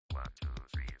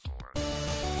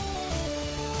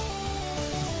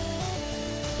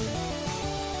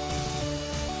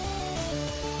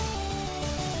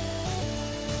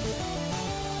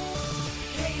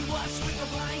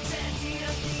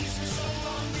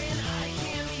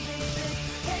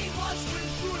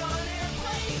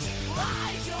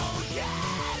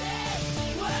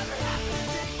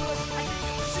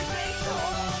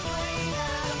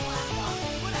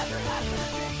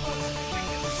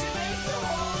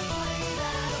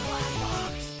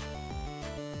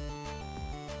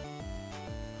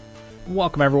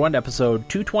Welcome, everyone, to episode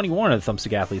 221 of the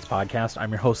Thumbstick Athletes podcast.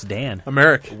 I'm your host, Dan. I'm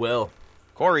Eric. Will.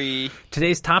 Corey.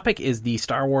 Today's topic is the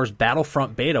Star Wars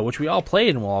Battlefront beta, which we all played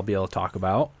and we'll all be able to talk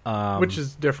about. Which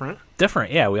is different.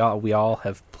 Different, yeah. We all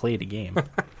have played a game.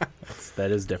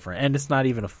 That is different, and it's not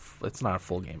even it's not a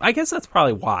full game. I guess that's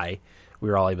probably why we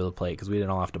were all able to play it, because we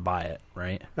didn't all have to buy it,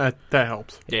 right? That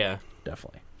helps. Yeah.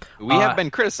 Definitely. We have been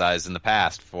criticized in the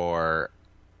past for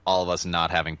all of us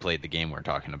not having played the game we're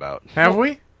talking about. Have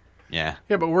we? Yeah.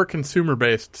 Yeah, but we're consumer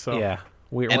based, so Yeah.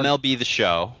 We're MLB The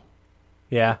Show.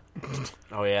 Yeah.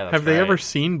 Oh, yeah, that's have they right. ever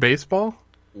seen baseball?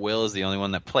 Will is the only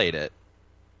one that played it.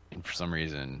 And for some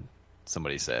reason,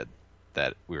 somebody said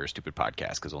that we were a stupid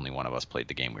podcast because only one of us played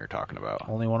the game we were talking about.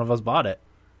 Only one of us bought it.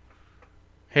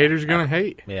 Haters gonna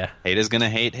hate. Yeah. Hate is going to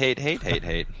hate.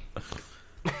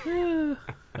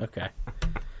 Okay.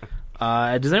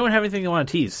 Does anyone have anything they want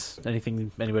to tease?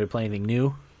 Anybody play anything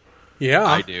new? Yeah.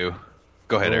 I do.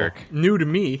 Go ahead, Eric. New to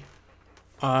me.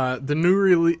 The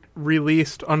new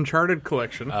released Uncharted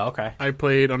collection. Oh, okay. I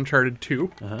played Uncharted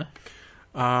 2. Uh-huh.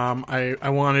 I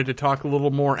wanted to talk a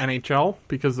little more NHL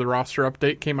because the roster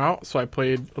update came out, so I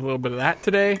played a little bit of that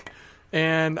today.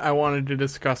 And I wanted to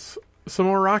discuss some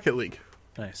more Rocket League.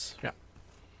 Nice. Yeah.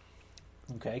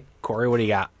 Okay. Corey, what do you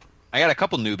got? I got a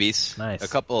couple newbies. Nice. A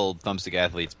couple Thumbstick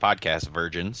Athletes podcast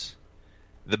virgins.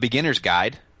 The Beginner's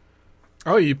Guide.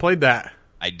 Oh, you played that.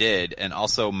 I did. And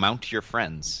also Mount Your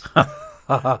Friends.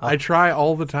 I try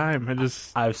all the time.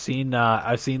 I've seen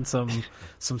some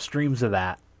streams of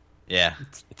that. Yeah.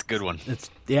 It's a good one.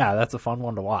 That's a fun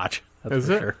one to watch. That's Is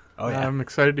for it? Sure. Oh yeah. I'm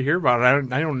excited to hear about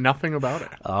it. I know nothing about it.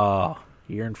 Oh,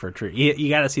 you're in for a treat. You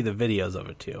got to see the videos of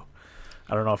it too.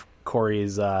 I don't know if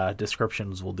Corey's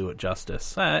descriptions will do it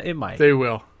justice. It might. They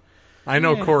will. I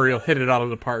know Corey will hit it out of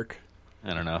the park.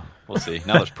 I don't know. We'll see.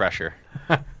 Now there's pressure.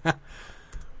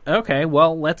 Okay,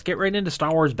 well, let's get right into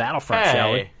Star Wars Battlefront,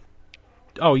 shall we? Hey,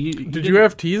 Oh, you Did you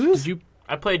have teases? Did you?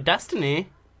 I played Destiny.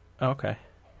 Okay.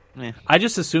 Eh. I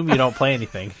just assume you don't play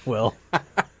anything, Will. All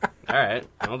right,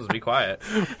 I'll just be quiet.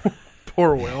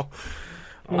 Poor Will.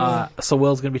 So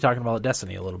Will's going to be talking about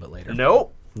Destiny a little bit later.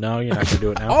 Nope. No, you're not going to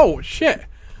do it now. Oh, shit.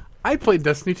 I played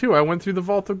Destiny 2. I went through the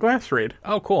Vault of Glass raid.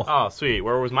 Oh, cool. Oh, sweet.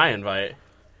 Where was my invite?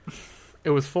 It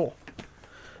was full.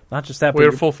 Not just that, We but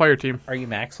had a full fire team. are you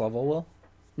max level, Will?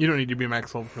 You don't need to be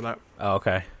max level for that. Oh,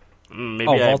 okay. Maybe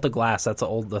Vault of Glass. That's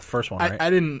the first one, right? I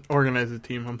didn't organize the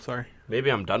team. I'm sorry.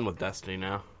 maybe I'm done with Destiny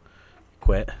now.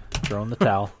 Quit. Throw in the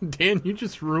towel. Dan, you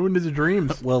just ruined his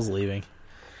dreams. Will's leaving.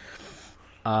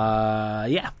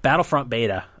 Battlefront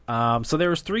beta. So there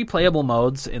was 3 playable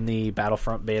modes in the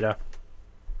Battlefront beta.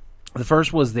 The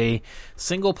first was the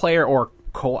single player or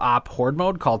co-op horde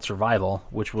mode called Survival,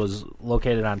 which was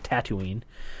located on Tatooine.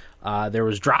 There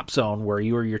was Drop Zone, where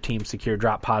you or your team secure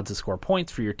drop pods to score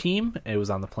points for your team. It was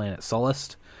on the planet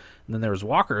Sullust. And then there was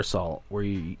Walker Assault, where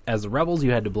you, as the Rebels,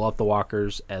 you had to blow up the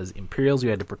Walkers. As Imperials, you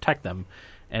had to protect them.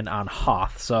 And on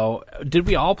Hoth. So, did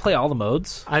we all play all the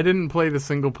modes? I didn't play the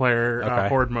single player Okay.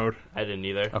 horde mode. I didn't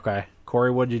either. Okay.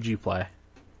 Corey, what did you play?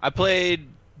 I played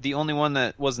the only one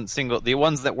that wasn't single. The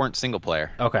ones that weren't single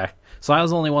player. Okay. So I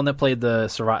was the only one that played the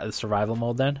survival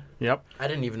mode then? Yep. I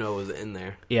didn't even know it was in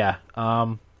there. Yeah.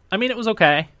 I mean, it was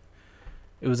okay.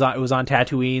 It was on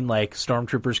Tatooine. Like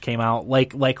stormtroopers came out,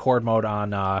 like horde mode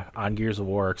on Gears of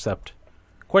War, except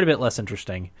quite a bit less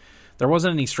interesting. There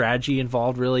wasn't any strategy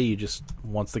involved really. You just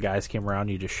once the guys came around,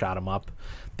 you just shot them up.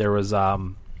 There was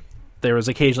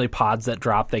occasionally pods that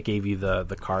dropped that gave you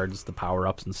the cards, the power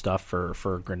ups and stuff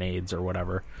for grenades or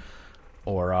whatever,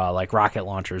 or like rocket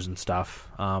launchers and stuff.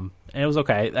 And it was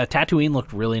okay. Tatooine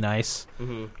looked really nice.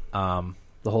 Mm-hmm.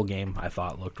 The whole game I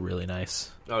thought looked really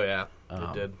nice. Oh, yeah.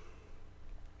 It did.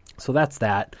 So that's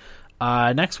that.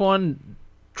 Next one,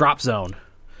 Drop Zone.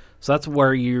 So that's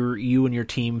where you and your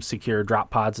team secure drop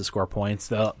pods to score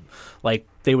points. One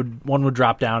would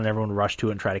drop down and everyone would rush to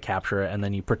it and try to capture it, and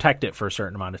then you protect it for a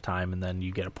certain amount of time, and then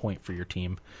you get a point for your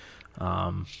team.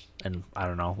 And I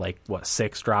don't know,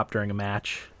 6 dropped during a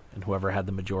match, and whoever had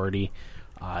the majority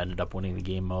ended up winning the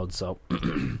game mode. So,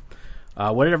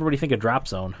 what did everybody think of Drop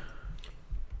Zone?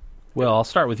 Well, I'll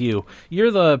start with you.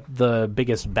 You're the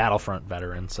biggest Battlefront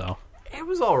veteran, so It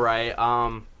was all right.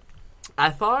 I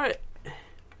thought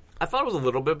it was a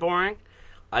little bit boring.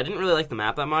 I didn't really like the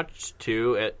map that much,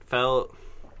 too. It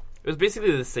was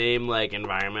basically the same,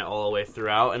 environment all the way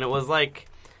throughout, and it was,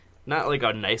 not,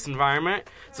 a nice environment.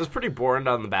 So it was pretty boring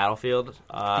down the battlefield.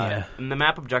 Yeah. And the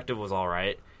map objective was all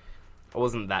right. I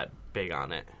wasn't that big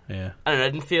on it. yeah. I don't know, I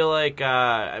didn't feel like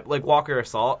Walker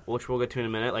Assault, which we'll get to in a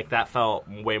minute, that felt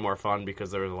way more fun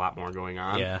because there was a lot more going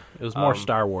on. Yeah, it was more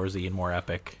Star Wars-y and more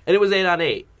epic. And it was 8 on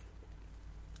 8.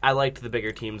 I liked the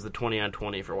bigger teams, the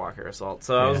 20-on-20 for Walker Assault.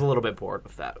 So I was a little bit bored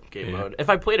with that game mode. If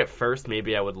I played it first,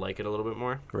 maybe I would like it a little bit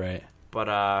more. Right. But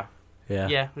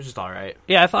yeah, it was just all right.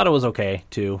 Yeah, I thought it was okay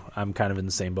too. I'm kind of in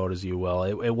the same boat as you, Will.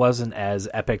 It wasn't as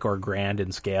epic or grand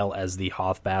in scale as the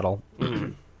Hoth battle,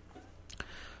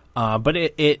 but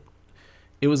it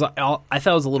was. I thought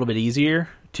it was a little bit easier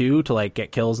too to like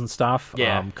get kills and stuff.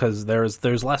 Yeah, because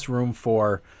there's less room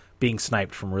for being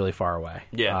sniped from really far away.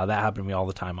 Yeah, that happened to me all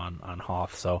the time on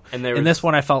Hoth. So in this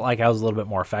one, I felt like I was a little bit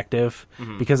more effective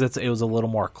because it was a little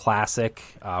more classic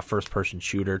first person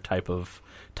shooter type of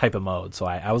mode. So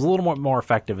I was a little more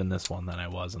effective in this one than I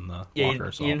was in the Walker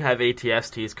Assault. You didn't have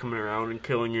ATSTs coming around and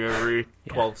killing you every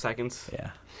 12 seconds. Yeah.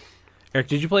 Eric,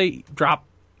 did you play Drop?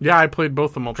 Yeah, I played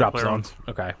both the multiplayer Drop Zone. ones.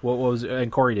 Okay. What was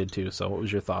and Corey did too. So what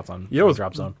was your thoughts on, it was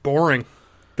Drop Zone? Boring.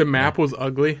 The map was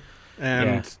ugly,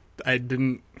 and I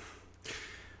didn't.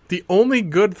 The only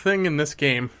good thing in this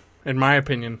game, in my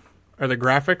opinion, are the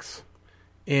graphics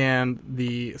and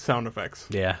the sound effects.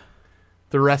 Yeah.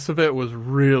 The rest of it was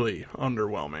really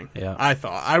underwhelming. Yeah. I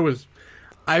thought.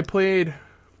 I played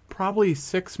probably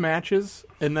 6 matches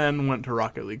and then went to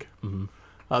Rocket League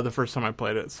the first time I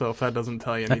played it. So if that doesn't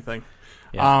tell you anything.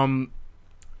 I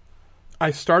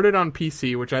started on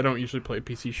PC, which I don't usually play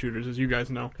PC shooters, as you guys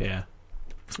know. Yeah.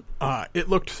 It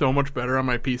looked so much better on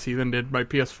my PC than did my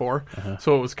PS4.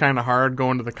 So it was kind of hard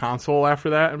going to the console after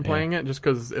that and playing it just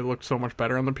because it looked so much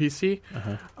better on the PC.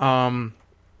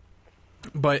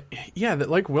 But yeah,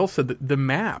 like Will said, the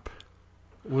map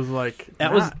was like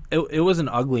it was an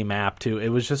ugly map too. It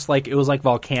was just like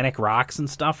volcanic rocks and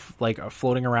stuff like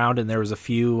floating around, and there was a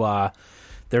few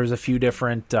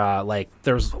different like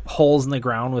there was holes in the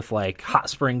ground with like hot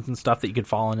springs and stuff that you could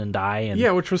fall in and die.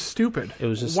 And which was stupid. It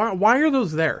was just why are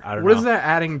those there? I don't know. What is that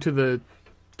adding to the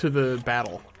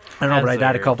battle? I don't know, but I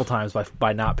died a couple times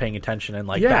by not paying attention and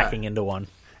like backing into one.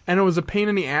 And it was a pain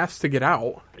in the ass to get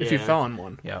out if you fell in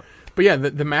one. Yeah. But yeah,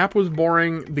 the map was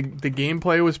boring. The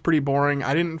gameplay was pretty boring.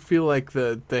 I didn't feel like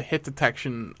the hit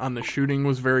detection on the shooting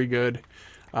was very good.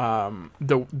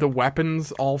 The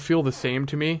weapons all feel the same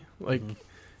to me. Like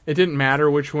it didn't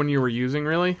matter which one you were using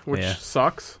really, which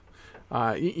sucks.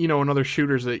 In other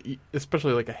shooters,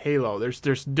 especially like a Halo,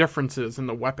 there's differences in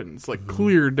the weapons, like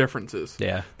clear differences.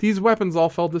 Yeah. These weapons all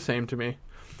felt the same to me.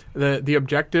 The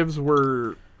objectives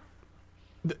were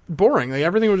boring. Like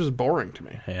everything was just boring to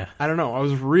me. Yeah. I don't know. I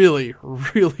was really,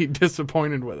 really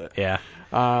disappointed with it. Yeah.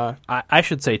 I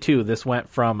should say too, this went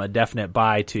from a definite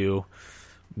buy to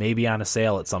maybe on a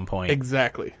sale at some point.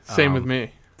 Exactly. Same with me.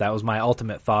 That was my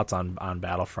ultimate thoughts on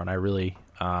Battlefront. I really,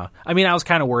 I was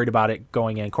kind of worried about it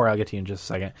going in. Corey, I'll get to you in just a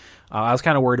second. I was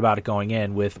kind of worried about it going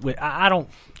in with I don't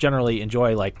generally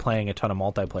enjoy like playing a ton of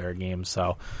multiplayer games,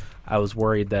 so I was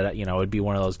worried that it'd be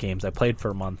one of those games I played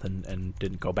for a month and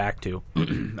didn't go back to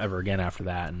ever again after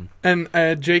that.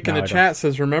 And Jake in the chat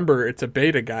says, "Remember, it's a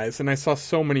beta, guys." And I saw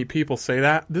so many people say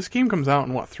that. This game comes out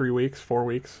in 3 weeks, 4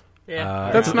 weeks?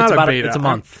 Yeah, that's not a beta. It's a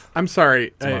month. I'm sorry.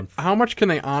 It's a month. How much can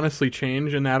they honestly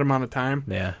change in that amount of time?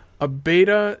 Yeah. A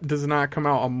beta does not come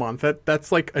out a month.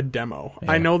 That's like a demo.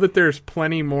 Yeah. I know that there's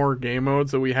plenty more game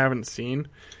modes that we haven't seen,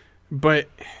 but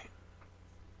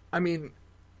I mean,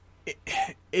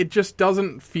 it just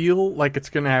doesn't feel like it's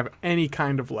going to have any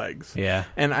kind of legs. Yeah.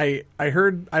 And I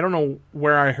heard, I don't know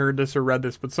where I heard this or read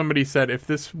this, but somebody said if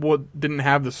this didn't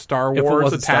have the Star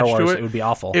Wars attached to it, it would be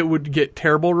awful. It would get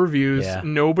terrible reviews. Yeah.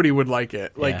 Nobody would like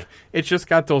it. Like, Yeah. it's just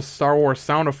got those Star Wars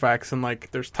sound effects and,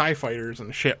 like, there's TIE fighters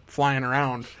and shit flying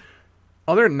around.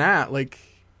 Other than that, like,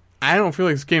 I don't feel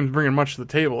like this game's bringing much to the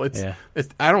table.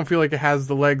 I don't feel like it has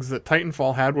the legs that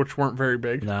Titanfall had, which weren't very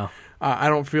big. No. I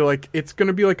don't feel like it's going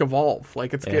to be like Evolve.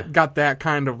 Like, it's Yeah. got that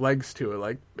kind of legs to it.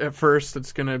 Like, at first,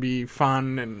 it's going to be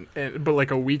fun, but like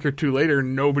a week or two later,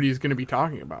 nobody's going to be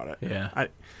talking about it. Yeah.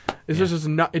 Just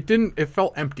not. It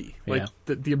felt empty. Like,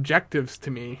 Yeah. the objectives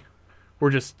to me were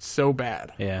just so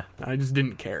bad. Yeah. I just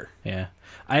didn't care. Yeah.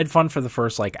 I had fun for the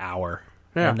first hour.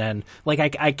 Yeah. And then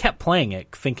I kept playing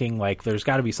it thinking like there's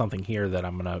got to be something here that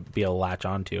I'm going to be able to latch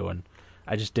onto, and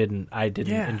I just didn't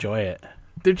enjoy it.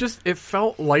 It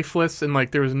felt lifeless, and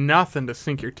like there was nothing to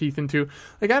sink your teeth into.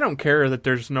 Like, I don't care that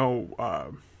there's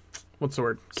no what's the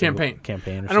word? Campaign.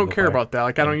 I don't care about that.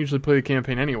 Like, I don't usually play the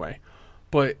campaign anyway.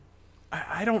 But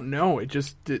I don't know. It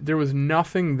just there was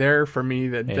nothing there for me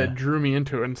that drew me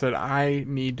into it and said I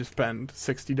need to spend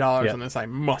 $60 on this. I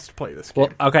must play this game.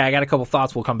 Well, okay, I got a couple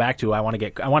thoughts we'll come back to. I want to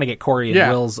get Corey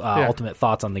and Will's ultimate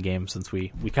thoughts on the game since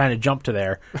we kind of jumped to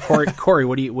there. Corey,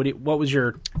 what was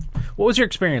your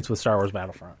experience with Star Wars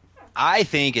Battlefront? I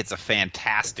think it's a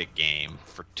fantastic game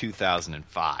for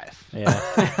 2005.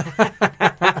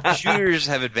 Yeah. shooters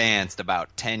have advanced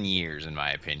about 10 years, in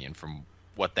my opinion, from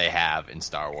what they have in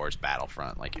Star Wars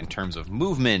Battlefront, like in terms of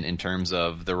movement, in terms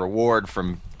of the reward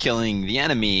from killing the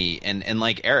enemy, and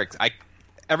like Eric,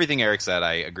 everything Eric said,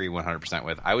 I agree 100%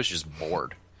 with. I was just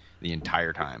bored the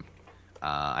entire time.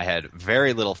 I had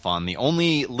very little fun. The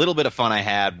only little bit of fun I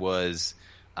had was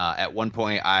at one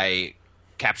point I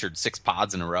captured 6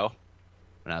 pods in a row.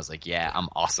 And I was like, yeah, I'm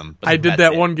awesome. But I did that's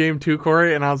that it. one game too,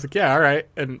 Corey, and I was like, yeah, all right.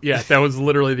 And yeah, that was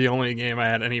literally the only game I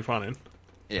had any fun in.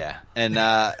 Yeah. And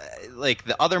like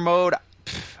the other mode,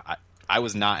 I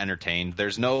was not entertained.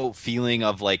 There's no feeling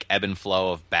of like ebb and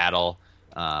flow of battle.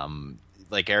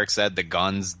 Like Eric said, the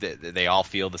guns, they all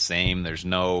feel the same. There's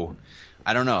no,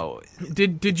 I don't know.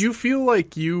 Did you feel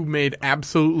like you made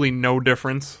absolutely no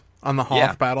difference on the Hoth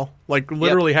Yeah. battle? Like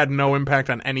literally had no impact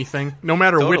on anything, no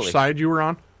matter Totally. which side you were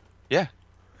on? Yeah.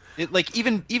 Like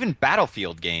even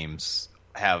Battlefield games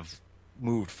have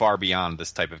moved far beyond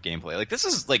this type of gameplay. Like this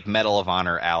is like Medal of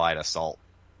Honor Allied Assault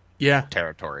Yeah,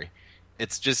 territory.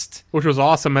 It's just which was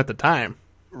awesome at the time.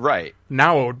 right.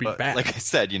 Now it would be But bad. like I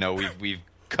said, we've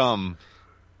come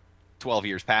 12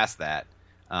 years past that.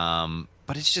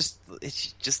 But it's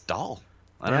just dull.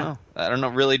 I don't know. I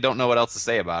don't know what else to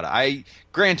say about it.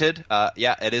 Granted,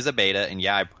 yeah, it is a beta, and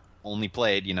yeah, I only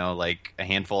played, like a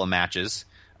handful of matches.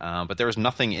 But there was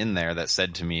nothing in there that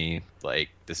said to me, like,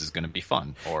 this is going to be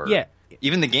fun. Or Yeah.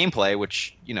 even the gameplay,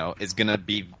 which, is going to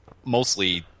be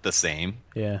mostly the same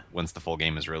Yeah. once the full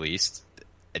game is released.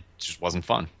 It just wasn't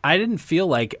fun. I don't feel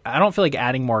like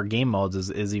adding more game modes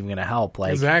is even going to help.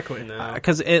 Like, exactly. No.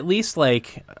 because at least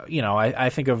like I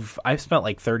think I spent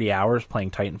like 30 hours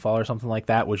playing Titanfall or something like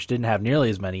that, which didn't have nearly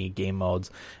as many game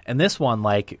modes. And this one,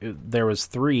 like, there was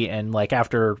 3, and like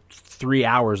after 3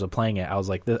 hours of playing it, I was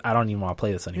like, I don't even want to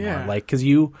play this anymore. Yeah. Like, because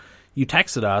you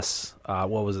texted us,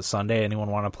 what was it, Sunday? Anyone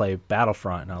want to play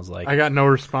Battlefront? And I was like, I got no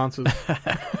responses.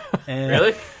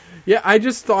 Really? Yeah, I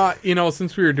just thought,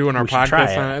 since we were doing our We should try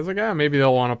podcast it. on it, I was like, maybe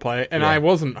they'll want to play. And Yeah. I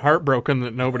wasn't heartbroken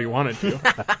that nobody wanted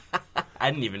to.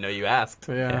 I didn't even know you asked.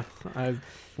 So, yeah,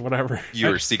 whatever. You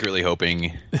were secretly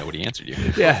hoping nobody answered you.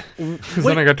 Yeah, because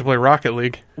then I got to play Rocket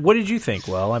League. what did you think?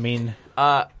 Well, I mean,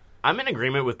 I'm in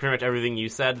agreement with pretty much everything you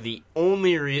said. The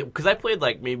only reason, because I played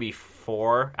like maybe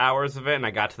 4 hours of it and I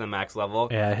got to the max level.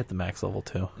 yeah, I hit the max level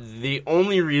too. The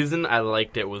only reason I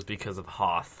liked it was because of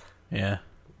Hoth. Yeah.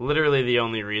 Literally the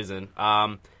only reason.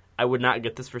 I would not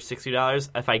get this for $60.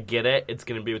 If I get it, it's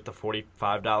going to be with the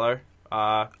 $45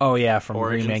 Oh yeah, from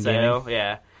Origin Green Man sale. Gaming.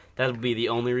 Yeah, that would be the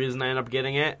only reason I end up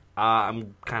getting it.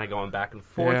 I'm kind of going back and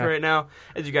forth Yeah. right now.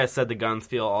 As you guys said, the guns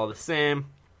feel all the same.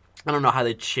 I don't know how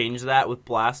they change that with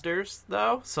blasters,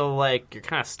 though. So, like, you're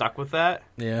kind of stuck with that.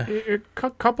 Yeah. A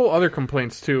couple other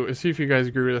complaints, too. See if you guys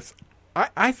agree with this.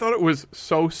 I thought it was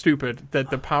so stupid that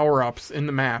the power-ups in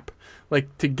the map,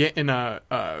 like to get in a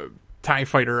TIE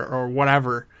fighter or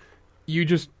whatever, you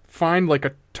just find like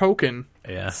a token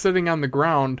Yeah. sitting on the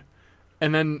ground,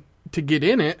 and then to get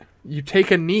in it, you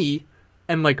take a knee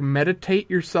and like meditate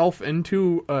yourself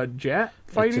into a jet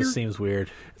It fighter. just seems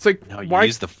weird. It's like, No, you why?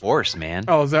 use the Force, man.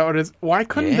 Oh, is that what it is? Why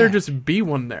couldn't Yeah. there just be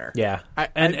one there? Yeah. I-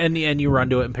 and you run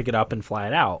to it and pick it up and fly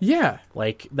it out. Yeah.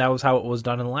 Like that was how it was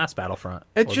done in the last Battlefront.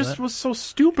 It wasn't just was so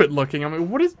stupid looking. I'm like,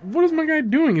 what is my guy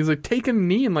doing? He's like taking a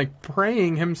knee and like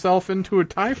praying himself into a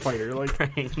TIE fighter. Like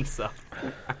Himself.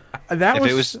 that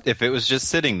If it was just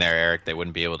sitting there, Eric, they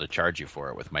wouldn't be able to charge you for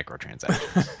it with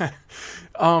microtransactions.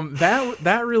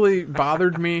 that really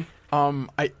bothered me.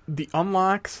 The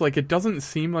unlocks, like it doesn't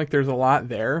seem like there's a lot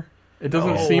there. It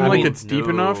doesn't No. seem I like mean, it's deep no.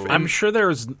 enough. I'm sure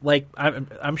there's like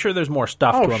I'm sure there's more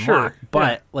stuff Oh, to sure. unlock,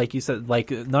 but Yeah. like you said,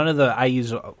 like none of I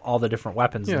use all the different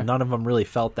weapons, Yeah. and none of them really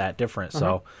felt that different.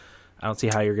 So I don't see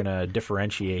how you're gonna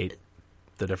differentiate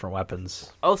the different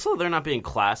weapons. Also, there not being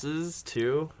classes,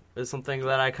 too, is something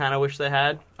that I kind of wish they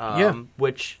had. Yeah.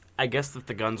 Which, I guess if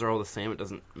the guns are all the same, it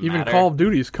doesn't Even matter. Call of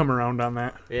Duty's come around on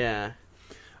that. Yeah.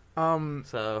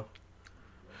 So...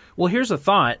 Well, here's a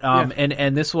thought, Yeah.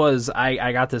 and this was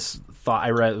I got this thought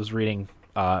I was reading,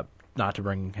 not to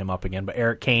bring him up again, but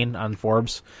Eric Kane on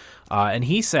Forbes, and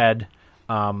he said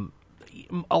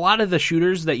a lot of the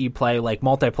shooters that you play, like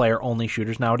multiplayer only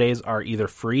shooters nowadays, are either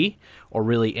free or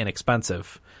really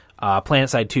inexpensive.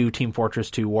 PlanetSide 2, Team Fortress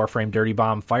 2, Warframe, Dirty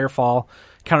Bomb, Firefall,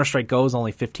 Counter-Strike Go is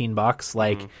only $15.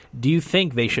 Like, do you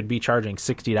think they should be charging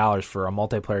 $60 for a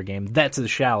multiplayer game that's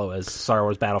as shallow as Star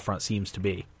Wars Battlefront seems to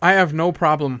be? I have no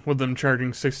problem with them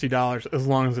charging $60 as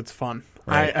long as it's fun.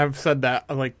 Right. I've said that.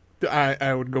 Like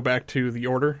I would go back to The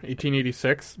Order,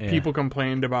 1886. Yeah. People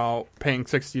complained about paying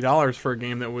 $60 for a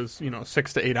game that was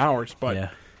 6 to 8 hours, but Yeah.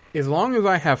 as long as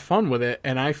I have fun with it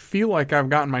and I feel like I've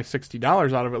gotten my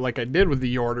 $60 out of it, like I did with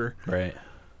The Order, Right.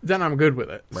 then I'm good with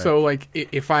it. Right. So, like,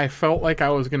 if I felt like I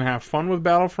was going to have fun with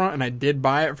Battlefront and I did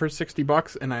buy it for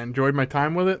 $60 and I enjoyed my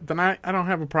time with it, then I don't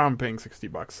have a problem paying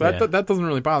 $60. So that doesn't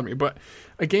really bother me. But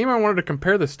a game I wanted to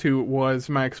compare this to was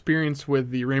my experience with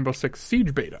the Rainbow Six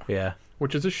Siege beta. Yeah.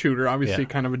 Which is a shooter, obviously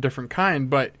kind of a different kind.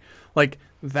 But, like,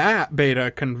 that beta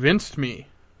convinced me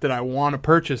that I want to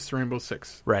purchase Rainbow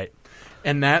Six. Right.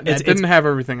 And that didn't have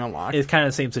everything unlocked. It's kind of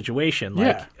the same situation,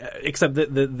 like, except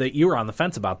that you were on the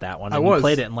fence about that one. And you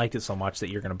played it and liked it so much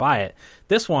that you're going to buy it.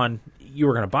 This one, you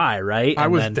were going to buy, right? I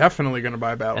was definitely going to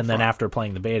buy Battlefront. And then after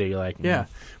playing the beta, you're like, yeah.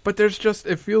 But there's just,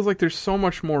 it feels like there's so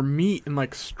much more meat and,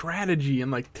 like, strategy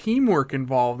and, like, teamwork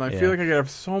involved. And I feel like I could have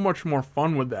so much more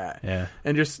fun with that. Yeah.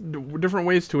 And just different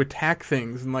ways to attack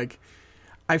things. And, like,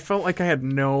 I felt like I had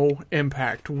no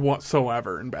impact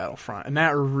whatsoever in Battlefront. And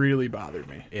that really bothered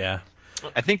me. Yeah.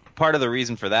 I think part of the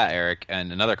reason for that, Eric,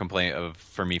 and another complaint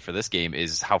for me for this game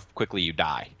is how quickly you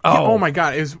die. Oh my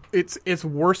god, it's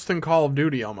worse than Call of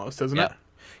Duty almost, isn't it?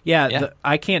 Yeah,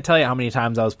 I can't tell you how many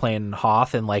times I was playing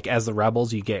Hoth, and like as the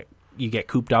rebels, you get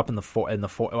cooped up in the when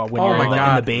you're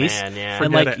in the base, man, yeah.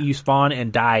 and like you spawn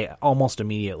and die almost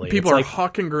immediately. People are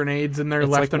hucking grenades in there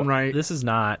left and right. This is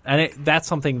not, and that's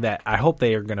something that I hope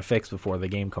they are going to fix before the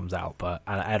game comes out. But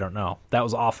I don't know. That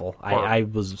was awful. I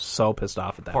was so pissed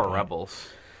off at that. Poor point. rebels.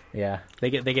 Yeah, they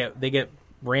get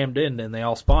rammed in, and they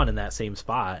all spawn in that same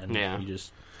spot, and you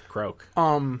just croak.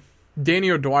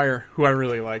 Danny O'Dwyer, who I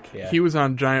really like, he was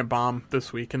on Giant Bomb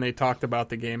this week, and they talked about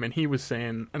the game, and he was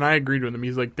saying, and I agreed with him,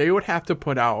 he's like, they would have to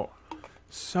put out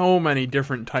so many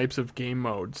different types of game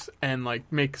modes and like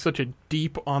make such a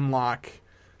deep unlock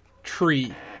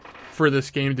tree for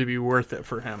this game to be worth it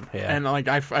for him. Yeah. And like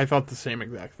I thought the same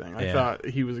exact thing. I thought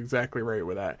he was exactly right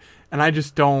with that. And I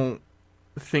just don't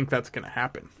think that's going to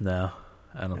happen. No,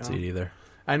 I don't see it either.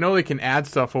 I know they can add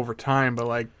stuff over time, but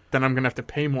like then I'm going to have to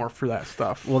pay more for that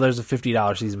stuff. Well, there's a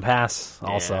 $50 season pass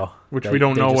also. Which we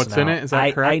don't know what's in it. Is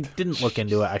that correct? I didn't look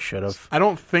into it. I should have. I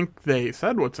don't think they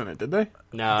said what's in it, did they?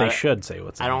 No. They should say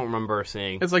what's in it. I don't remember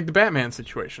seeing. It's like the Batman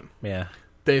situation. Yeah.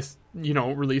 They,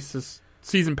 released this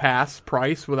season pass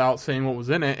price without saying what was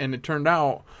in it, and it turned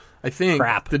out, I think,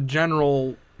 crap. The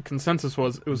general consensus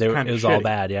was it was kind of It was shitty. all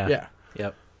bad, yeah. Yeah.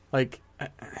 Yep. Like,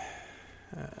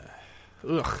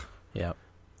 ugh. Yep.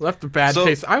 Left a bad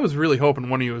taste. I was really hoping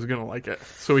one of you was going to like it,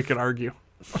 so we could argue.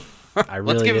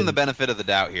 Let's give them the benefit of the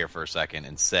doubt here for a second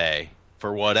and say,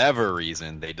 for whatever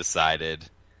reason, they decided,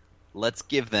 let's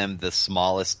give them the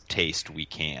smallest taste we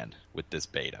can with this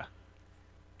beta.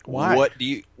 Why?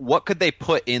 What could they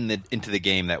put into the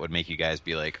game that would make you guys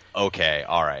be like, okay,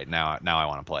 all right, now I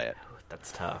want to play it?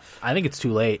 That's tough. I think it's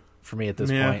too late for me at this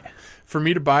point. For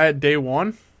me to buy it day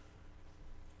one?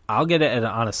 I'll get it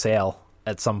on a sale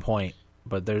at some point,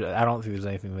 but I don't think there's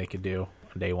anything they could do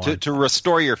on day one. To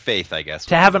restore your faith, I guess.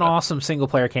 To have an awesome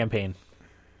single-player campaign.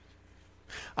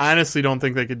 I honestly don't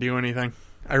think they could do anything.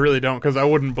 I really don't, because I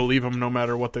wouldn't believe them no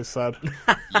matter what they said.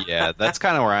 Yeah, that's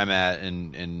kind of where I'm at,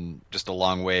 and just a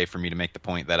long way for me to make the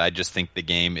point that I just think the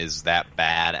game is that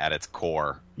bad at its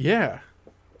core. Yeah.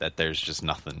 That there's just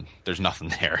nothing. There's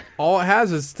nothing there. All it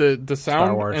has is the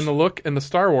sound and the look and the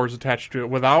Star Wars attached to it.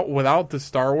 Without the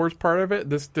Star Wars part of it,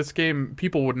 this game,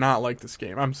 people would not like this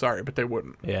game. I'm sorry, but they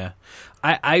wouldn't. Yeah,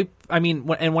 I mean,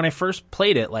 when I first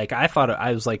played it, like I thought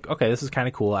I was like, okay, this is kind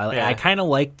of cool. I kind of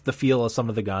liked the feel of some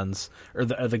of the guns or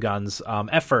the guns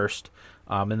at first.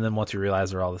 And then once you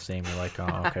realize they're all the same, you're like,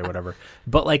 oh, okay, whatever.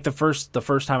 But like the first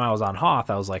time I was on Hoth,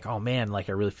 I was like, oh man, like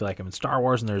I really feel like I'm in Star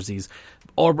Wars, and there's these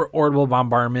orbital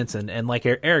bombardments, and like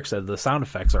Eric said, the sound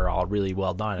effects are all really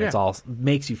well done. Yeah. It's all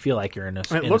makes you feel like you're in a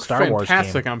Star Wars game. It looks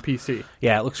fantastic on PC.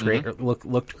 Yeah, it looks great. It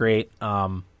looked great.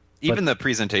 Even the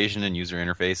presentation and user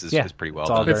interface is pretty well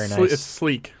done. Very nice. It's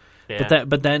sleek. Yeah.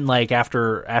 But then like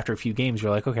after a few games,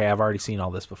 you're like, okay, I've already seen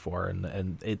all this before,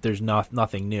 and there's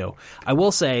nothing new. I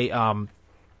will say.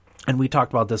 And we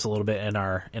talked about this a little bit in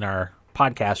our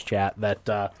podcast chat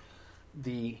that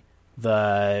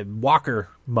the walker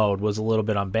mode was a little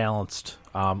bit unbalanced,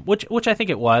 which I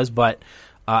think it was, but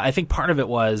I think part of it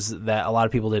was that a lot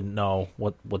of people didn't know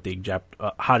what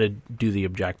how to do the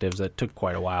objectives. It took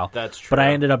quite a while. That's true. But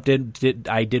I ended up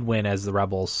did win as the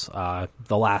Rebels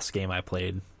the last game I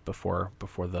played before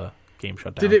the game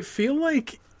shut down. Did it feel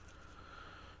like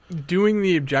doing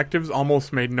the objectives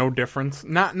almost made no difference?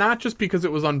 Not just because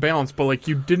it was unbalanced, but like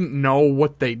you didn't know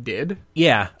what they did.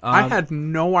 Yeah, I had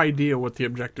no idea what the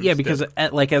objectives. Yeah, because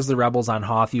did. As the Rebels on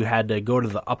Hoth, you had to go to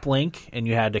the uplink and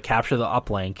you had to capture the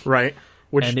uplink, right?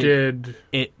 Which and did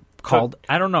it called.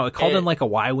 I don't know. It called it- in like a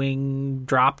Y-wing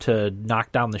drop to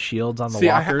knock down the shields on the See,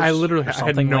 walkers. I literally or had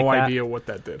something no like that. idea what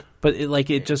that did. But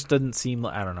it just didn't seem.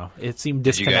 I don't know. It seemed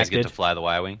Did you guys disconnected. get to fly the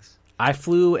Y-wings? I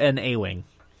flew an A-wing.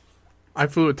 I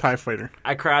flew a TIE fighter.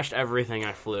 I crashed everything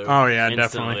I flew. Oh yeah,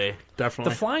 instantly.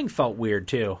 definitely. The flying felt weird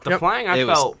too. The flying I It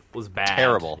was felt was bad.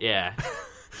 terrible. Yeah.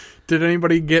 Did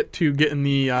anybody get in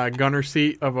the gunner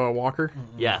seat of a walker?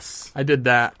 Yes. I did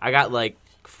that. I got like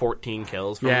 14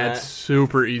 kills from Yeah, that. it's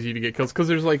super easy to get kills because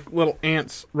there's like little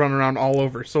ants running around all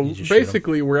over. So You just shoot 'em.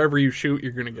 basically, wherever you shoot,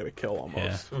 you're gonna get a kill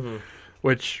almost, Yeah.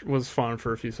 which was fun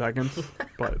for a few seconds.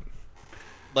 But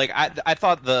Like I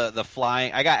thought the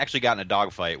flying. I actually got in a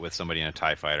dogfight with somebody in a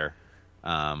TIE fighter,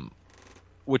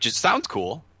 which sounds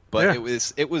cool, but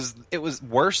Yeah. it was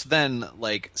worse than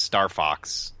like Star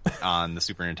Fox on the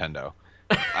Super Nintendo.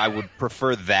 I would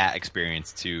prefer that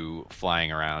experience to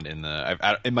flying around in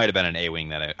the. It might have been an A-wing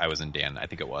that I was in, Dan. I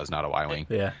think it was, not a Y-wing.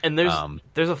 Yeah. And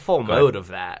there's a full go ahead. mode of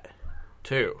that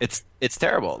too. It's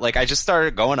terrible. Like I just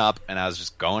started going up, and I was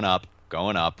just going up,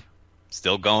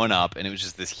 still going up, and it was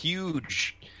just this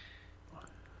huge,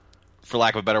 for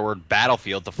lack of a better word,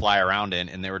 battlefield to fly around in,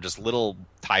 and there were just little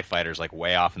TIE fighters like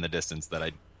way off in the distance that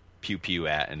I'd pew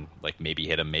at and like maybe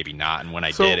hit them, maybe not. And when I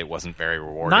So- did, it wasn't very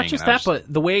rewarding. Not just and I that,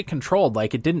 but the way it controlled,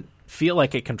 like it didn't feel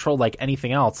like it controlled like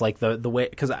anything else. Like the way,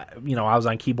 because I was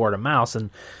on keyboard and mouse, and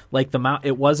like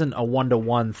it wasn't a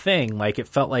 1-to-1 thing. Like it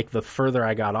felt like the further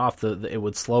I got off, it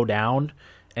would slow down,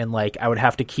 and like I would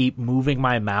have to keep moving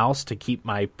my mouse to keep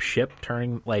my ship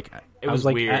turning. Like It I was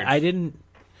like, weird. I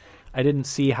didn't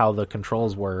see how the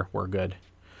controls were good.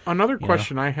 another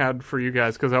question I had for you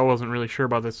guys because I wasn't really sure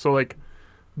about this. So like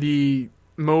the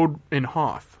mode in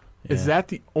Hoth, is Yeah. that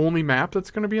the only map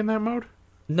that's going to be in that mode?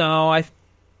 No, I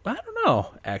don't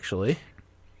know actually.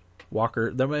 Walker,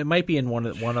 it might be in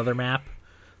one other map.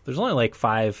 There's only like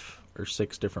 5 or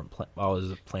 6 different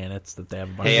planets that they have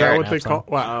a bunch Hey, Is of that Eric. what they maps call? on.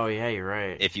 Wow. Oh yeah, you're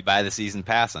right. if you buy the season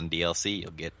pass on DLC,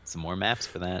 you'll get some more maps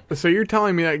for that. So you're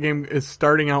telling me that game is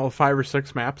starting out with 5 or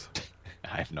 6 maps?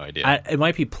 I have no idea. It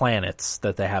might be planets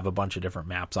that they have a bunch of different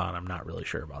maps on. I'm not really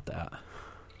sure about that.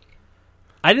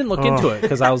 I didn't look into it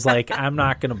because I was like, I'm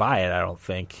not going to buy it. I don't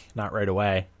think, not right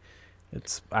away.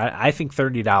 I think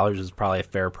 $30 is probably a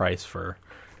fair price for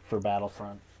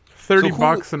Battlefront. 30 So who-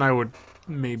 bucks, and I would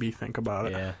maybe think about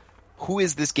it. Yeah, Who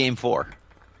is this game for?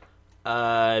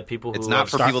 People who It's not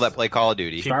for love people that play Call of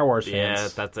Duty. Star Wars Yeah,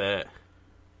 fans. that's it.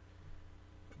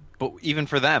 But even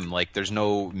for them, like, there's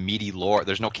no meaty lore.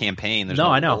 There's no campaign. There's no,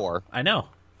 no I know, lore. I know.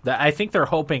 I think they're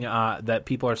hoping that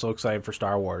people are so excited for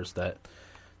Star Wars that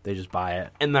they just buy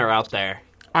it. And they're out there.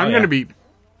 I'm Oh, going yeah.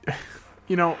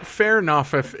 to be, fair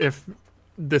enough if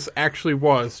this actually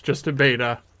was just a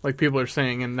beta, like people are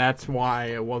saying, and that's why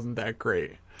it wasn't that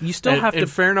great. You still and, have to, and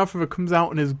fair enough if it comes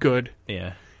out and is good,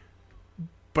 yeah.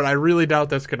 but I really doubt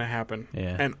that's going to happen.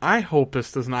 Yeah. And I hope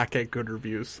this does not get good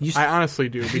reviews. You s- I honestly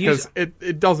do, because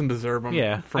it doesn't deserve them.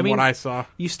 Yeah, from I mean, what I saw.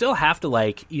 You still have to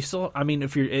even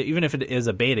if it is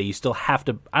a beta, you still have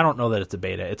to. I don't know that it's a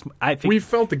beta. I think We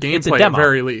felt the it's a gameplay at demo.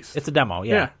 very least. It's a demo,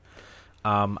 yeah.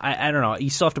 I don't know. You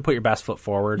still have to put your best foot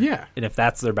forward. Yeah. And if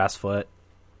that's their best foot,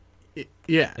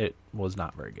 Yeah, it was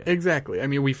not very good. exactly. I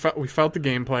mean, we felt the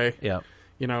gameplay. Yeah.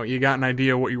 You got an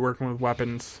idea what you're working with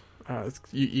weapons.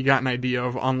 You got an idea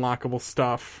of unlockable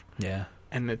stuff, Yeah.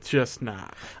 and it's just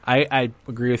not. I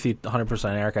agree with you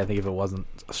 100%, Eric. I think if it wasn't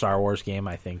a Star Wars game,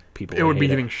 I think people It would be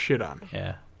hate getting shit on.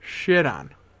 Yeah. Shit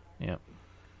on. Yeah.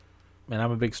 And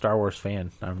I'm a big Star Wars fan.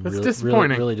 I'm That's really,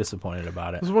 disappointing. really disappointed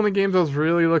about it. This is one of the games I was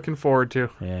really looking forward to.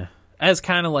 Yeah. As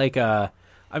kind of like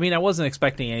I mean, I wasn't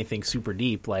expecting anything super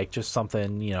deep, like just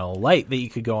something, light that you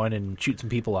could go in and shoot some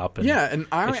people up. And Yeah, and it's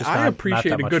I just not appreciate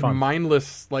that a much good fun.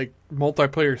 mindless like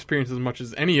multiplayer experience as much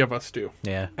as any of us do.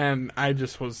 Yeah. And I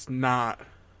just was not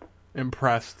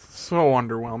impressed. So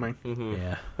underwhelming.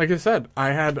 Yeah. Like I said,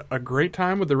 I had a great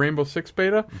time with the Rainbow Six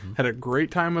beta, Mm-hmm. had a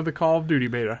great time with the Call of Duty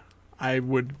beta. I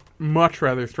would much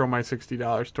rather throw my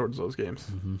 $60 towards those games.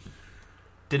 Mm-hmm.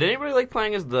 Did anybody like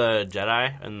playing as the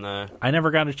Jedi and the? I never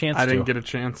got a chance I to. didn't get a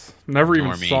chance. Never even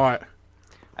Nor me. saw it.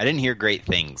 I didn't hear great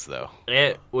things though.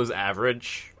 It was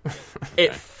average.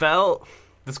 It felt.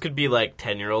 This could be like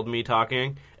 10-year-old me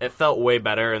talking. It felt way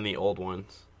better in the old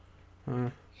ones.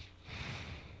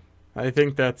 I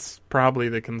think that's probably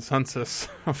the consensus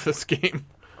of this game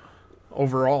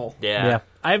overall. Yeah. Yeah.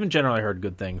 I haven't generally heard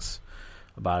good things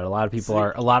about it. A lot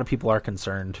of people are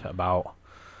concerned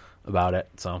about it.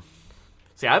 So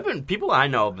See, people I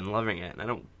know have been loving it, and I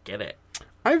don't get it.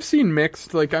 I've seen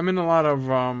mixed. Like, I'm in a lot of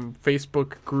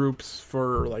Facebook groups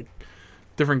for like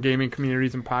different gaming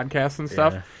communities and podcasts and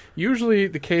stuff. Yeah. Usually,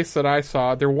 the case that I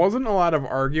saw, there wasn't a lot of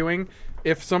arguing.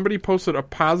 If somebody posted a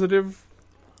positive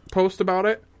post about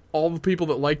it, all the people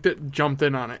that liked it jumped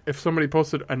in on it. If somebody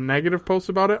posted a negative post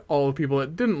about it, all the people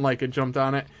that didn't like it jumped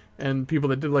on it, and people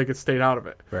that did like it stayed out of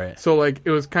it. Right. So, like,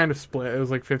 it was kind of split. It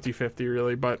was like 50-50,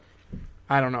 really, but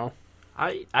I don't know.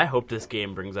 I hope this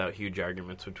game brings out huge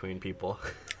arguments between people.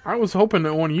 I was hoping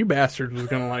that one of you bastards was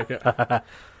going to like it.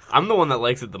 I'm the one that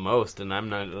likes it the most, and I'm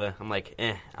like,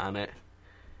 on it.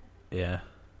 Yeah.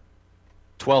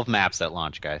 12 maps at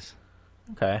launch, guys.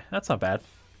 Okay, that's not bad.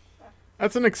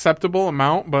 That's an acceptable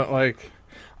amount, but, like,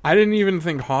 I didn't even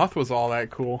think Hoth was all that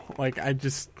cool. Like, I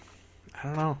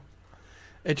don't know.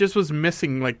 It just was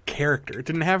missing, like, character. It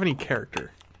didn't have any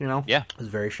character, you know? Yeah. It's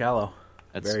very shallow.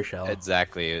 That's Very shallow.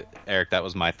 Exactly. Eric, that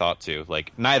was my thought, too.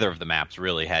 Like, neither of the maps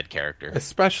really had character.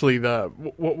 Especially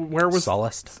where was...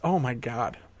 Solist. Oh, my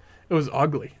God. It was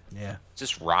ugly. Yeah.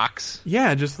 Just rocks.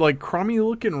 Yeah, just, like,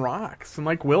 crummy-looking rocks. And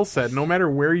like Will said, no matter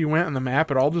where you went on the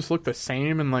map, it all just looked the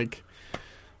same and, like...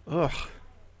 Ugh.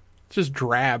 Just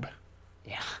drab.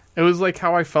 Yeah. It was like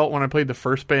how I felt when I played the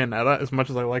first Bayonetta, as much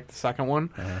as I liked the second one.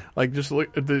 Like, just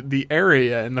look at the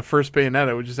area in the first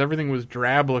Bayonetta, which just everything was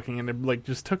drab looking, and it like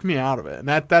just took me out of it. And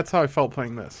that's how I felt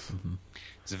playing this. Mm-hmm.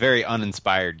 It's a very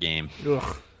uninspired game.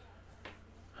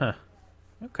 Ugh.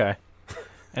 Okay.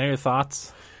 Any other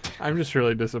thoughts? I'm just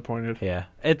really disappointed. Yeah.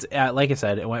 It's like I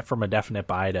said, it went from a definite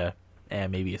buy to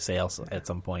maybe a sale at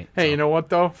some point. Hey, so. you know what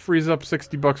though? Frees up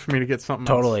 $60 for me to get something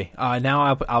Totally.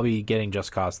 Now I'll be getting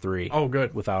Just Cause 3. Oh,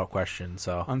 good. Without question.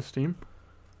 So. else on Steam.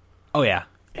 Oh yeah.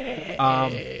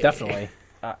 Definitely.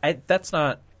 That's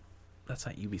not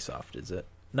Ubisoft, is it?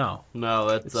 No. No,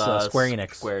 that's It's, Square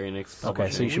Enix. Square Enix.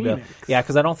 Okay, so you should be. Enix. Yeah,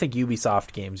 because I don't think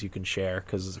Ubisoft games you can share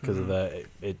because of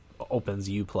it opens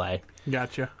UPlay.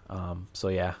 Gotcha. So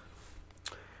yeah.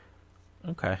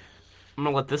 Okay. I'm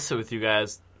gonna let this sit with you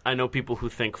guys. I know people who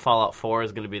think Fallout 4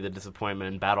 is going to be the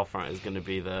disappointment and Battlefront is going to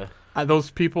be the...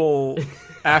 Those people,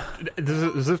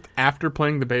 is this after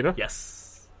playing the beta?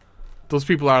 Yes. Those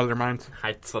people are out of their minds.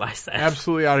 That's what I said.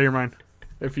 Absolutely out of your mind,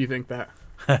 if you think that.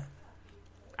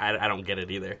 I don't get it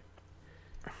either.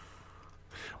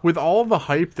 With all the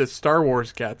hype that Star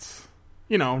Wars gets,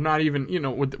 not even,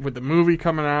 with the movie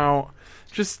coming out,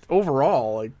 just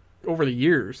overall, like, over the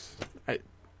years, I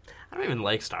don't even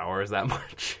like Star Wars that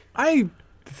much. I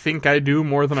think I do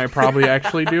more than I probably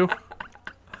actually do.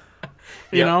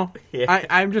 You know? Yeah.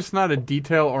 I'm just not a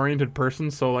detail-oriented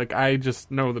person, so, like, I just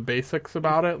know the basics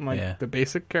about it and, like, the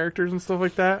basic characters and stuff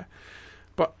like that.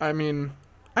 But, I mean,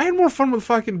 I had more fun with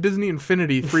fucking Disney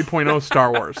Infinity 3.0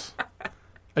 Star Wars.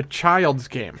 A child's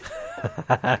game.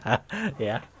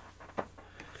 Yeah.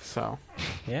 So.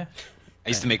 Yeah. I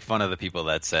used to make fun of the people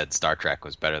that said Star Trek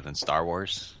was better than Star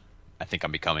Wars. I think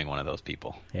I'm becoming one of those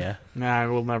people. Yeah. Nah, I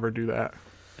will never do that.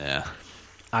 Yeah.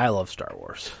 I love Star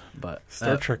Wars, but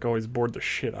Star Trek always bored the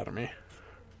shit out of me.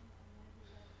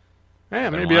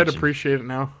 Yeah, Been maybe I'd watching. appreciate it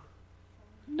now.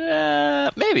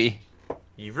 Maybe.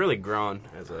 You've really grown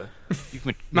as a... You've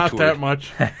Not that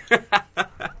much.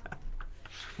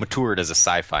 matured as a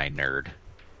sci-fi nerd.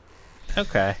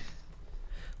 okay.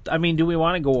 I mean, do we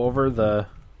want to go over the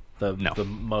No.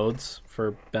 modes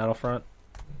for Battlefront?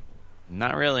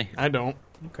 Not really. I don't.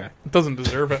 Okay. It doesn't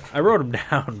deserve it. I wrote them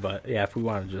down, but yeah, if we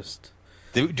want to just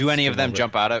Do any of them over.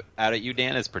 jump out at you,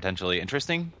 Dan, as potentially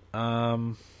interesting?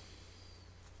 um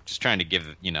Just trying to give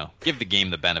the game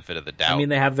the benefit of the doubt. I mean,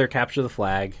 they have their capture the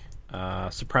flag,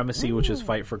 supremacy, which is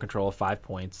fight for control of 5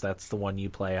 points. That's the one you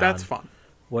play on. That's fun.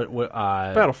 What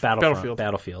Battlefield.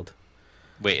 Battlefield.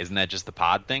 Wait, isn't that just the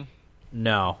pod thing?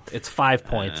 No, it's 5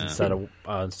 points instead of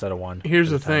 1. Here's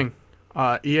the at a time.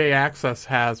 thing. EA Access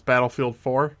has Battlefield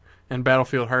 4 and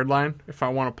Battlefield Hardline. If I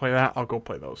want to play that, I'll go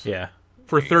play those. Yeah.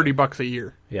 For $30 a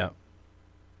year. Yeah.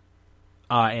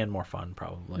 And more fun,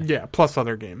 probably. Yeah, plus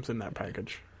other games in that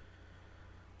package.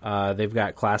 They've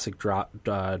got classic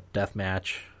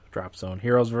deathmatch, drop zone,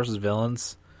 heroes versus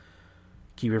villains.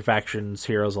 Keep your faction's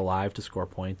heroes alive to score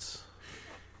points.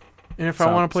 And if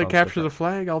I want to play sounds Capture different. the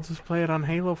Flag, I'll just play it on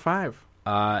Halo 5.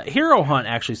 Hero Hunt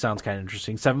actually sounds kind of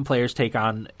interesting. 7 players take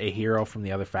on a hero from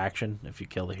the other faction. If you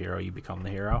kill the hero, you become the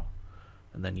hero.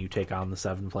 And then you take on the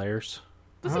 7 players.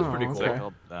 This is pretty okay. cool. Is that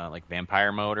called, like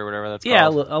vampire mode or whatever that's Yeah,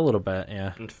 called? a little bit,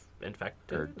 yeah.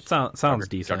 Infected. It sounds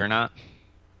decent. Juggernaut.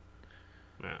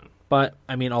 Yeah. But,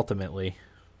 I mean, ultimately,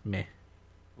 meh.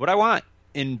 What I want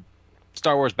in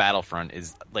Star Wars Battlefront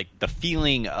is like the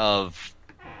feeling of,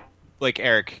 like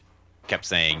Eric kept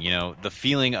saying, the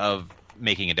feeling of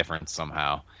making a difference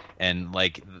somehow, and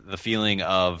like the feeling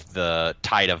of the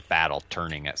tide of battle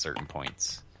turning at certain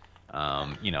points.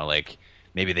 Like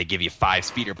maybe they give you 5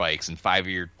 speeder bikes and 5 of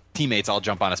your teammates all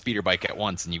jump on a speeder bike at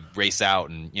once and you race out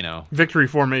and, Victory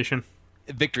formation.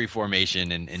 victory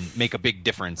formation and make a big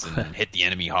difference and hit the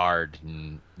enemy hard.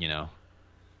 And,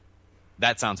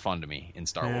 that sounds fun to me in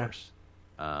Star Wars.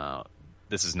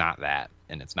 This is not that,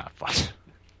 and it's not fun.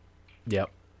 Yep.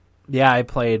 Yeah, I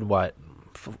played 4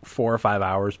 or 5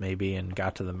 hours maybe, and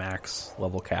got to the max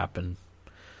level cap, and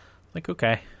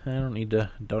okay, I don't need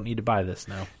to buy this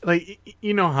now. Like,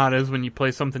 you know how it is when you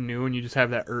play something new and you just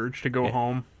have that urge to go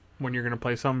home when you're going to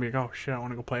play something. You're like, oh shit, I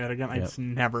want to go play it again. I just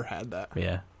never had that.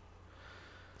 Yeah.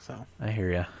 So I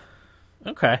hear ya.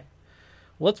 Okay.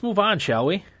 Let's move on, shall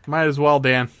we? might as well,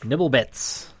 Dan. Nibble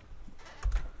bits.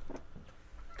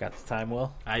 Got the time,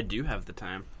 Will? I do have the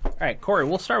time. All right, Corey,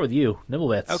 we'll start with you. Nibble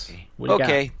bits. Okay. What do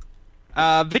you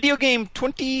got? Video game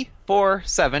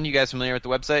 24/7. You guys familiar with the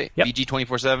website? Yep. VG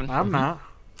 24/7. I'm not.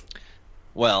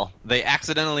 Well, they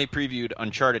accidentally previewed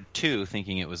Uncharted 2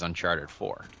 thinking it was Uncharted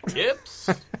 4. Yips.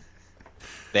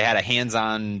 They had a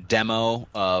hands-on demo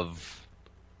of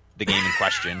the game in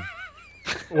question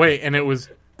Wait, and it was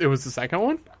the second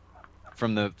one?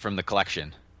 from the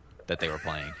collection that they were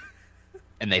playing.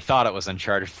 And they thought it was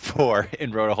Uncharted 4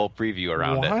 and wrote a whole preview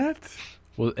around it. What?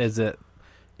 Well, is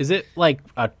it like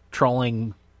a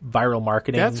trolling viral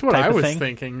marketing That's what type I of was thing?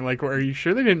 thinking. Like, are you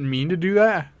sure they didn't mean to do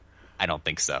that? I don't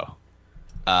think so.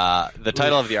 The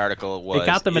title of the article was... It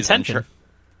got them Is attention.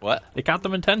 What? It got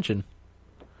them attention.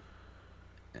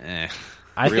 Eh,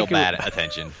 I real think bad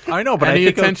attention. I know, but Any I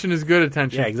think attention is good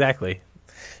attention. Yeah, exactly.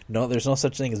 No, there's no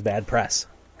such thing as bad press.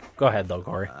 Go ahead, though,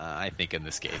 Corey. I think in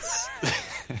this case,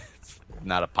 it's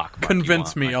not a pockmark.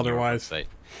 Convince you me want on your otherwise. website.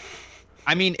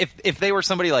 I mean, if they were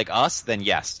somebody like us, then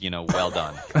yes, well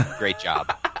done, great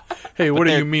job. Hey, what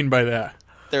do they're- you mean by that?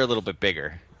 They're a little bit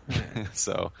bigger,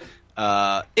 so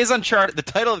is Uncharted? The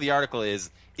title of the article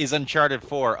is Uncharted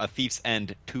 4 a Thief's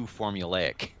End too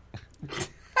formulaic?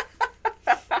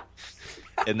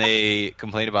 And they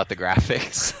complain about the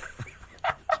graphics.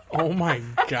 Oh my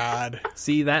god.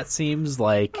 See, that seems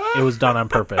like it was done on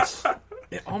purpose.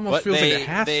 It almost But feels like it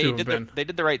has to have been. They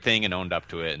did the right thing and owned up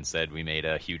to it and said we made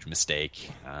a huge mistake.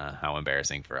 How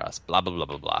embarrassing for us. Blah blah blah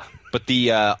blah blah. But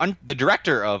the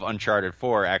director of Uncharted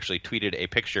 4 actually tweeted a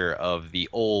picture of the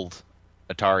old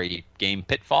Atari game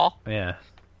Pitfall Yeah.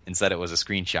 and said it was a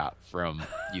screenshot from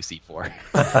UC4.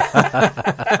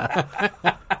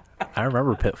 I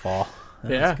remember Pitfall.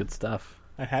 That's Yeah. good stuff.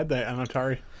 I had that on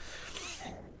Atari.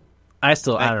 I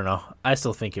don't know. I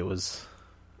still think it was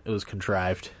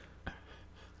contrived.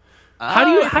 How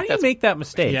do you make that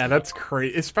mistake? Yeah, that's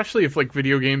crazy. Especially if like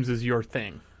video games is your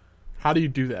thing. How do you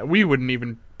do that? We wouldn't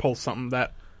even pull something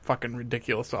that fucking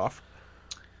ridiculous off.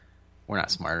 We're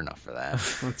not smart enough for that.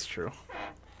 That's true.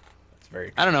 It's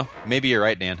very I don't know. Maybe you're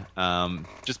right, Dan.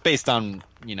 Just based on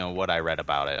what I read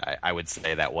about it, I would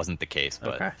say that wasn't the case.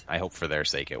 But Okay. I hope for their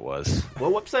sake it was.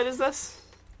 What website is this?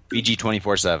 VG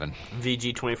 24/7.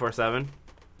 VG 24/7.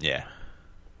 Yeah,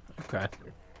 okay.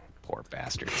 poor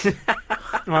bastards.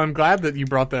 Well, I'm glad that you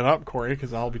brought that up, Corey,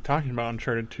 because I'll be talking about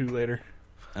Uncharted 2 later.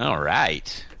 All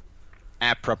right.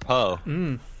 Apropos.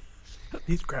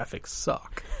 These graphics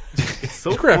suck.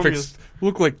 So Those graphics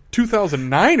look like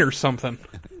 2009 or something.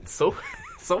 so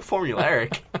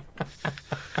formulaic.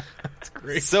 That's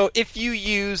great. So if you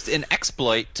used an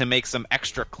exploit to make some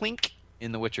extra clink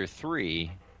in The Witcher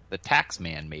 3, the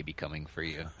Taxman may be coming for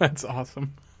you. That's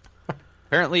awesome.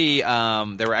 Apparently,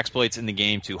 there were exploits in the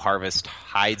game to harvest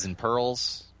hides and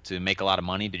pearls to make a lot of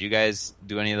money. Did you guys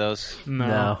do any of those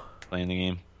No. playing the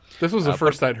game? This was the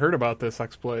first I'd heard about this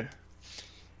exploit.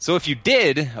 So if you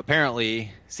did,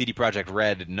 apparently CD Projekt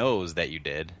Red knows that you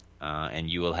did, and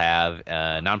you will have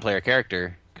a non-player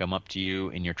character come up to you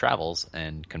in your travels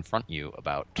and confront you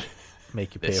about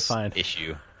Make you pay a this fine.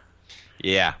 issue.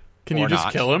 Yeah. Can or you just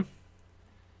not. kill him?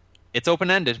 It's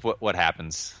open-ended what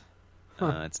happens.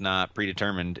 It's not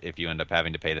predetermined if you end up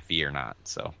having to pay the fee or not.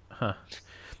 So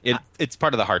it's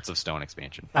part of the Hearts of Stone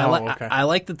expansion. Okay. I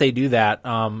like that they do that.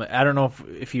 I don't know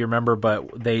if you remember, but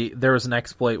there was an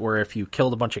exploit where if you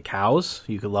killed a bunch of cows,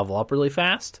 you could level up really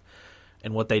fast.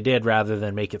 And what they did, rather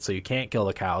than make it so you can't kill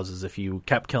the cows, is if you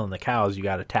kept killing the cows, you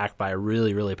got attacked by a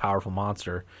really, really powerful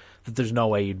monster that there's no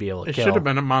way you'd be able to It kill. should have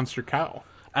been a monster cow.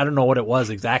 I don't know what it was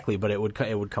exactly, but it would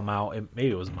come out. Maybe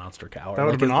it was a monster cow, That or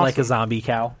would've been like a awesome. zombie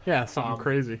cow. Yeah, something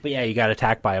crazy. But yeah, you got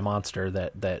attacked by a monster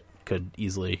that could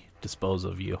easily dispose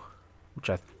of you, which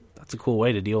that's a cool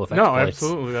way to deal with exploits. No,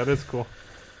 absolutely. That is cool.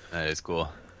 That is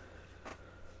cool.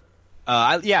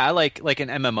 I like in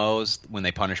MMOs when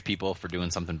they punish people for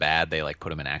doing something bad, they like put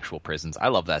them in actual prisons. I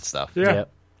love that stuff. Yeah.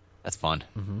 Yep. That's fun.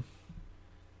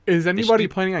 Is anybody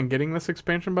do- planning on getting this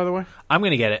expansion, by the way? I'm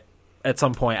gonna get it. at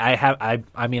some point.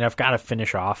 I mean, I've got to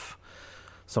finish off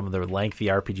some of the lengthy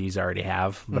RPGs I already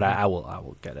have, but I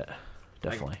will get it.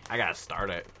 Definitely. I gotta start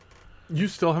it. You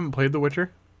still haven't played The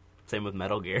Witcher? Same with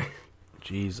Metal Gear.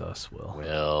 Jesus, Will.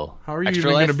 Will. How are you Extra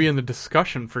even going to Life? be in the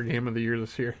discussion for Game of the Year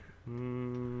this year?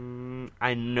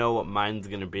 I know what mine's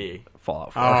gonna be.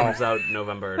 Fallout 4. Oh. Comes out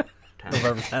November 10th.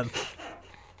 November 10th.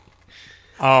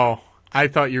 Oh, I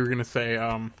thought you were going to say,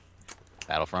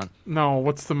 Battlefront. no,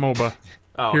 what's the MOBA?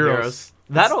 Oh, Heroes.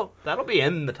 Heroes. That'll be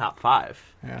in the top 5.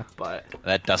 Yeah. But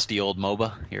That dusty old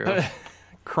MOBA hero.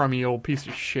 Crummy old piece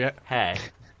of shit. hey,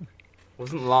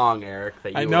 wasn't long, Eric.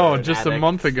 That you I know, were an just a addict.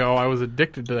 month ago I was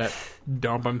addicted to that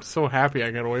dump. I'm so happy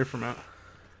I got away from it.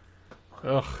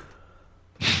 Ugh.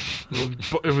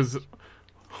 It was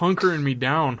hunkering me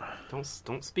down.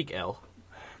 Don't speak ill.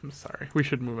 I'm sorry. We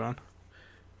should move on.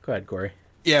 Go ahead, Corey.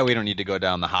 Yeah, we don't need to go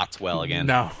down the HOTS well again.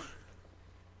 No.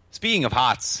 Speaking of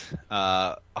HOTS,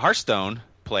 Hearthstone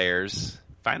players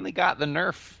finally got the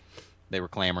nerf they were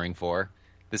clamoring for.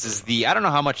 This is I don't know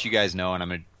how much you guys know, and I'm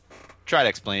going to try to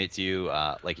explain it to you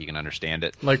like you can understand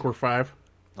it, Like we're 5.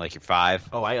 like you're 5.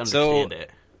 Oh, I understand So,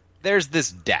 it. there's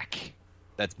this deck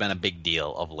that's been a big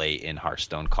deal of late in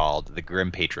Hearthstone called the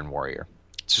Grim Patron Warrior.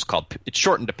 It's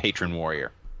shortened to Patron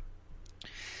Warrior.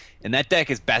 And that deck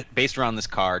is based around this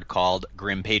card called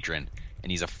Grim Patron.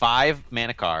 And he's a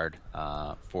 5-mana card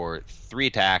for 3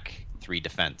 attack, 3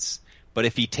 defense. But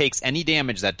if he takes any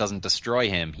damage that doesn't destroy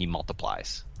him, he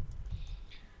multiplies.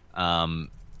 And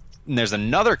there's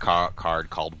another card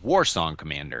called Warsong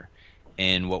Commander.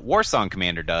 And what Warsong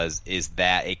Commander does is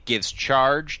that it gives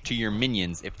charge to your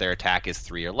minions if their attack is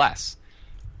 3 or less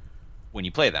when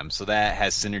you play them. So that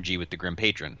has synergy with the Grim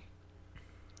Patron.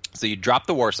 So you drop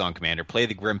the Warsong Commander, play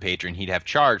the Grim Patron, he'd have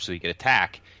charge so he could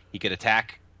attack. He could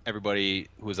attack everybody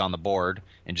who was on the board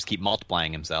and just keep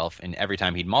multiplying himself. And every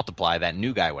time he'd multiply, that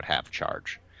new guy would have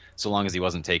charge, so long as he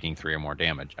wasn't taking 3 or more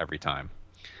damage every time.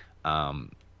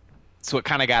 So it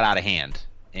kind of got out of hand.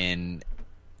 And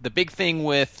the big thing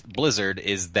with Blizzard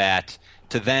is that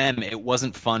to them it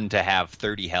wasn't fun to have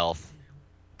 30 health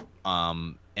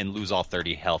and lose all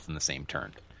 30 health in the same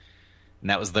turn. And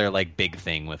that was their big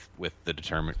thing with the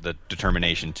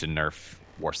determination to nerf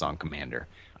Warsong Commander.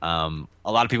 A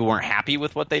lot of people weren't happy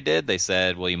with what they did. They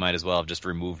said, well, you might as well have just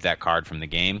removed that card from the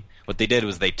game. What they did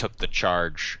was they took the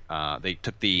charge. They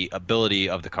took the ability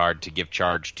of the card to give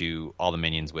charge to all the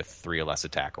minions with 3 or less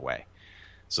attack away.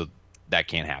 So that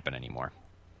can't happen anymore.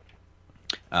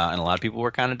 And a lot of people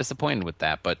were kind of disappointed with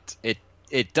that. But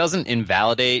it doesn't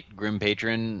invalidate Grim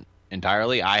Patron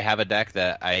entirely. I have a deck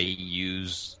that I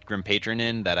use Grim Patron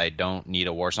in that I don't need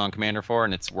a Warsong Commander for,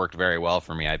 and it's worked very well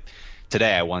for me.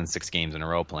 Today I won 6 games in a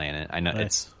row playing it. I know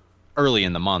It's early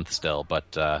in the month still,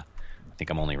 but I think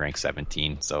I'm only ranked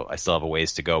 17, so I still have a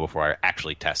ways to go before I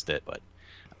actually test it. But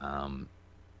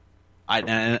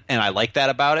I like that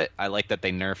about it. I like that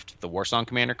they nerfed the Warsong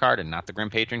Commander card and not the Grim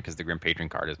Patron, because the Grim Patron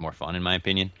card is more fun in my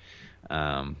opinion.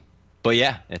 But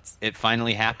yeah, it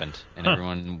finally happened, and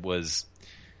everyone was.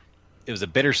 It was a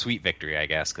bittersweet victory, I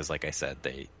guess, because like I said,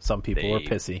 Some people were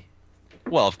pissy.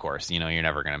 Well, of course, you're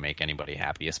never going to make anybody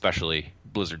happy, especially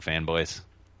Blizzard fanboys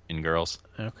and girls.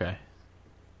 Okay.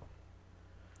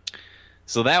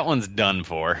 So that one's done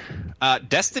for.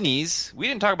 Destiny's, we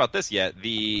didn't talk about this yet.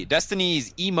 The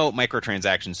Destiny's emote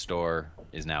microtransaction store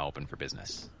is now open for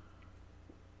business.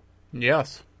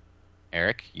 Yes.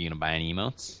 Eric, you going to buy any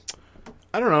emotes?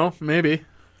 I don't know. Maybe.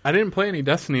 I didn't play any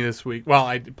Destiny this week. Well,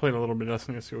 I played a little bit of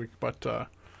Destiny this week, but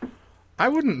I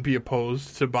wouldn't be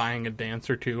opposed to buying a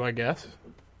dance or two, I guess.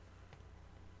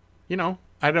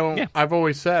 I don't. Yeah. I've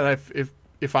always said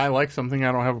if I like something,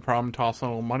 I don't have a problem tossing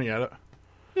a little money at it.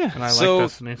 Yeah. And I like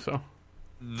Destiny, so.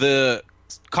 The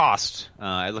cost,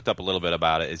 I looked up a little bit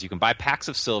about it, is you can buy packs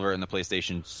of silver in the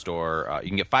PlayStation Store. You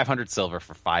can get 500 silver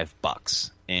for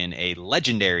 $5, and a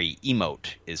legendary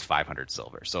emote is 500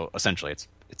 silver. So essentially, it's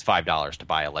 $5 to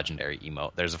buy a legendary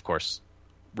emote. There's of course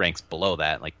ranks below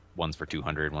that, like one's for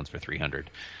 200, one's for 300.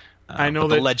 I know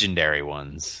but the legendary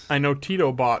ones. I know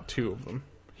Tito bought 2 of them.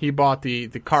 He bought the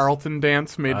Carlton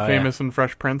dance made famous in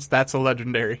Fresh Prince. That's a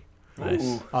legendary.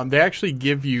 Nice. They actually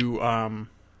give you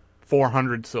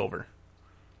 400 silver.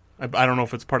 I don't know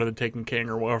if it's part of the Taken King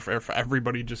or what, if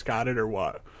everybody just got it or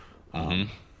what.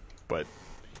 But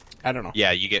I don't know.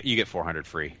 Yeah, you get 400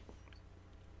 free.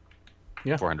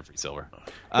 Yeah, 400 free silver.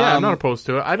 Yeah, I'm not opposed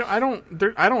to it. I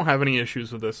don't have any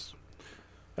issues with this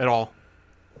at all.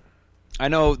 I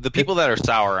know the people that are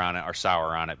sour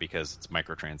on it because it's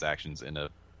microtransactions in a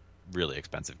really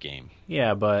expensive game.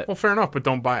 Yeah, but Well, fair enough, but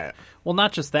don't buy it. well,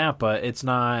 not just that, but it's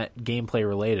not gameplay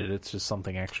related. It's just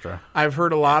something extra. I've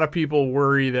heard a lot of people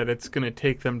worry that it's going to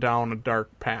take them down a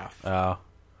dark path Oh,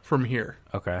 from here.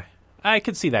 okay. I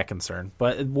could see that concern,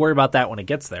 but worry about that when it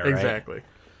gets there, right? Exactly.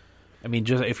 I mean,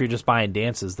 just if you're just buying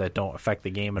dances that don't affect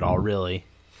the game at all, really.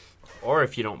 Or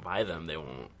if you don't buy them, they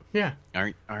won't. Yeah.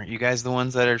 Aren't you guys the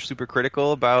ones that are super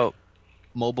critical about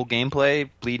mobile gameplay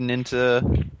bleeding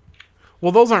into?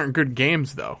 Well, those aren't good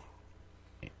games, though.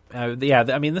 Yeah,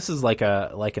 I mean, this is like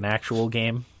an actual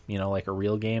game, like a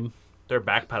real game. They're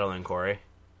backpedaling, Corey.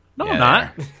 No, Yeah, I'm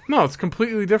not. they are. No, it's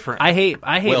completely different. I hate.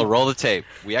 Will, roll the tape.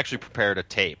 We actually prepared a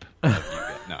tape.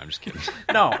 No, I'm just kidding.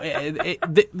 No,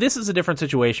 this is a different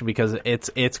situation because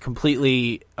it's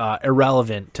completely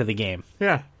irrelevant to the game.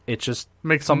 yeah. It's just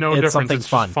Makes some- no it's difference. something It's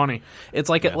fun. just funny. It's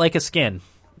like a skin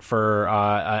for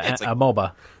It's like- a MOBA. I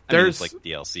mean, There's- it's like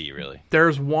DLC, really.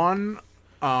 There's one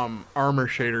armor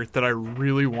shader that I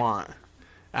really want.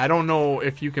 I don't know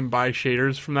if you can buy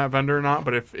shaders from that vendor or not,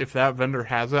 but if that vendor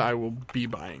has it, I will be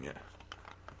buying it.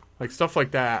 Like stuff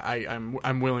like that,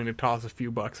 I'm willing to toss a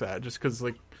few bucks at just because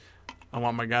like I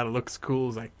want my guy to look as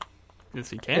cool as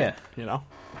he can. Yeah. You know.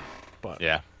 But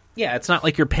Yeah. Yeah, it's not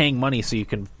like you're paying money so you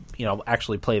can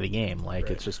actually play the game. Like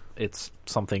it's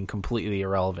something completely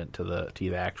irrelevant to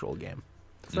the actual game.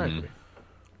 exactly.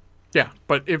 Yeah,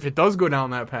 but if it does go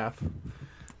down that path,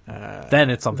 Then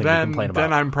it's something to complain about.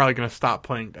 then I'm probably going to stop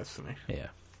playing Destiny. Yeah.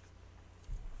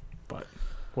 But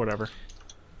whatever.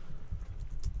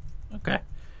 Okay.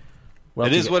 Well,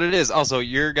 It is what it is. Also,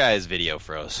 your guys' video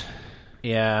froze.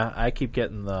 Yeah, I keep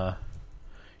getting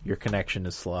your connection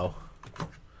is slow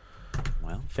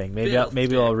Well, thing. Maybe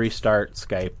I'll restart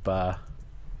Skype.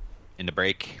 into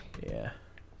break. Yeah.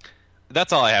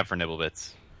 That's all I have for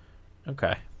Nibblebits.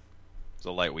 Okay. It's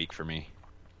a light week for me.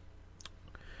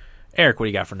 Eric, what do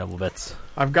you got for Nibblebits?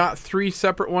 I've got 3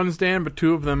 separate ones, Dan, but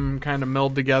 2 of them kind of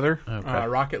meld together. Okay.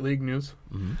 Rocket League news.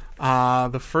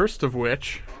 The first of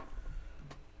which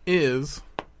is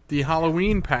the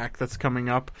Halloween pack that's coming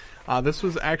up. This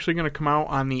was actually going to come out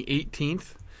on the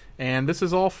 18th, and this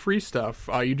is all free stuff.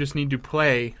 You just need to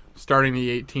play starting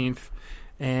the 18th,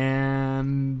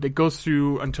 and it goes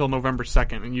through until November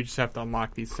 2nd, and you just have to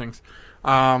unlock these things.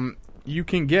 You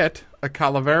can get a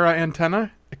Calavera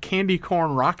antenna, a candy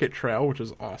corn rocket trail, which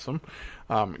is awesome,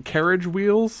 carriage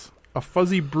wheels, a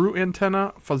fuzzy brute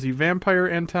antenna, fuzzy vampire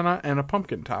antenna, and a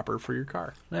pumpkin topper for your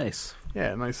car. Nice.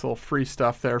 Yeah, nice little free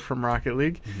stuff there from Rocket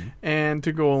League. And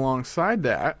to go alongside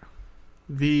that,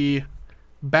 the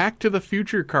Back to the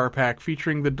Future car pack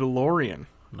featuring the DeLorean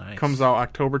Nice. comes out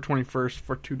October 21st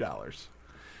for $2.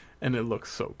 And it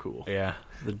looks so cool. Yeah.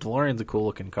 The DeLorean's a cool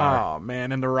looking car. Oh,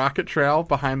 man. And the rocket trail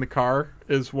behind the car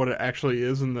is what it actually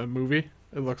is in the movie.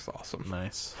 It looks awesome.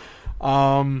 Nice.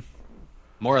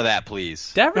 More of that,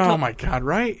 please. Did I ever Oh, tell, my God,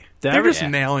 right? Did I They're ever- just Yeah.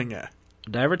 nailing it.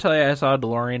 did I ever tell you I saw a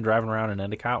DeLorean driving around in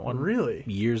Endicott one? Really?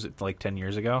 Like 10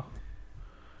 years ago?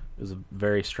 It was a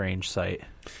very strange sight.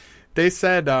 They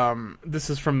said, this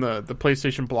is from the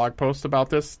PlayStation blog post about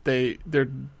this. The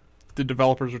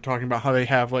developers were talking about how they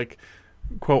have like,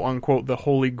 quote unquote, the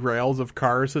holy grails of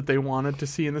cars that they wanted to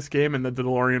see in this game, and the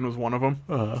DeLorean was one of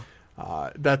them.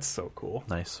 That's so cool.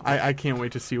 Nice. I can't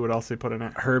wait to see what else they put in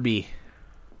it. Herbie.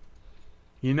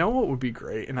 You know what would be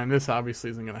great, and this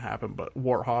obviously isn't going to happen, but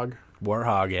Warthog.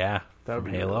 Warthog, yeah. That would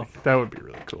From be Halo. that would be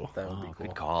really cool. That would be Oh, cool.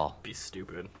 good call. Be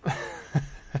stupid.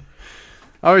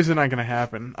 Obviously not going to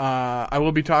happen. I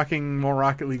will be talking more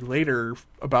Rocket League later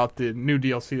about the new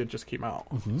DLC that just came out.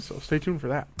 So stay tuned for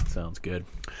that. Sounds good.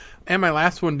 And my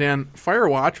last one, Dan,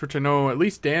 Firewatch, which I know at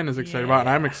least Dan is excited about and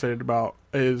I'm excited about,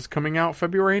 is coming out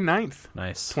February 9th,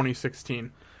 Nice.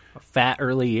 2016. A fat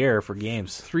early year for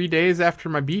games. 3 days after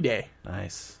my B-Day.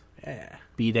 Nice. Yeah.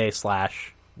 B-Day /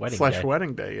 wedding day.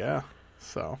 Wedding day, yeah.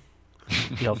 So,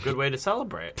 You'll Good way to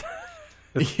celebrate.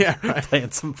 yeah, right.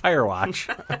 playing some Firewatch.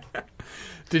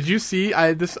 Did you see,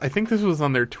 I think this was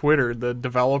on their Twitter, the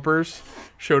developers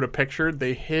showed a picture.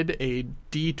 They hid a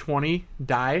D20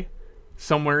 die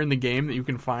somewhere in the game that you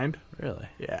can find. Really?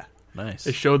 Yeah. Nice.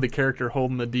 It showed the character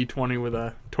holding the D20 with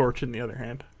a torch in the other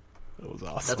hand. It was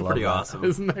awesome. That's pretty that. awesome.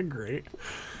 Isn't that great?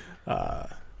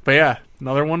 But yeah,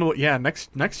 another one.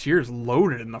 Next year's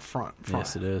loaded in the front.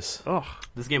 Yes, it is. Oh,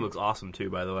 This game looks awesome too,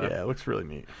 by the way. yeah, it looks really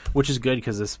neat. Which is good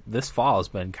because this fall has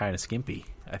been kind of skimpy,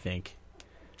 I think,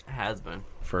 It has been.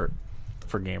 for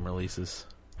game releases.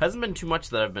 Hasn't been too much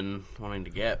that I've been wanting to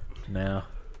get. No.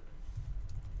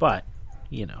 But,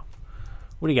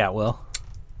 what do you got, Will?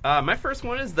 My first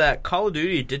one is that Call of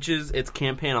Duty ditches its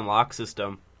campaign unlock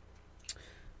system.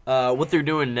 What they're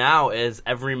doing now is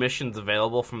every mission's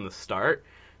available from the start.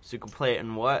 so you can play it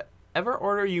in whatever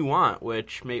order you want.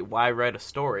 Why write a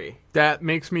story? That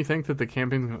makes me think that the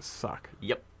campaign's gonna suck.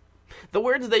 Yep. The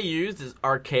words they used is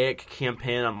archaic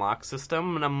campaign unlock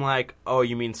system, and I'm like, oh,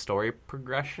 you mean story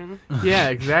progression? Yeah,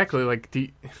 exactly. Like,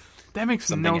 that makes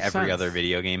Something no sense. every other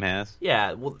video game has.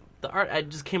 Yeah, well, the art I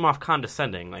just came off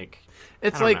condescending. Like,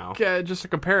 It's I like, don't just to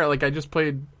compare it, like, I just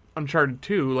played Uncharted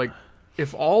 2. Like,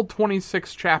 if all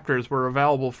 26 chapters were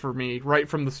available for me right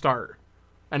from the start,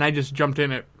 and I just jumped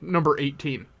in at number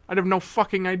 18, I'd have no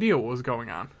fucking idea what was going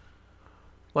on.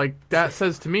 Like, that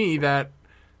says to me that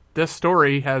this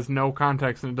story has no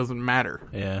context and it doesn't matter.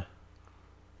 Yeah.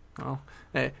 Well,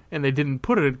 and they didn't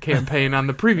put a campaign on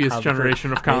the previous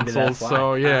generation of Maybe that's consoles, why.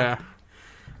 so yeah.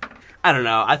 I don't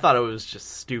know. I thought it was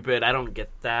just stupid. I don't get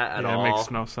that at Yeah, all. it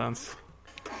makes no sense.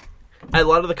 A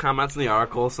lot of the comments in the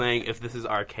article saying, if this is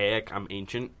archaic, I'm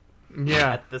ancient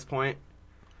Yeah. at this point.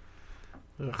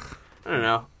 Ugh. I don't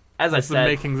know. As That's the I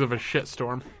makings of a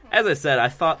shitstorm. said, I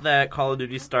thought that Call of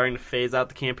Duty's starting to phase out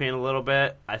the campaign a little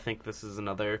bit. I think this is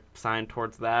another sign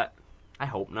towards that. I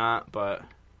hope not, but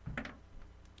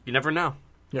you never know.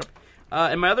 Yep.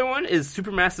 And my other one is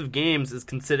Supermassive Games is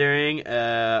considering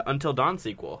Until Dawn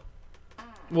sequel.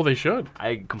 Well, they should.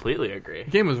 I completely agree. The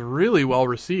game was really well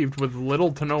received with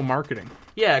little to no marketing.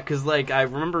 Yeah, because like I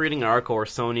remember reading an article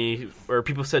where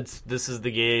people said this is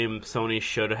the game Sony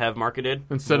should have marketed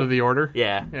Instead of The Order?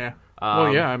 Yeah, Yeah.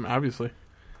 Well, yeah, obviously.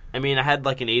 I mean, I had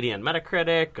like an 80 on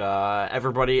Metacritic.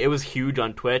 Everybody, it was huge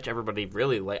on Twitch. Everybody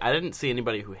really I didn't see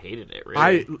anybody who hated it.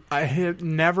 Really, I had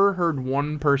never heard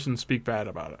one person speak bad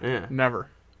about it. Yeah. Never.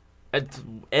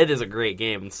 It is a great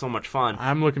game. It's so much fun.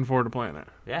 I'm looking forward to playing it.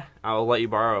 Yeah, I'll let you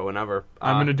borrow it whenever.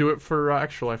 I'm going to do it for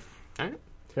Extra Life. All right.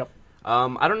 Yep.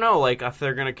 I don't know, like if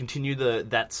they're gonna continue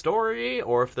that story,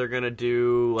 or if they're gonna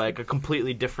do like a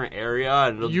completely different area.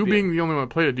 And it'll You be- being the only one who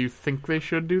played it, do you think they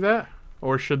should do that?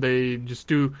 Or should they just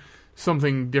do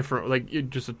something different, like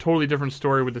just a totally different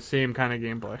story with the same kind of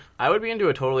gameplay? I would be into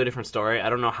a totally different story. I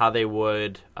don't know how they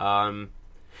would,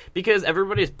 because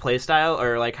everybody's playstyle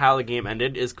or like how the game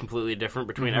ended is completely different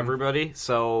between everybody.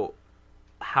 So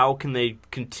how can they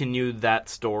continue that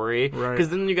story? Right. Because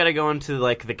then you got to go into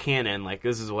like the canon. Like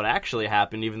this is what actually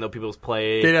happened, even though people's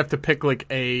play. They'd have to pick like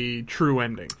a true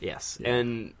ending, Yes,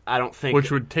 and I don't think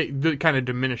which would kind of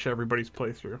diminish everybody's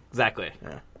playthrough. exactly.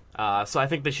 Yeah. So I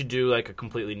think they should do like a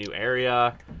completely new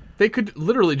area. They could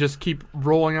literally just keep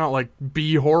rolling out like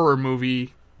B horror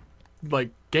movie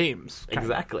like games. kinda.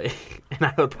 Exactly, and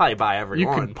I would probably buy every You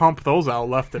one. can pump those out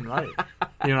left and right.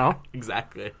 You know?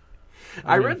 Exactly.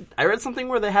 I read something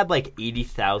where they had like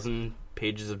 80,000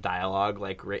 pages of dialogue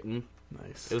like written.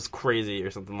 Nice. It was crazy or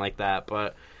something like that.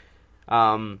 But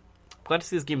glad to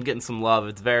see this game getting some love.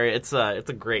 It's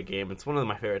a great game. It's one of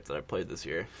my favorites that I played this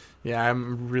year. Yeah,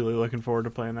 I'm really looking forward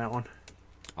to playing that one.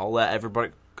 I'll let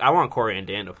everybody. I want Corey and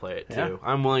Dan to play it too. Yeah.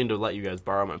 I'm willing to let you guys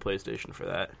borrow my PlayStation for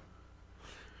that.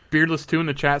 Beardless2 in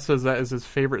the chat says that is his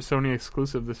favorite Sony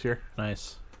exclusive this year.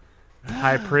 Nice.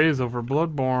 High praise over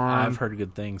Bloodborne. I've heard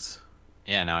good things.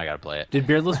 Yeah, now I gotta play it. Did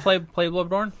Beardless play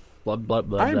Bloodborne?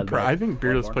 I think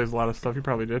Beardless Bloodborne. plays a lot of stuff. He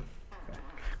probably did.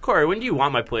 Corey, when do you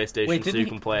want my PlayStation Wait, so you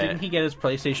can play didn't it? he get his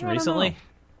PlayStation recently?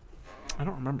 I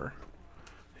don't remember.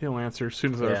 He'll answer as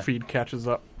soon as our Yeah. feed catches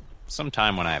up.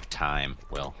 Sometime when I have time,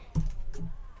 Will.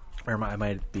 Or I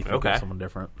might be thinking Okay. of someone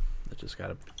different that just got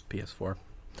a PS4.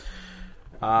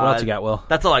 What Uh, else you got, Will?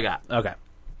 That's all I got. Okay.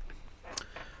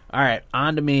 All right,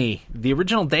 on to me. The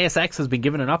original Deus Ex has been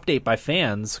given an update by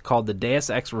fans called the Deus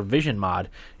Ex Revision mod.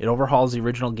 It overhauls the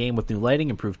original game with new lighting,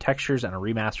 improved textures, and a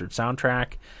remastered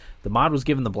soundtrack. The mod was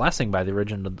given the blessing by the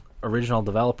original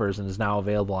developers and is now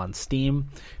available on Steam.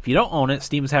 If you don't own it,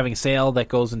 Steam is having a sale that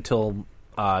goes until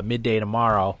midday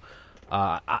tomorrow.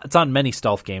 It's on many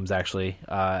stealth games, actually,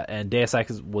 and Deus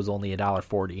Ex was only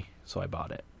 $1.40, so I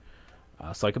bought it.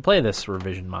 So I could play this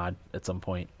revision mod at some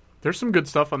point. There's some good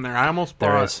stuff on there. I almost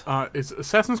There bought. Is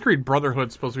Assassin's Creed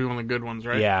Brotherhood supposed to be one of the good ones,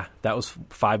 right? Yeah, that was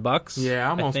 $5. Yeah, I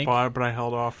almost think. bought it, but I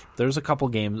held off. There's a couple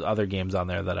other games on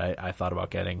there that I thought about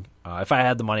getting. If I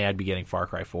had the money, I'd be getting Far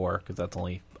Cry 4 because that's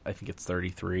only, I think it's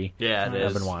 $33. Yeah, it I've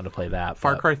is. been wanting to play that.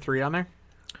 Far but Cry 3 on there?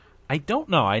 I don't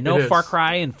know. I know It is. Far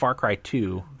Cry and Far Cry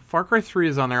 2. Far Cry 3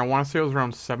 is on there. I want to say it was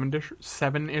around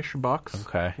 $7-ish bucks.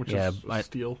 Okay, Which yeah, is a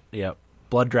steal. Yep.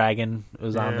 Blood Dragon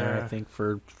was on there, I Yeah. think,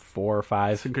 for 4 or It's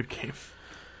 5. a good game.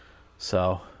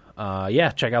 So, yeah,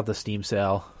 check out the Steam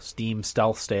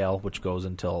Stealth Sale, which goes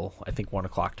until, I think, 1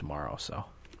 o'clock tomorrow. So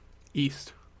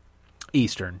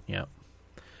Eastern, yeah.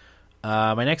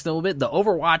 My next little bit, the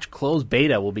Overwatch closed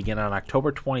beta will begin on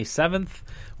October 27th,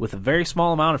 with a very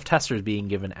small amount of testers being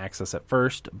given access at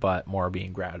first, but more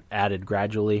being added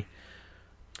gradually.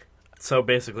 So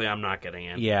basically, I'm not getting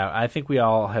in. Yeah, I think we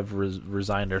all have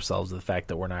resigned ourselves to the fact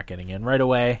that we're not getting in right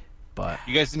away. But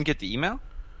You guys didn't get the email?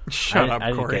 Shut up, I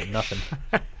didn't Corey. get nothing.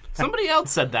 Somebody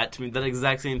else said that to me, that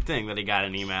exact same thing, that he got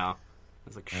an email. I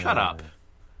was like, shut up.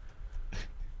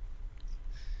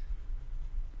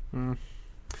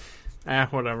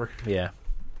 Whatever. Yeah.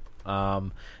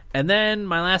 And then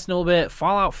my last little bit,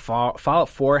 Fallout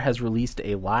 4 has released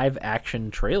a live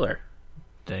action trailer.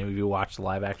 Did any of you watch the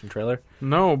live action trailer?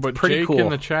 No, but Pretty Jake cool. in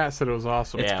the chat said it was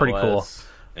awesome. It's Yeah, pretty it cool. was.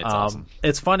 It's awesome.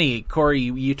 It's funny, Corey.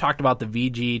 You talked about the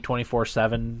VG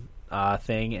 24/7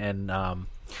 thing, and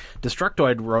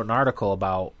Destructoid wrote an article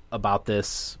about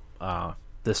this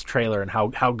this trailer and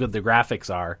how good the graphics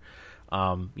are.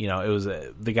 It was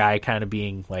the guy kind of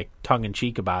being like tongue in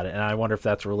cheek about it, and I wonder if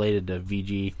that's related to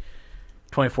VG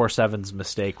 24/7's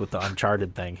mistake with the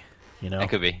Uncharted thing. That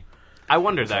could be. I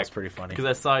wondered That's that pretty funny. because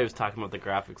I saw he was talking about the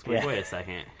graphics. I'm like, Yeah. wait a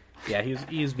second. Yeah,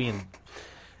 he was being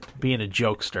a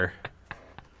jokester.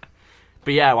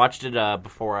 But yeah, I watched it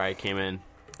before I came in.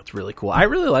 It's really cool. I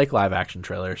really like live action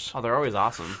trailers. Oh, they're always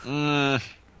awesome.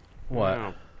 What?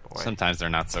 Oh, boy. Sometimes they're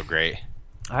not so great.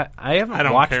 I haven't. I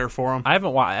don't watched, care for them. I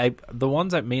haven't watched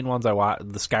the main ones I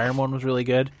watched. The Skyrim one was really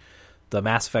good. The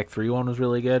Mass Effect 3 one was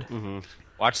really good.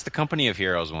 Watch the Company of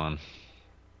Heroes one.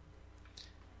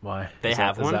 Why? They Is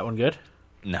have Is one? that one good?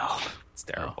 No, it's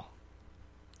terrible.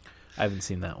 I haven't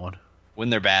seen that one. When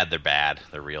they're bad, they're bad.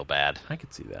 They're real bad. I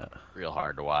could see that. Real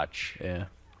hard to watch. Yeah.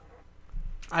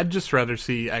 I'd just rather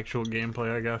see actual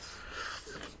gameplay, I guess.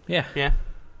 Yeah. Yeah.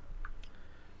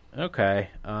 Okay.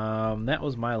 That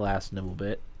was my last nibble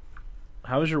bit.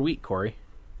 How was your week, Corey?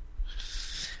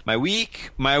 My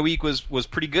week was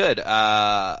pretty good.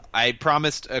 I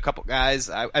promised a couple guys.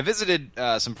 I visited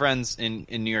some friends in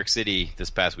New York City this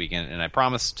past weekend, and I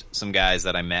promised some guys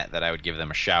that I met that I would give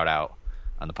them a shout out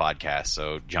on the podcast.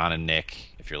 So John and Nick,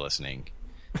 if you're listening,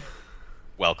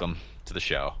 welcome to the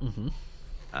show.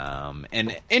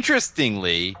 And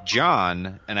interestingly,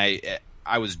 John and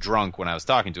I was drunk when I was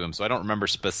talking to him, so I don't remember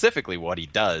specifically what he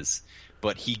does,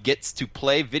 but he gets to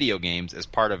play video games as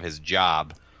part of his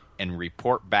job and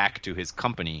report back to his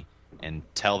company and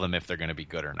tell them if they're going to be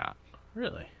good or not.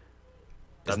 Really?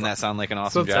 Doesn't that sound like an So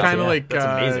awesome it's job? kind of Yeah, like that's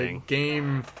amazing.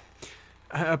 game.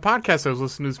 A podcast I was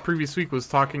listening to this previous week was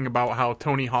talking about how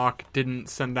Tony Hawk didn't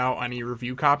send out any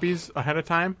review copies ahead of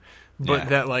time, but Yeah.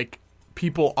 that like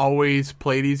people always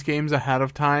play these games ahead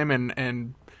of time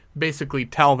and basically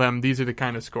tell them these are the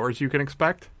kind of scores you can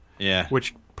expect, Yeah.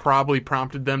 which probably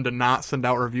prompted them to not send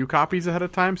out review copies ahead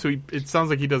of time. So it sounds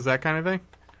like he does that kind of thing.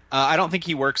 I don't think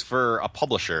he works for a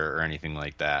publisher or anything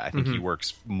like that. I think he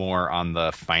works more on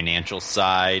the financial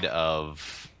side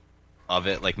of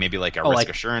it, like maybe like a risk like-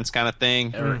 assurance kind of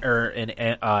thing. Or an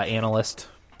analyst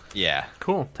Yeah.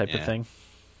 Cool. type Yeah. of thing?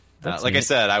 That's Like I neat.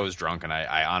 said, I was drunk, and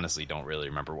I honestly don't really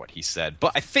remember what he said.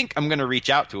 But I think I'm going to reach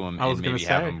out to him I was and gonna maybe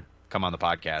have say. him come on the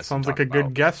podcast. and Sounds talk like a good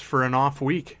about- guess for an off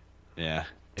week. Yeah,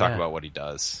 talk Yeah. about what he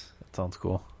does. That sounds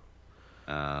cool.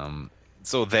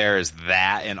 So there's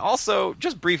that, and also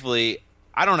just briefly,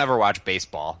 I don't ever watch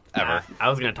baseball ever, I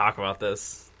was going to talk about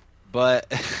this. but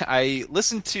I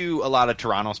listen to a lot of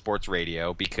Toronto sports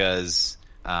radio because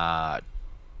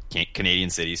Canadian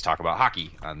cities talk about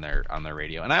hockey on their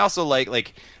radio, and I also like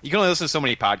you can only listen to so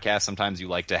many podcasts. Sometimes you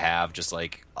like to have just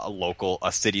like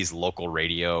a city's local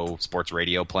radio, sports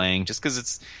radio playing, just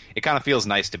because it kind of feels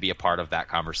nice to be a part of that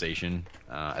conversation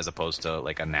as opposed to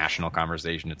like a national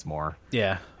conversation. It's more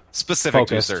Yeah. specific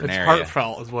to a Focused. certain It's area.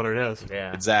 heartfelt, is what it is.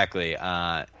 Yeah. Exactly.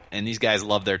 And these guys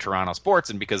love their Toronto sports,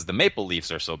 and because the Maple Leafs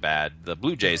are so bad, the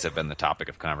Blue Jays have been the topic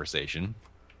of conversation,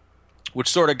 which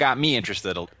sort of got me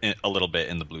interested a little bit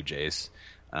in the Blue Jays.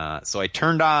 So I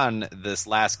turned on this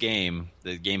last game,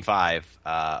 the Game 5,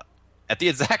 at the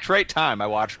exact right time. I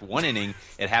watched one inning.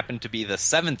 It happened to be the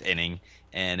 7th inning,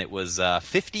 and it was a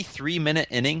 53-minute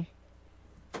inning.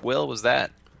 Will, was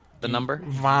that the number?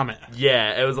 Vomit.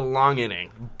 Yeah, it was a long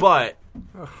inning, but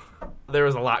there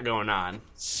was a lot going on.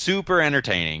 Super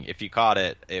entertaining. If you caught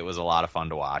it, it was a lot of fun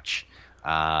to watch.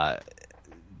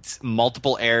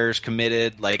 Multiple errors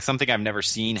committed, like something I've never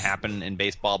seen happen in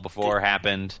baseball before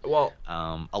happened. Well,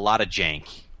 A lot of jank.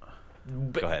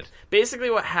 Go ahead. basically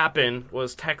what happened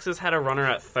was Texas had a runner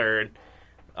at third.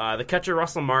 The catcher,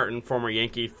 Russell Martin, former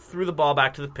Yankee, threw the ball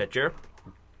back to the pitcher,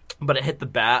 but it hit the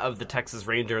bat of the Texas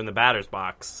Ranger in the batter's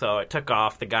box, so it took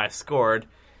off. The guy scored.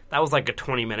 That was like a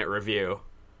 20-minute review.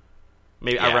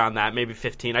 Maybe Yeah. around that, maybe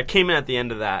 15. I came in at the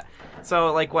end of that.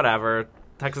 So, like, whatever.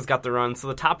 Texas got the run. So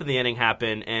the top of the inning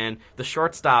happened, and the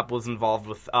shortstop was involved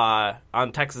with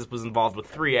on Texas was involved with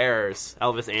 3 errors.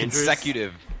 Elvis Andrews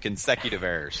Consecutive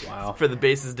errors. Wow. for the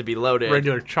bases to be loaded.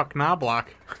 Regular Chuck Knobloch.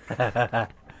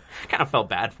 Kind of felt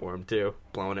bad for him too,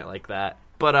 blowing it like that.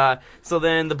 But so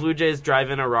then the Blue Jays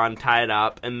drive in a run, tie it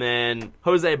up, and then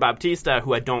Jose Bautista,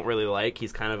 who I don't really like,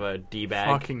 he's kind of a d-bag.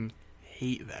 Fucking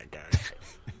hate that guy.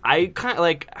 I kind of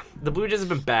like the Blue Jays have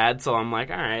been bad, so I'm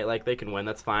like, all right, like they can win,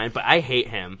 that's fine. But I hate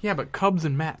him. Yeah, but Cubs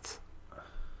and Mets.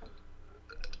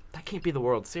 That can't be the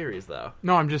World Series though.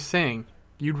 No, I'm just saying.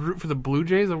 You'd root for the Blue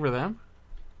Jays over them?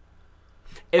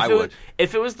 If I it was, would.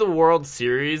 if it was the World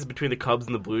Series between the Cubs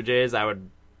and the Blue Jays, I'd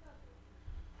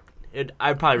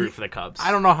probably root for the Cubs.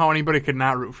 I don't know how anybody could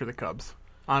not root for the Cubs.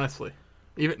 Honestly.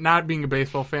 Even not being a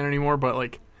baseball fan anymore, but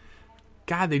like,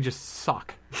 God, they just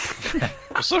suck.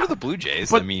 Well, so do the Blue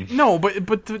Jays. But I mean, no,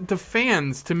 but the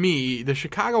fans, to me, the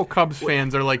Chicago Cubs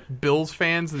fans are like Bills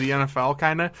fans of the NFL,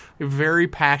 kind of. A very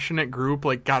passionate group,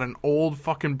 like got an old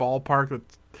fucking ballpark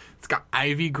that's it's got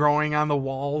ivy growing on the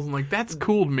walls, and like that's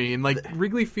cool to me. And like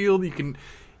Wrigley Field, you can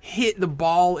hit the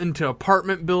ball into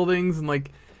apartment buildings, and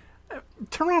like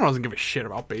Toronto doesn't give a shit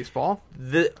about baseball.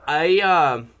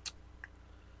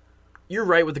 You're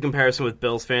right with the comparison with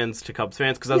Bills fans to Cubs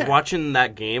fans, because I was Yeah. watching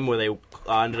that game where they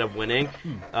ended up winning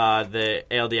the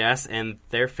ALDS and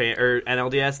their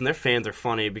NLDS, and their fans are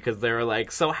funny because they were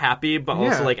like so happy but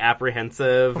also Yeah. like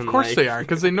apprehensive. Of course they are,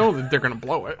 because they know that they're going to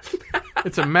blow it.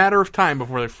 It's a matter of time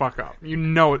before they fuck up. You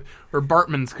know it. Or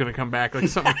Bartman's going to come back. Like,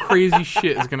 something crazy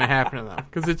shit is going to happen to them.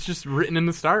 Because it's just written in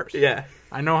the stars. Yeah.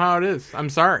 I know how it is. I'm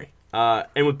sorry.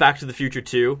 And with Back to the Future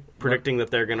 2, predicting that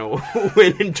they're going to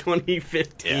win in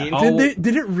 2015. Yeah. Oh.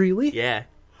 Did it really? Yeah.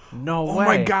 No Oh way.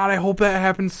 my God, I hope that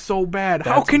happens so bad.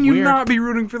 How That's can you weird. not be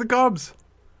rooting for the Cubs?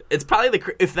 It's probably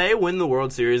if they win the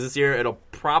World Series this year, it'll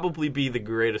probably be the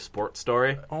greatest sports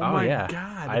story. Oh, Oh my yeah.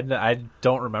 God. I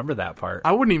don't remember that part.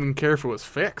 I wouldn't even care if it was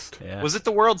fixed. Yeah. was it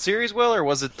the World Series, Will, or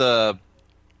was it the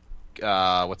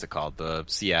what's it called? The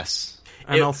CS?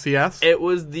 NLCS? It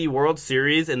was the World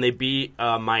Series, and they beat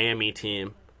a Miami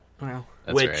team, Well,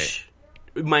 That's which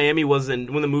Miami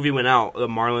wasn't when the movie went out. The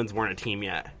Marlins weren't a team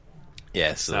yet.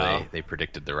 Yeah, so So- they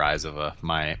predicted the rise of a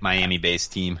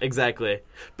Miami-based team Exactly.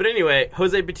 But anyway,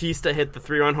 Jose Bautista hit the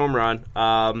 3-run home run.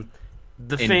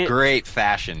 in great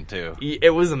fashion too.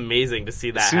 It was amazing to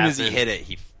see that As soon happen. as he hit it,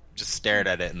 he just stared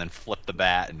at it and then flipped the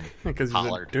bat and because he's a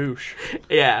hollered. douche.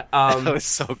 Yeah, That was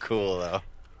so cool, though.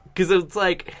 because it's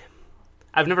like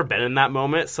I've never been in that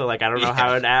moment, so like I don't know Yeah. how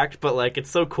I'd act, but like it's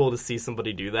so cool to see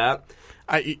somebody do that.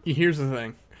 Here's the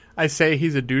thing. I say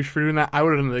he's a douche for doing that. I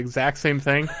would have done the exact same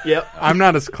thing. Yep. I'm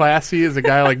not as classy as a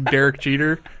guy like Derek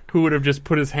Jeter, who would have just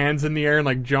put his hands in the air and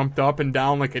like jumped up and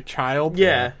down like a child.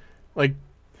 Yeah. Like,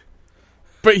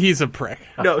 but he's a prick.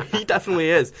 No, he definitely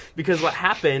is. Because what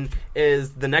happened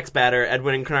is the next batter,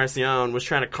 Edwin Encarnacion, was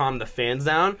trying to calm the fans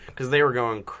down because they were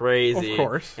going crazy. Of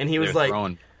course. And he They're was like,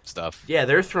 throwing stuff. yeah,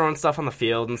 they're throwing stuff on the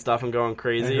field and stuff and going I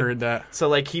crazy. heard that. So,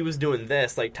 like, he was doing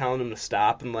this, like, telling them to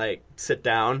stop and, like, sit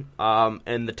down.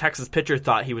 And the Texas pitcher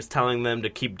thought he was telling them to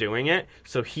keep doing it,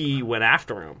 so he went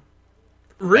after him.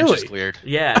 Bench is Really? cleared.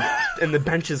 Yeah, and the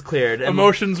bench is cleared. And,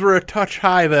 Emotions were a touch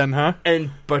high then, huh? and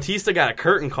Bautista got a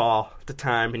curtain call at the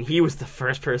time, and he was the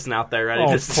first person out there ready Oh,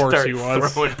 to of course start he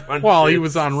was. throwing punches. Well, he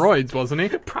was on roids, wasn't he?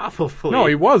 Probably. No,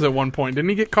 he was at one point. Didn't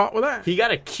he get caught with that? He got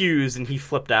accused, and he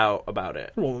flipped out about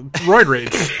it. Well, roid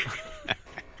rage.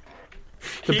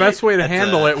 The best way to That's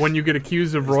handle a- it when you get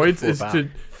accused of roids flip is out. to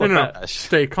Flip out.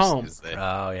 stay calm.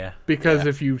 Oh yeah. Because Yeah.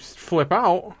 if you flip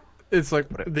out, it's like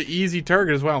the easy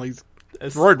target as well. He's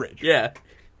roid rage. Yeah.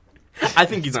 I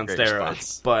think he's on Great steroids.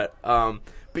 response.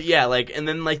 But yeah, like, and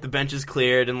then, like, the bench is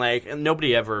cleared, and, like, and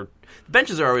nobody ever... The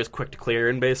benches are always quick to clear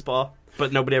in baseball,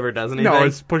 but nobody ever does anything. No,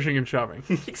 it's pushing and shoving.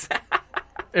 Exactly.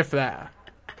 If that.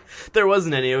 There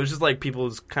wasn't any. It was just, like, people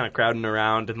just kind of crowding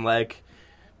around, and, like...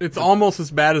 It's almost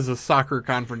as bad as a soccer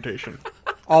confrontation.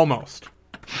 Almost.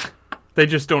 They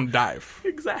just don't dive.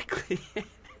 Exactly.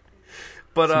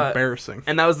 But, It's embarrassing.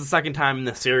 and that was the second time in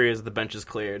the series the bench is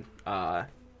cleared.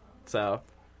 So...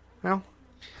 Well,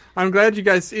 I'm glad you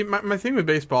guys see my thing with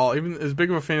baseball, even as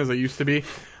big of a fan as I used to be,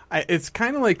 it's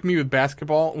kind of like me with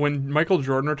basketball. When Michael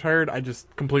Jordan retired, I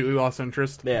just completely lost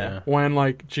interest. Yeah. When,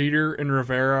 like, Jeter and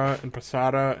Rivera and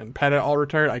Posada and Pettit all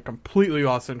retired, I completely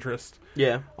lost interest.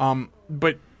 Yeah.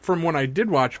 But from when I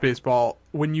did watch baseball,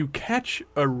 when you catch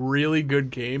a really good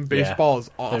game, baseball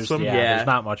is There's, awesome. yeah, Yeah. there's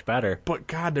not much better. But,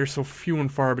 God, they're so few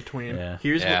and far between. Yeah.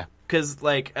 Here's Yeah. what... because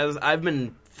like as I've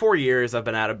been 4 years, I've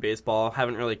been out of baseball,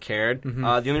 haven't really cared. The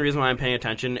only reason why I'm paying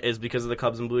attention is because of the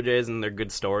Cubs and Blue Jays and their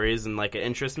good stories and like it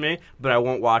interests me. But I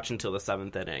won't watch until the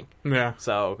 7th inning. Yeah.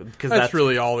 So because That's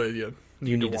really all that you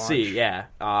need to watch. see.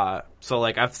 Yeah. So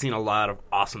like I've seen a lot of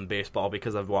awesome baseball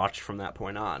because I've watched from that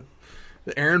point on.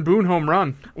 The Aaron Boone home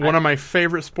run, one of my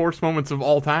favorite sports moments of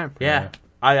all time. Yeah.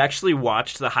 I actually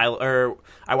watched I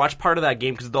watched part of that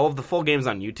game because all of the full game's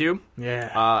on YouTube.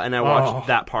 Yeah. And I watched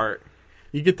that part.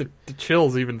 You get the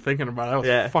chills even thinking about it.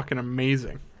 That was fucking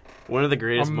amazing. One of the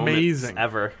greatest moments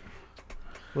ever.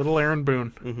 Little Aaron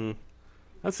Boone. Mm-hmm.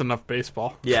 That's enough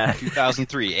baseball. Yeah.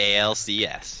 2003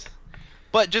 ALCS.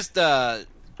 But just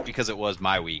because it was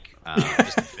my week,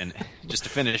 just to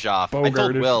finish off, I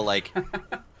told Will, like,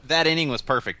 that inning was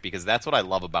perfect because that's what I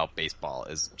love about baseball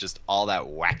is just all that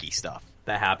wacky stuff.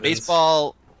 That happens.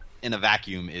 Baseball in a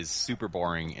vacuum is super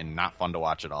boring and not fun to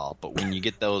watch at all. But when you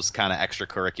get those kind of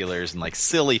extracurriculars and like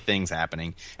silly things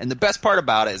happening, and the best part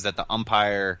about it is that the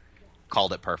umpire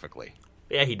called it perfectly.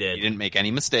 Yeah, he did. He didn't make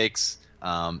any mistakes,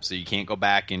 so you can't go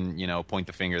back and point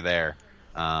the finger there.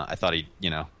 I thought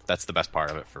that's the best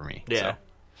part of it for me. Yeah. So,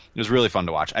 it was really fun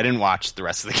to watch. I didn't watch the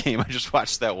rest of the game. I just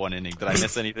watched that one inning. Did I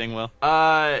miss anything, Will?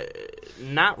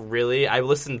 Not really. I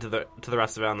listened to the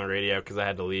rest of it on the radio because I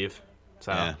had to leave.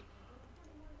 So. Yeah.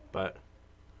 But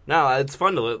no, it's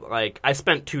fun to like. I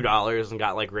spent $2 and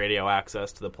got like radio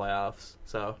access to the playoffs.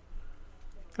 So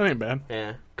that ain't bad.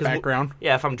 Yeah, background.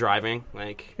 Yeah, if I'm driving,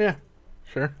 like yeah,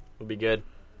 sure, it'll be good.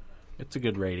 It's a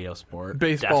good radio sport.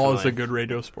 Baseball is a good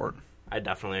radio sport. I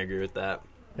definitely agree with that.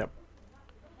 Yep.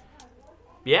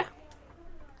 Yeah.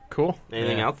 Cool.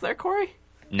 Anything else there, Corey?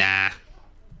 Nah.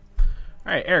 All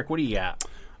right, Eric, what do you got?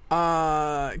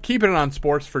 Keeping it on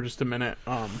sports for just a minute.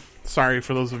 Sorry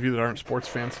for those of you that aren't sports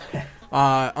fans.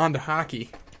 On to hockey.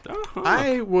 Uh-huh.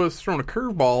 I was thrown a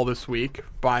curveball this week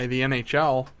by the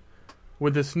NHL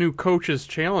with this new coach's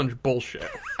challenge bullshit.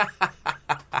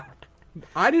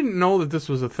 I didn't know that this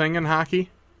was a thing in hockey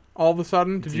all of a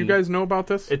sudden. Did you guys know about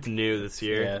this? It's new this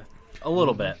year. Yeah, a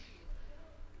little bit.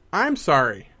 I'm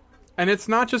sorry. And it's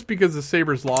not just because the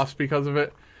Sabres lost because of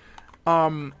it.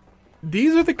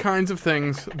 These are the kinds of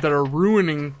things that are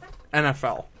ruining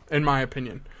NFL, in my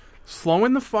opinion.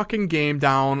 Slowing the fucking game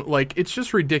down, like, it's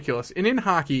just ridiculous. And in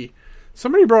hockey,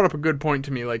 somebody brought up a good point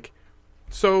to me, like,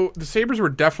 so the Sabres were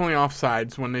definitely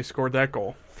offsides when they scored that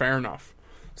goal. Fair enough.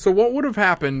 So what would have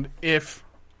happened if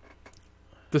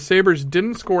the Sabres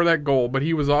didn't score that goal, but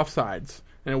he was offsides,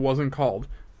 and it wasn't called?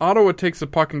 Ottawa takes the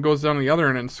puck and goes down the other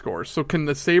end and scores. So can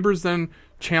the Sabres then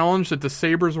challenge that the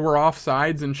Sabres were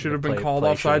offsides and should have been called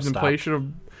offsides and play should have...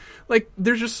 Like,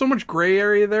 there's just so much gray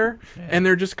area there, and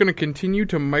they're just going to continue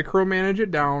to micromanage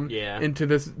it down into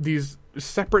these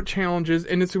separate challenges,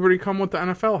 and it's going to become what the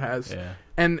NFL has. Yeah.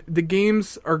 And the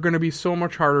games are going to be so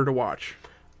much harder to watch.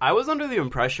 I was under the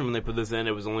impression when they put this in,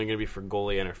 it was only going to be for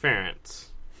goalie interference.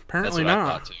 Apparently That's what not.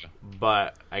 I thought too.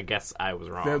 But I guess I was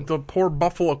wrong. The poor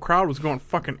Buffalo crowd was going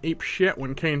fucking ape shit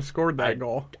when Kane scored that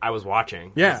goal. I was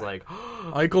watching. Yeah. I was like,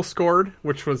 Eichel scored,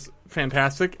 which was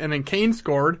fantastic, and then Kane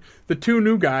scored, the two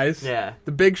new guys,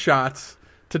 the big shots,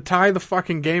 to tie the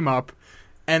fucking game up,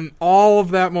 and all of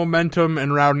that momentum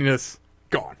and rowdiness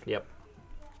gone. Yep.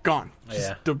 Gone.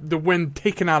 Just the wind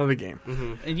taken out of the game.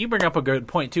 Mm-hmm. And you bring up a good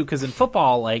point, too, because in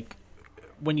football, like,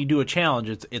 when you do a challenge,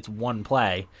 it's one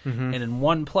play. Mm-hmm. And in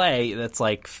one play, that's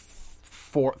like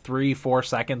 3-4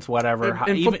 seconons, whatever.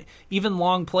 And even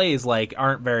long plays like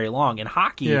aren't very long. In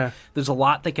hockey, there's a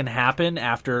lot that can happen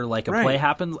after like a play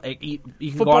happens. You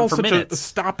can go on for minutes. Football's such a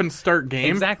stop and start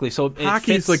game. Exactly. So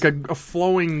hockey's like a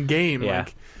flowing game. Yeah,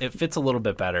 like, it fits a little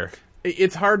bit better.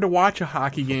 It's hard to watch a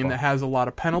hockey game that has a lot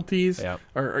of penalties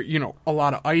or a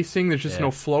lot of icing. There's just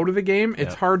no flow to the game.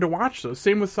 It's hard to watch those.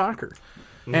 Same with soccer.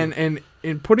 And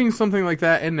in putting something like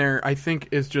that in there, I think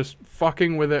is just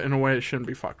fucking with it in a way it shouldn't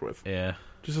be fucked with. Yeah.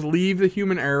 Just leave the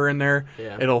human error in there.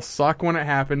 Yeah. It'll suck when it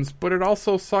happens, but it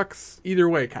also sucks either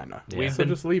way, kind of. Yeah. So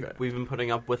just leave it. We've been putting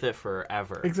up with it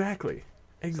forever. Exactly.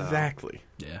 So.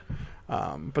 Yeah.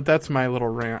 But that's my little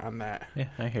rant on that. Yeah,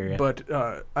 I hear you. But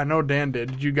I know Dan did.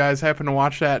 Did you guys happen to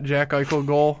watch that Jack Eichel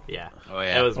goal? Yeah. Oh,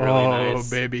 yeah. It was really nice. Oh,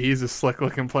 baby. He's a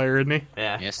slick-looking player, isn't he?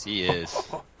 Yeah. Yes, he is.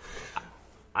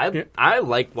 I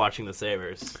like watching the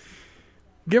Sabres.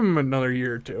 Give him another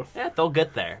year or two. Yeah, they'll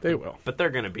get there. They will. But they're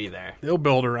going to be there. They'll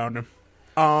build around him.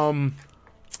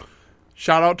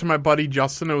 Shout out to my buddy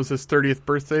Justin. It was his 30th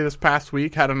birthday this past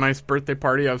week. Had a nice birthday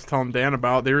party I was telling Dan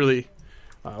about. They really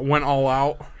went all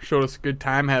out. Showed us a good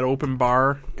time. Had open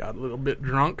bar. Got a little bit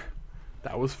drunk.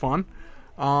 That was fun.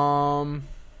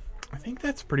 I think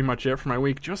that's pretty much it for my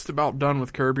week. Just about done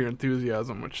with Curb Your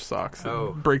Enthusiasm, which sucks. Oh.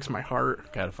 It breaks my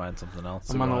heart. Got to find something else.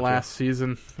 to I'm on go the to. last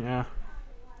season, yeah.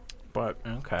 But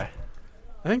Okay.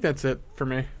 I think that's it for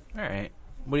me. All right.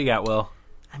 What do you got, Will?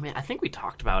 I mean, I think we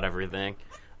talked about everything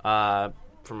for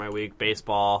my week.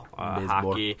 Baseball,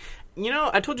 hockey. You know,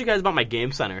 I told you guys about my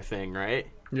Game Center thing, right?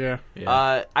 Yeah.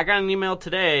 Yeah. I got an email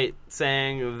today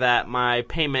saying that my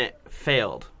payment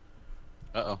failed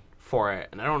Uh-oh. for it,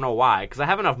 and I don't know why, because I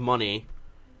have enough money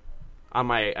on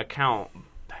my account.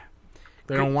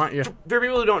 They don't want you. For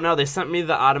people who don't know, they sent me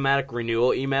the automatic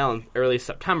renewal email in early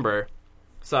September,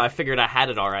 so I figured I had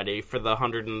it already for the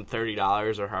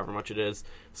 $130 or however much it is.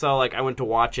 So, like, I went to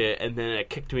watch it, and then it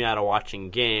kicked me out of watching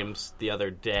games the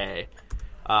other day.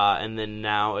 And then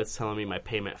now it's telling me my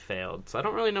payment failed. So I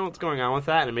don't really know what's going on with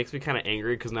that, and it makes me kind of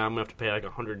angry because now I'm going to have to pay like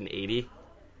 $180.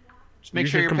 Just make You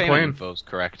sure should your complain. payment info is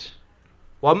correct.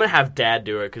 Well, I'm going to have Dad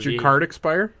do it because Did your card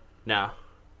expire? No.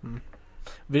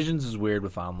 Visions is weird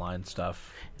with online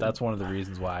stuff. That's one of the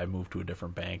reasons why I moved to a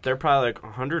different bank. They're probably like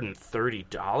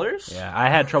 $130. Yeah, I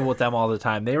had trouble with them all the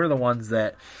time. They were the ones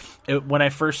that, when I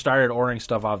first started ordering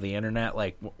stuff off the internet,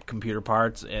 like computer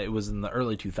parts, it was in the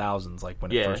early 2000s, like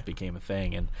when it Yeah. first became a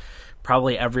thing. And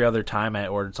probably every other time I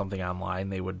ordered something online,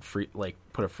 they would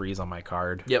put a freeze on my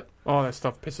card. Yep. Oh, that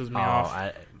stuff pisses me off.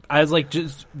 I was like,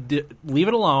 just leave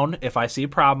it alone. If I see a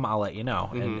problem, I'll let you know.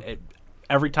 And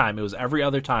every time, it was every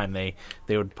other time they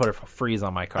would put a freeze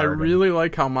on my I card. really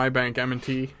like how my bank,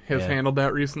 M&T, has Yeah. handled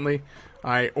that recently.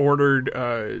 I ordered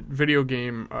a video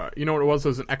game. You know what it was? It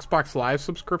was an Xbox Live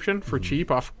subscription for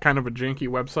cheap off kind of a janky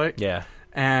website. Yeah.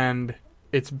 And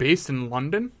it's based in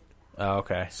London, Oh,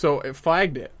 okay. so it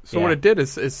flagged it. So Yeah. what it did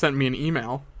is sent me an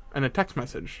email and a text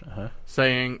message Uh-huh.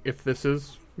 saying, if this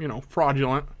is,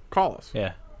 fraudulent, call us.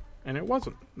 Yeah. And it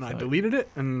wasn't. And I deleted it,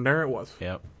 and there it was.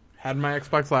 Yep. Had my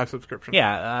Xbox Live subscription.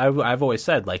 Yeah, I've always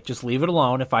said, like, just leave it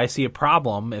alone. If I see a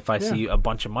problem, if I see a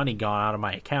bunch of money going out of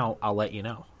my account, I'll let you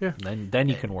know. Yeah. Then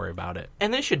you can worry about it.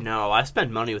 And they should know I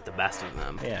spend money with the best of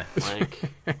them. Yeah. Like,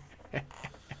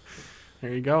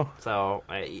 There you go. so,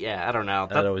 I don't know.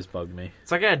 That always bugged me.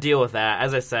 So I got to deal with that.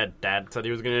 As I said, Dad said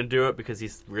he was going to do it because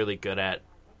he's really good at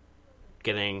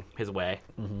getting his way.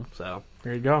 Mm-hmm. So,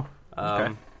 There you go.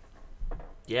 Okay.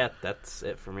 Yeah, that's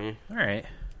it for me. All right.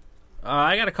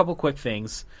 I got a couple quick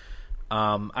things.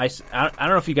 I don't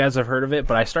know if you guys have heard of it,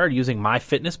 but I started using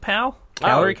MyFitnessPal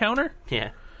calorie counter. Yeah,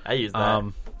 I use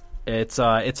that. It's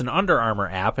an Under Armour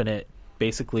app, and it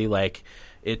basically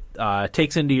it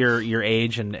takes into your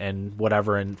age and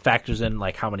whatever, and factors in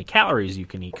like how many calories you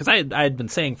can eat. Because I had been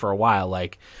saying for a while,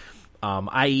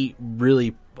 I eat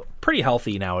really pretty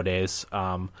healthy nowadays,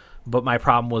 but my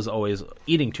problem was always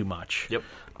eating too much. Yep.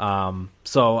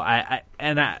 So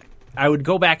I would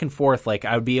go back and forth. Like,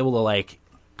 I would be able to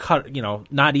cut,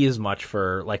 not eat as much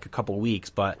for like a couple weeks,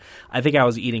 but I think I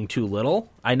was eating too little.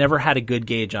 I never had a good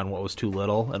gauge on what was too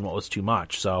little and what was too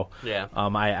much. So Yeah.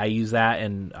 I use that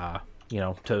and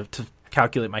to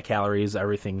calculate my calories.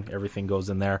 Everything goes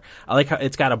in there. I like how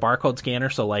it's got a barcode scanner,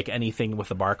 so like anything with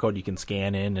a barcode you can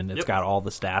scan in, and it's got all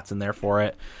the stats in there for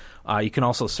it. You can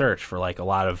also search for like a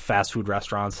lot of fast food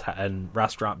restaurants and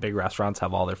big restaurants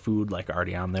have all their food like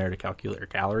already on there to calculate your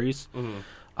calories.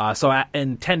 Mm-hmm. So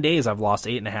in 10 days, I've lost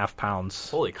 8.5 pounds.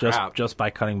 Holy crap. Just by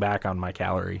cutting back on my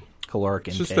caloric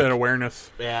It's intake. just that awareness.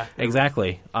 Yeah.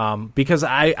 Exactly. Because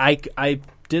I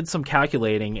did some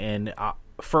calculating, and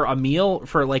for a meal,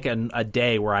 for like a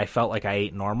day where I felt like I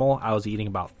ate normal, I was eating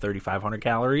about 3,500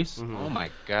 calories. Mm-hmm. Oh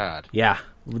my god. Yeah.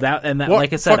 That What?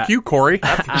 like I said, Fuck you, Corey.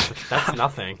 That's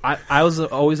nothing. I was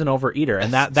always an overeater,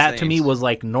 and that to insane. me was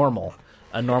like normal,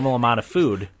 a normal amount of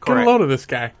food. Get a load of this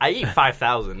guy. I eat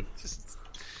 5,000.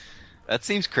 That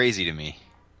seems crazy to me.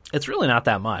 It's really not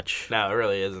that much. No, it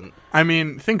really isn't. I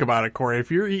mean, think about it, Corey.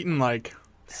 If you're eating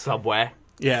Subway.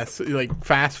 like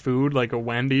fast food, like a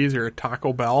Wendy's or a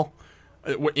Taco Bell,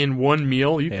 in one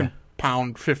meal, you can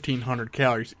pound 1,500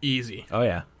 calories easy. Oh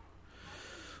yeah,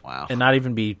 Wow. and not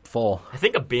even be full. I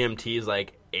think a BMT is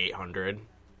like 800.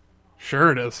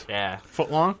 Sure, it is. Yeah.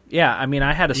 Foot long. Yeah, I mean,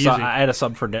 I had a Easy. I had a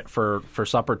sub for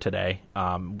supper today.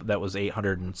 That was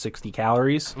 860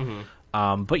 calories.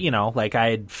 But like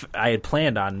I had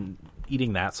planned on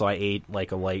eating that, so I ate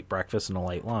like a light breakfast and a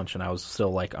light lunch, and I was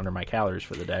still like under my calories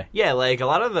for the day. Yeah, like a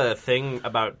lot of the thing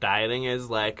about dieting is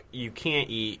like you can't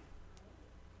eat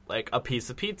like a piece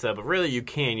of pizza, but really you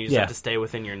can. You just have to stay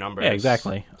within your numbers. Yeah,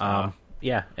 exactly.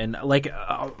 Yeah, and like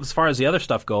as far as the other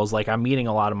stuff goes, like I'm eating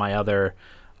a lot of my other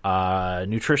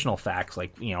nutritional facts,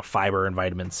 like fiber and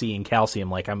vitamin C and calcium.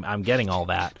 Like I'm getting all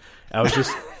that. I was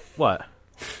just what?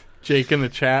 Jake in the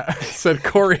chat said,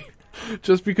 Corey,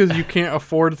 Just because you can't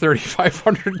afford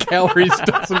 3,500 calories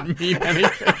doesn't mean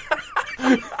anything.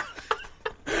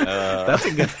 That's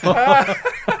a good one.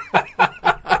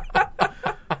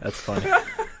 That's funny.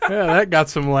 Yeah, that got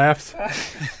some laughs.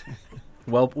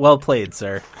 Well played,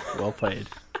 sir. Well played.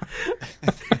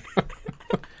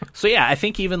 So yeah, I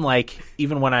think even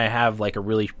when I have like a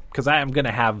really, because I'm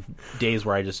gonna have days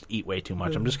where I just eat way too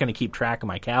much. I'm just gonna keep track of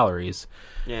my calories.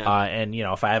 Yeah. And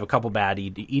if I have a couple bad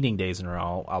eating days in a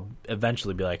row, I'll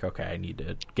eventually be like, okay, I need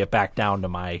to get back down to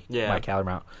my calorie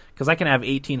amount, because I can have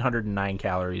 1,809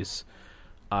 calories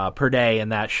per day,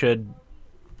 and that should,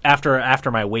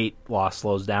 after my weight loss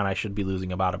slows down, I should be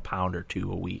losing about a pound or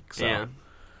two a week. So,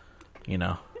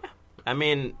 yeah. I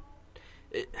mean,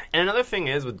 and another thing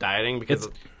is with dieting, because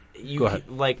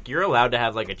you're allowed to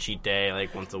have like a cheat day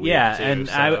like once a week. Yeah, too, and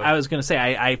so. I was going to say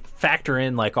I factor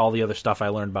in like all the other stuff I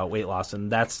learned about weight loss,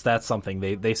 and that's something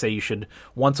they say you should,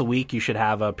 once a week you should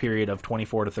have a period of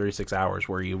 24 to 36 hours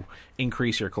where you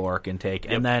increase your caloric intake,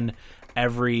 and then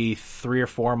every 3 or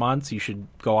 4 months you should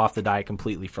go off the diet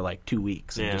completely for like 2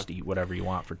 weeks and just eat whatever you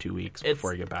want for 2 weeks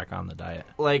before you get back on the diet.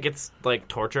 Like, it's like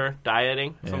torture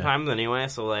dieting sometimes anyway,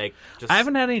 so like I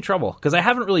haven't had any trouble because I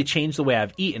haven't really changed the way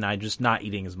I've eaten. I'm just not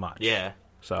eating as much. Yeah.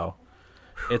 So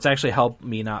it's actually helped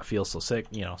me not feel so sick,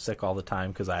 sick all the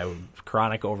time, because I'm a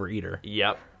chronic overeater.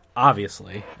 Yep.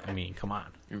 Obviously. I mean, come on.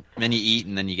 Then you eat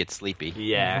and then you get sleepy.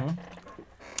 Yeah.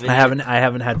 Mm-hmm. I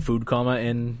haven't had food coma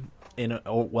in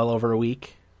well over a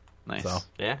week. Nice. So.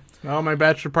 Yeah. Oh, my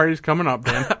bachelor party's coming up,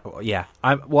 Dan. Yeah.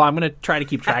 I'm going to try to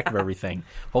keep track of everything.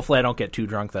 Hopefully I don't get too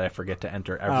drunk that I forget to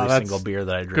enter every single beer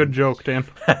that I drink. Good joke, Dan.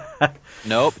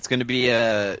 Nope, it's going to be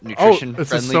a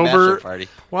nutrition-friendly sober bachelor party.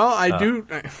 Well, I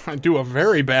do a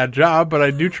very bad job, but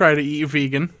I do try to eat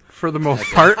vegan for the most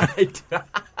part.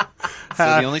 So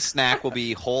the only snack will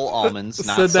be whole almonds,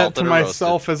 not said that salted to or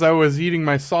myself roasted. as I was eating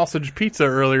my sausage pizza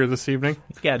earlier this evening.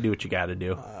 You got to do what you got to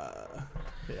do.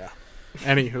 Yeah.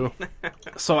 Anywho.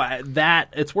 So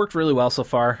it's worked really well so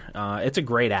far. It's a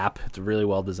great app. It's really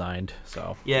well designed.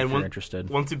 So if you're interested,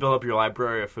 once you build up your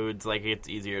library of foods, like, it's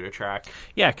easier to track.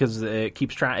 Yeah, because it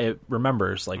keeps track. It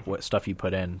remembers like what stuff you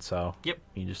put in. So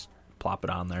you just plop it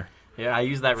on there. Yeah, I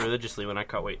use that religiously when I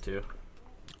cut weight too.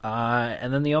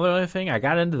 And then the other thing, I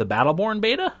got into the Battleborn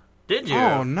beta. Did you?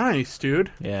 Oh, nice,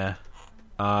 dude. Yeah.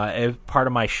 It's part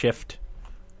of my Shift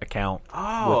account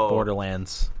with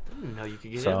Borderlands. I didn't know you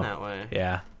could get in that way.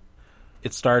 Yeah.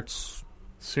 It starts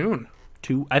soon.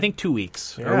 2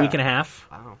 weeks or Yeah. a week and a half.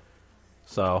 Wow.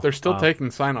 So they're still taking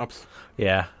signups.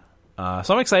 Yeah.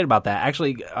 So I'm excited about that.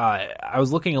 Actually, I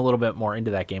was looking a little bit more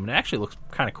into that game, and it actually looks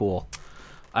kind of cool.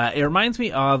 It reminds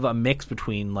me of a mix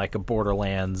between like a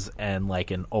Borderlands and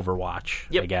like an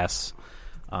Overwatch, I guess.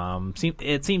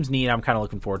 It seems neat. I'm kind of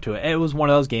looking forward to it. It was one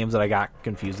of those games that I got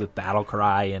confused with Battle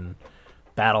Cry and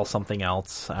Battle something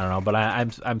else. I don't know, but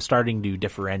I'm starting to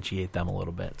differentiate them a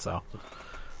little bit, so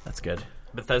that's good.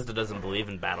 Bethesda doesn't believe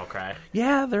in Battle Cry.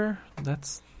 Yeah,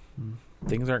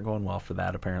 things aren't going well for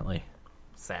that apparently.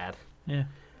 Sad. Yeah.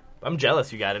 I'm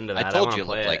jealous you got into that. I told you wanna it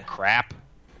play looked like crap.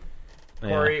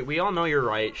 Corey, we all know you're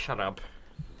right. Shut up.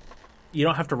 You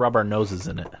don't have to rub our noses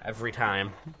in it. Every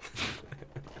time.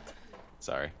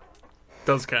 Sorry.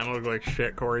 Does kind of look like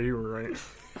shit, Corey. You were right.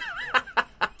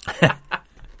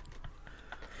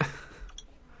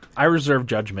 I reserve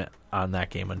judgment on that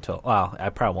game until... Well, I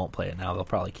probably won't play it now. They'll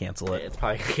probably cancel it. It's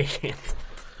probably going to get canceled.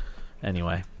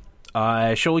 Anyway.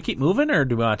 Shall we keep moving, or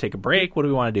do we want to take a break? What do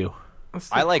we want to do?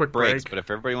 I like quick breaks, break. but if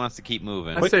everybody wants to keep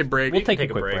moving... I say break. We'll take a take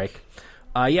a quick break. break.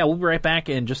 Yeah, we'll be right back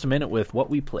in just a minute with What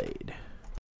We Played.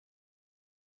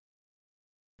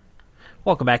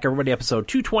 Welcome back, everybody. Episode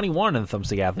 221 of the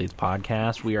Thumbstick Athletes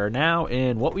podcast. We are now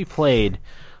in What We Played.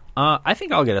 I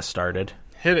think I'll get us started.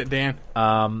 Hit it, Dan.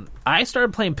 I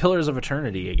started playing Pillars of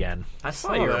Eternity again. I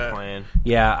saw you were that. playing.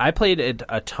 Yeah, I played it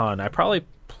a ton. I probably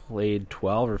played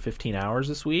 12 or 15 hours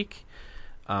this week.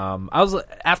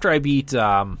 After I beat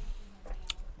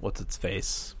what's its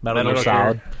face? Metal Gear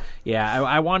Solid. Yeah,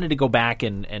 I wanted to go back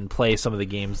and play some of the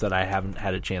games that I haven't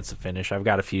had a chance to finish. I've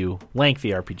got a few lengthy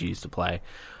RPGs to play.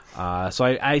 So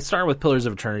I started with Pillars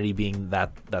of Eternity being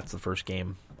that's the first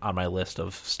game on my list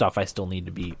of stuff I still need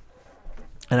to beat.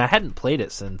 And I hadn't played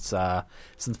it since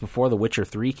before The Witcher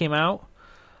 3 came out.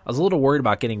 I was a little worried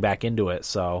about getting back into it,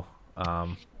 so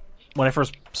when I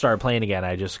first started playing again,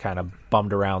 I just kind of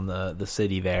bummed around the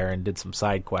city there and did some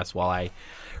side quests while I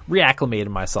reacclimated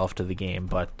myself to the game.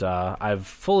 But I've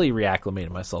fully reacclimated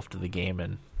myself to the game,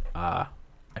 and I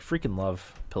freaking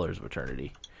love Pillars of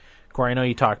Eternity. Corey, I know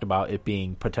you talked about it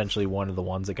being potentially one of the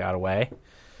ones that got away. You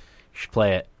should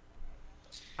play it.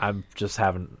 I'm just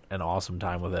having an awesome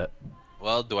time with it.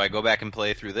 Well, do I go back and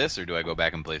play through this, or do I go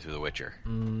back and play through The Witcher?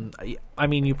 I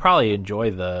mean, you probably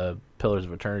enjoy the Pillars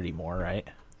of Eternity more, right?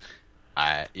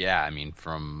 I mean,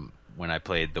 from when I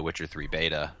played The Witcher 3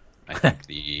 beta, I think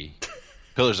the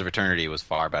Pillars of Eternity was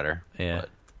far better. Yeah. But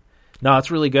No, it's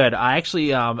really good. I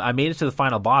actually I made it to the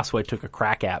final boss, who I took a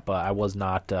crack at, but I was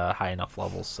not high enough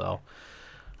levels, so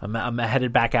I'm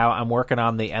headed back out. I'm working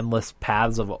on the Endless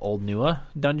Paths of Old Nua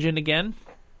dungeon again.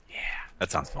 that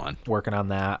sounds fun. Working on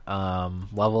that. I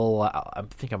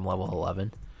think I'm level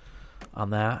 11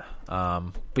 on that.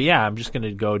 But yeah, I'm just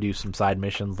gonna go do some side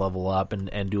missions, level up,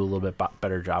 and do a little bit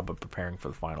better job of preparing for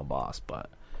the final boss. But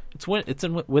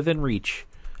within reach.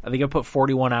 I think I put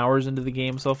 41 hours into the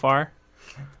game so far.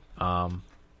 Are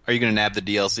you going to nab the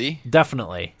DLC?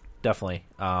 Definitely.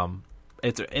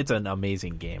 It's an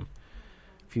amazing game.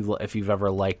 If you've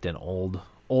ever liked an old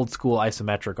school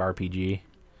isometric RPG,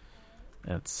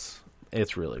 it's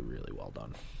really, really well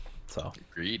done. So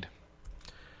Agreed.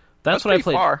 that's what I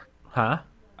played. Far. Huh?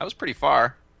 I was pretty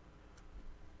far.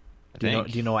 Do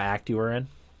you know what act you were in?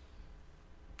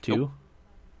 2? Nope.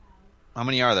 How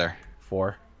many are there?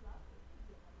 4?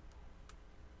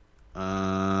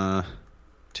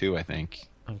 2, I think.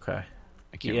 Okay.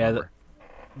 I can't remember.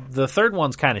 The third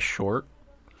one's kind of short.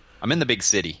 I'm in the big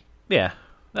city. Yeah,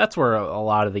 that's where a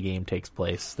lot of the game takes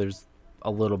place. There's a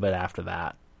little bit after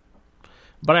that.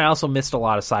 But I also missed a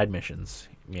lot of side missions,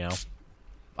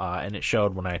 and it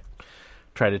showed when I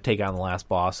tried to take on the last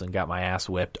boss and got my ass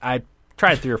whipped. I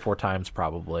tried 3 or 4 times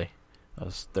probably.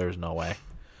 There's no way.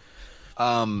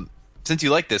 Since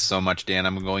you like this so much, Dan,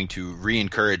 I'm going to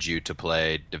re-encourage you to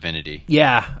play Divinity.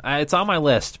 Yeah, it's on my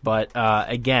list, but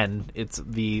again, it's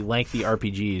the lengthy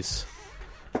RPGs.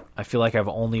 I feel like I've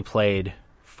only played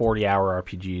 40-hour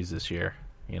RPGs this year,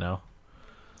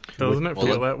 Doesn't it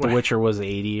feel that The way? Witcher was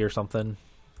 80 or something.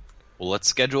 Well, let's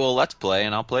schedule a Let's Play,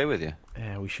 and I'll play with you.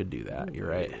 Yeah, we should do that. You're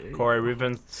right. Corey, we've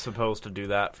been supposed to do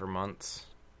that for months.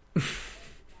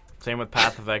 Same with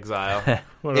Path of Exile.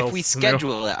 What If else? we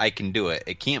schedule it, I can do it.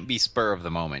 It can't be spur of the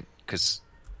moment, because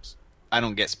I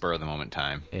don't get spur of the moment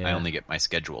time. Yeah. I only get my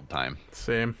scheduled time.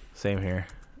 Same. Same here.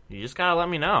 You just gotta let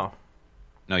me know.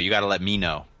 No, you got to let me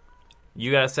know.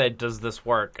 You gotta say, does this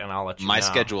work? And I'll let you know. My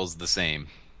schedule's the same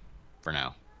for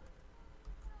now.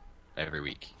 Every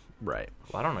week. Right.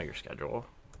 Well, I don't know your schedule.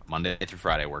 Monday through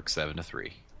Friday, work 7 to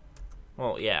 3.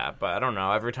 Well, yeah, but I don't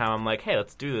know. Every time I'm like, hey,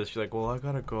 let's do this, you're like, well, I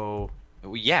gotta go.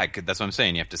 Well, yeah, that's what I'm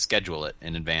saying. You have to schedule it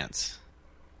in advance.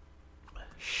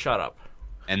 Shut up.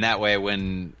 And that way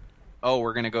when,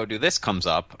 we're going to go do this comes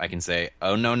up, I can say,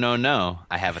 oh, no,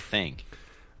 I have a thing.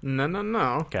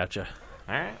 No. Gotcha.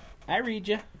 All right. I read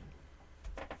you.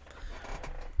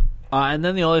 And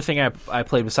then the only thing I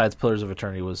played besides Pillars of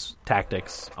Eternity was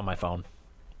Tactics on my phone,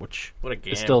 which What a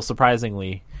game. is still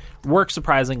works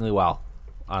surprisingly well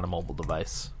on a mobile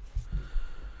device.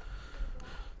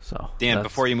 So Dan, that's-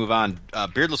 before you move on,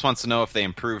 Beardless wants to know if they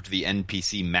improved the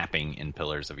NPC mapping in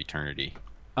Pillars of Eternity.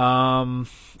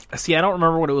 see, I don't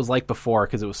remember what it was like before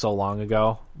because it was so long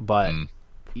ago. But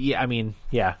yeah, I mean,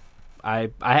 yeah, I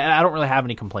don't really have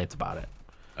any complaints about it.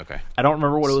 Okay. I don't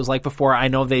remember what it was like before. I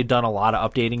know they've done a lot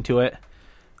of updating to it,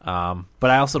 but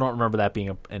I also don't remember that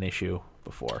being an issue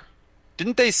before.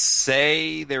 Didn't they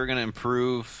say they were going to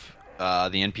improve the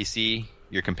NPC,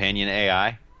 your companion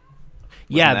AI?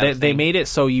 Yeah, that a they thing? made it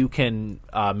so you can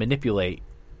manipulate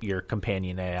your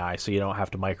companion AI, so you don't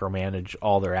have to micromanage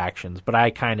all their actions. But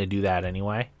I kind of do that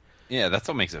anyway. Yeah, that's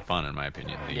what makes it fun, in my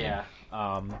opinion. the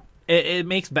game. It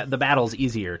makes the battles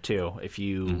easier too if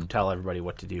you tell everybody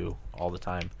what to do all the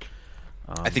time.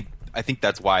 I think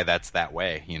that's why that's that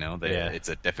way. Yeah. It's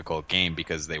a difficult game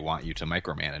because they want you to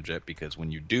micromanage it. Because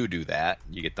when you do that,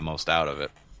 you get the most out of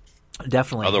it.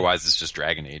 Definitely. Otherwise, it's just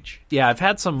Dragon Age. Yeah, I've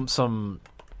had some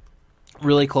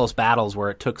really close battles where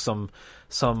it took some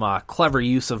clever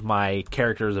use of my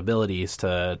character's abilities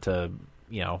to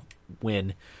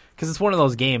win, because it's one of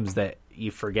those games that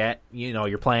you forget.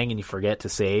 You're playing and you forget to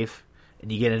save,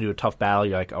 and you get into a tough battle.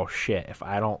 You're like, oh shit! If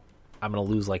I don't, I'm going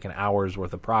to lose like an hour's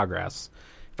worth of progress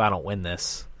if I don't win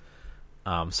this.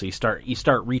 So you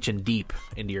start reaching deep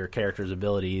into your character's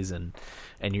abilities and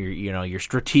your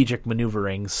strategic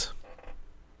maneuverings.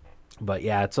 But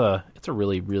yeah, it's a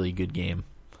really, really good game.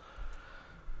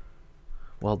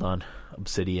 Well done,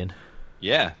 Obsidian.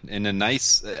 Yeah, and I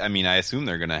assume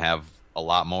they're going to have a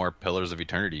lot more Pillars of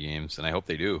Eternity games, and I hope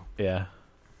they do. Yeah.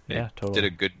 Yeah, It totally. did a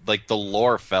good, the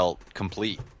lore felt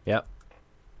complete. Yep.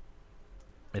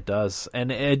 It does.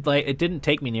 And it didn't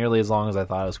take me nearly as long as I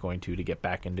thought it was going to get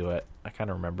back into it. I kind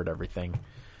of remembered everything.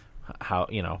 How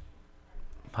to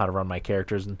run my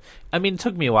characters, and I mean, it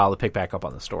took me a while to pick back up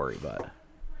on the story, but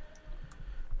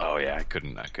Oh yeah, I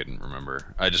couldn't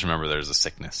remember. I just remember there's a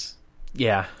sickness.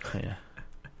 Yeah.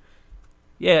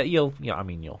 You'll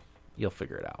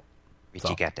figure it out. But So.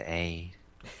 you got the A.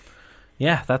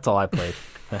 Yeah, that's all I played.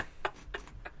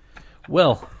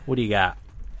 Will, what do you got?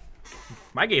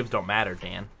 My games don't matter,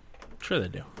 Dan. Sure they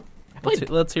do. played-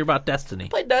 Let's hear about Destiny.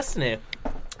 Played Destiny.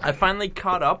 I finally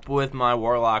caught up with my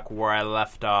Warlock where I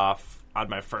left off on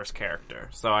my first character.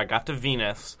 So I got to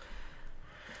Venus.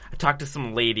 I talked to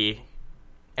some lady.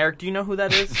 Eric, do you know who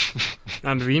that is?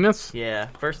 On Venus? Yeah,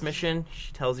 first mission.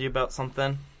 She tells you about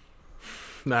something.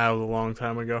 Nah, that was a long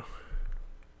time ago.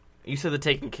 You said the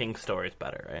Taken King story is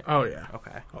better, right? Oh, yeah.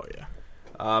 Okay. Oh, yeah.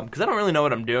 Because I don't really know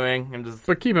what I'm doing.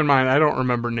 But keep in mind, I don't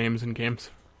remember names in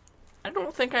games. I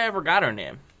don't think I ever got her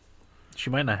name. She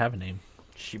might not have a name.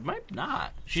 She might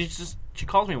not. She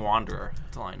calls me Wanderer.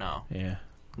 That's all I know. Yeah.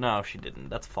 No, she didn't.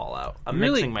 That's Fallout. I'm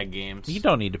Really? mixing my games. You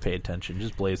don't need to pay attention.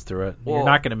 Just blaze through it. You're Well,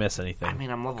 not going to miss anything. I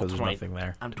mean, I'm level 'cause 20. There's nothing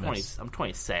there. I'm to 20. miss. I'm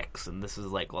 26, and this is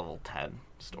like level 10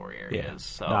 story Yeah. areas.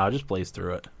 So, No, just blaze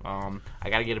through it. I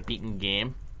gotta get a beaten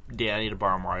game. Yeah, I need to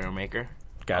borrow Mario Maker.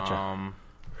 Gotcha.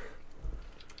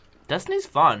 Destiny's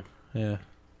fun. Yeah.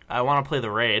 I want to play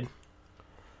the raid.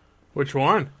 Which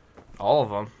one? All of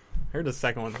them. I heard the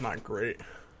second one's not great.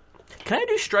 Can I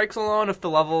do strikes alone if the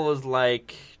level is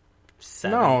like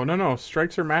 7? No.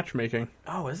 Strikes are matchmaking.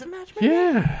 Oh, is it matchmaking?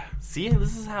 Yeah. See,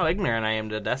 this is how ignorant I am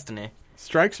to Destiny.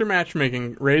 Strikes are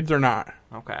matchmaking. Raids are not.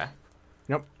 Okay.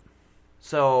 Yep.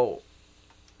 So,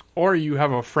 Or you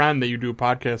have a friend that you do a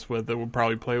podcast with that would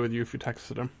probably play with you if you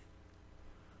texted him.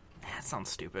 that sounds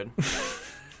stupid.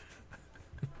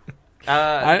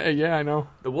 I know.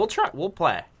 We'll try. We'll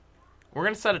play. We're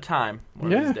gonna set a time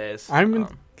one of these days. I'm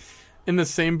in the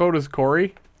same boat as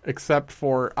Corey, except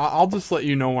for I'll just let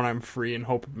you know when I'm free and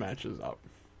hope it matches up.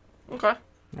 Okay.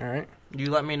 All right. You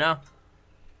let me know.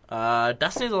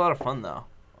 Destiny's a lot of fun, though.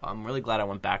 I'm really glad I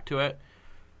went back to it.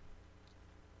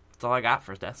 That's all I got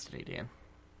for Destiny, Dan.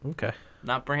 Okay.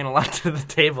 Not bringing a lot to the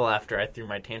table after I threw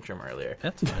my tantrum earlier.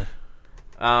 That's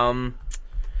fine.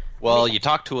 Well, you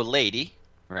talked to a lady,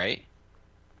 right?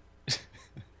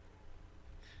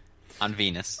 On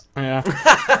Venus.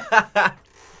 Yeah.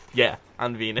 Yeah,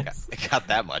 on Venus. I got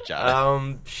that much out of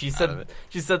it. She of said it.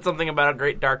 she said something about a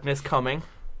great darkness coming.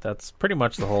 That's pretty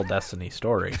much the whole Destiny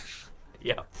story.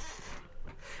 Yeah.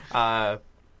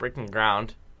 Breaking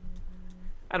ground.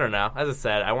 I don't know. As I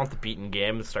said, I want the beaten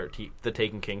game to start the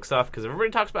Taken King stuff because everybody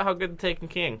talks about how good the Taken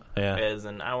King is,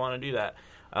 and I want to do that.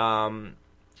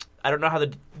 I don't know how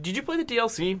Did you play the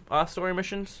DLC story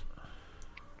missions?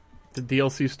 The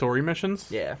DLC story missions?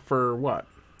 Yeah. For what?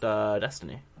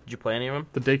 Destiny. Did you play any of them?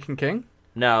 The Taken King?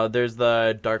 No, there's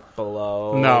the Dark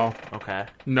Below. No. Okay.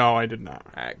 No, I did not.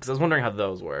 All right, because I was wondering how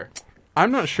those were.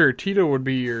 I'm not sure. Tito would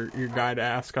be your guy to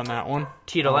ask on that one.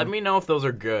 Tito, let me know if those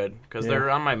are good because Yeah. they're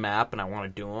on my map and I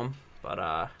want to do them. But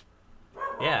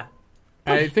yeah.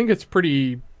 I think it's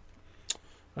pretty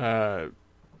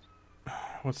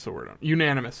what's the word?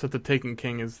 Unanimous that the Taken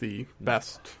King is the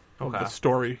best of Okay. the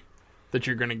story that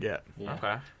you're gonna get.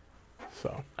 Okay.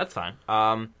 So That's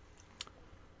fine.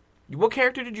 What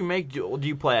character did you make? Do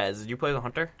you play as? Did you play the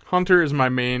hunter? Hunter is my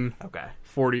main Okay.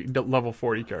 level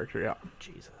 40 character. Yeah.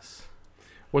 Jesus.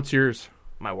 What's yours?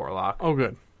 My warlock. Oh,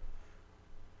 good.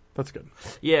 That's good.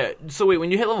 Yeah. So wait,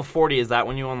 when you hit level 40, is that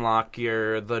when you unlock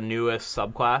the newest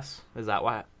subclass? Is that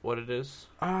what it is?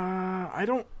 I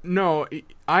don't know.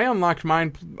 I unlocked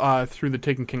mine through the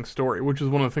Taken King story, which is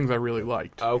one of the things I really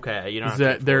liked. Okay. You don't Is have to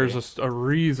that hit there's 40. a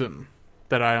reason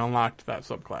that I unlocked that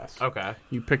subclass. Okay.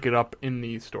 You pick it up in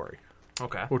the story,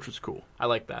 Okay. which was cool. I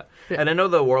like that. Yeah. And I know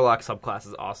the warlock subclass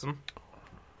is awesome.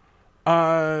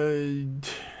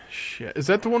 Shit. Is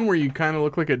that the one where you kind of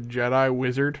look like a Jedi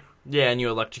wizard? Yeah, and you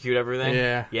electrocute everything.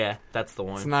 Yeah. Yeah, that's the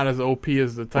one. It's not as OP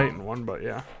as the Titan one, but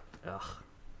yeah. Ugh.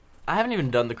 I haven't even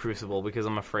done the Crucible because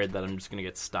I'm afraid that I'm just gonna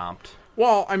get stomped.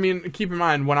 Well, I mean, keep in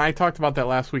mind, when I talked about that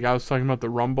last week, I was talking about the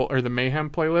Rumble or the Mayhem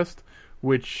playlist,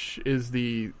 which is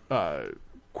the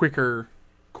quicker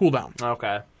cooldown.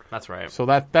 Okay, that's right. So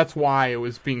that's why it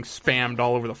was being spammed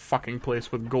all over the fucking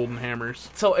place with golden hammers.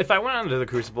 So if I went onto the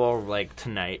Crucible like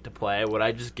tonight to play, would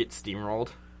I just get steamrolled?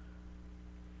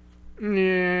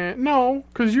 Yeah, no,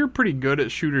 because you're pretty good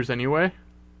at shooters anyway.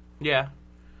 Yeah.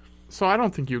 So I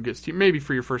don't think you'll get maybe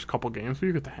for your first couple games, but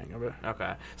you get the hang of it.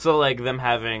 Okay. So like them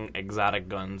having exotic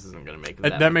guns isn't gonna make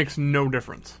That makes no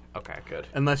difference. Okay, good.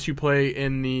 Unless you play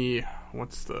in the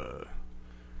what's the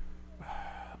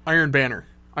Iron Banner.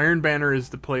 Iron Banner is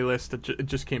the playlist that it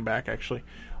just came back actually,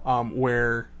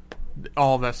 where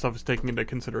all of that stuff is taken into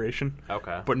consideration.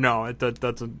 Okay. But no, it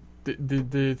doesn't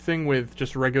the thing with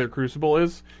just regular Crucible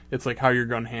is it's like how your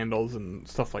gun handles and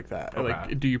stuff like that. Okay.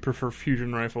 Like, do you prefer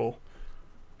fusion rifle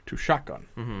to shotgun?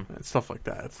 And stuff like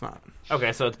that. It's not.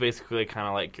 Okay, so it's basically kind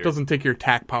of like It your... doesn't take your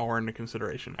attack power into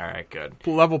consideration. All right, good.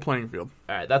 Level playing field.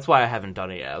 All right, that's why I haven't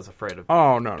done it yet. I was afraid of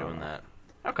Oh no, doing that.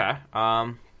 Okay,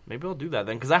 maybe I'll do that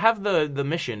then, because I have the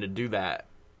mission to do that.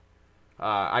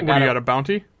 I What, got you got a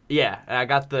bounty? Yeah, I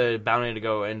got the bounty to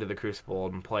go into the Crucible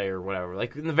and play or whatever.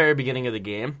 Like in the very beginning of the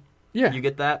game, Yeah. you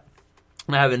get that.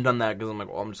 And I haven't done that because I'm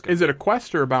like, well, I'm just gonna... Is it a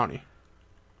quest or a bounty?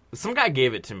 Some guy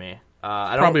gave it to me.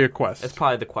 I don't... Probably a quest. It's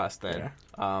probably the quest then.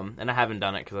 Yeah. And I haven't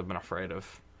done it because I've been afraid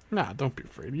of... Nah, don't be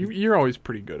afraid. You're always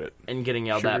pretty good at And getting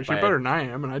yelled shooters. at by... You're better than I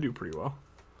am, and I do pretty well.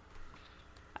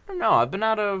 I don't know. I've been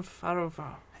out of.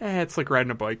 It's like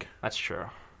riding a bike. That's true.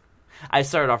 I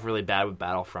started off really bad with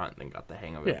Battlefront, then got the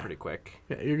hang of it Yeah. pretty quick.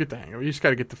 Yeah, you get the hang of it. You just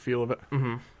got to get the feel of it.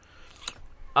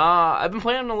 I've been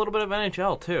playing a little bit of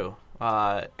NHL too.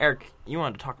 Eric, you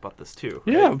wanted to talk about this too?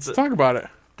 Yeah, right? let's talk about it.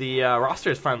 The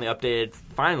roster is finally updated.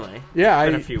 Finally, Yeah,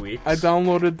 it's been a few weeks. I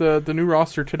downloaded the new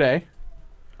roster today.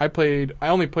 I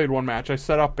only played one match. I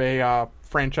set up a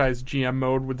franchise GM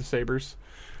mode with the Sabres.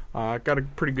 Got a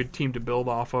pretty good team to build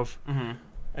off of.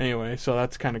 Anyway, so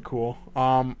that's kind of cool.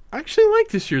 I actually like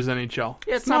this year's NHL.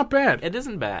 Yeah, it's not bad. It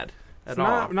isn't bad at It's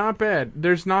all. not bad.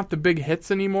 There's not the big hits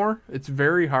anymore. It's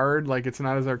very hard. Like, it's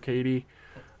not as arcadey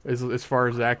as far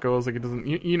as that goes. Like, it doesn't.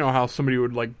 You know how somebody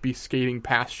would like be skating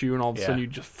past you and all of a sudden you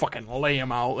just fucking lay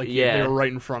them out like Yeah. they were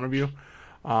right in front of you.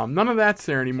 None of that's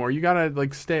there anymore. You gotta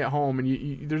like stay at home, and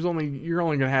you're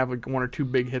only gonna have like one or two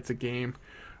big hits a game.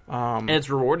 And it's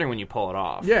rewarding when you pull it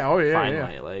off. Yeah, oh yeah,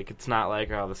 finally. yeah. Like it's not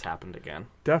like, oh, this happened again.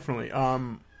 Definitely.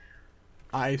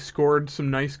 I scored some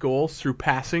nice goals through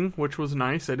passing, which was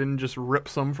nice. I didn't just rip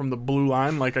some from the blue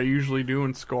line like I usually do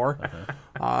and score.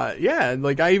 Yeah,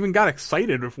 like I even got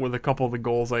excited with a couple of the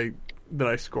goals that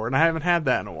I scored, and I haven't had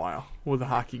that in a while with a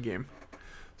hockey game.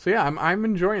 So yeah, I'm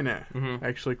enjoying it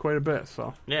actually quite a bit.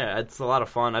 So Yeah, it's a lot of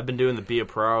fun. I've been doing the Be a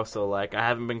Pro, so like I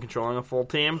haven't been controlling a full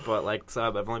team, but like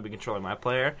I've only been controlling my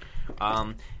player.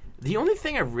 The only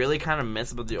thing I really kind of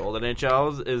miss about the old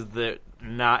NHLs is that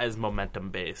not as momentum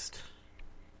based.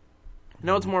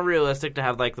 No, it's more realistic to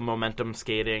have like the momentum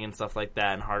skating and stuff like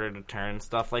that, and harder to turn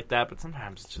stuff like that. But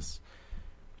sometimes it's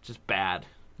just bad.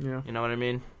 yeah, You know what I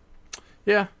mean?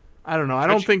 yeah. I don't know. I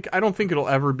don't think it'll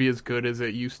ever be as good as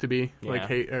it used to be. Yeah. Like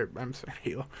I'm sorry,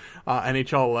 Halo,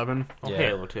 NHL 11. Oh, Yeah.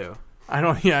 Halo too. I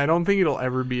don't think it'll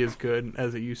ever be as good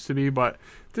as it used to be, but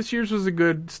this year's was a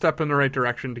good step in the right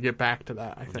direction to get back to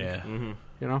that, I think. Yeah.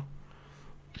 You know?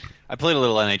 I played a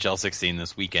little NHL 16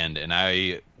 this weekend, and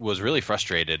I was really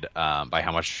frustrated by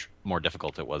how much more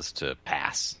difficult it was to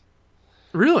pass.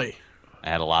 Really? I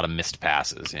had a lot of missed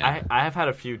passes. Yeah. I have had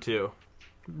a few too.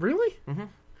 Really?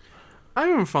 I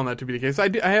haven't found that to be the case. I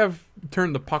have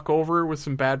turned the puck over with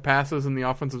some bad passes in the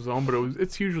offensive zone, but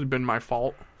it's usually been my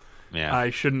fault. Yeah. I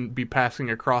shouldn't be passing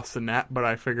across the net, but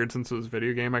I figured since it was a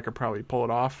video game, I could probably pull it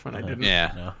off, and I didn't.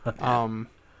 Yeah.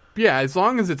 Yeah, as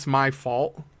long as it's my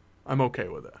fault, I'm okay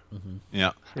with it.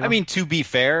 Yeah. I mean, to be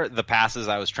fair, the passes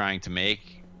I was trying to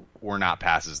make were not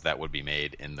passes that would be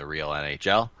made in the real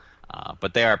NHL,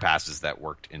 but they are passes that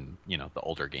worked in the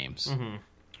older games.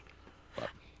 But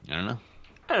I don't know.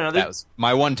 I don't know. That was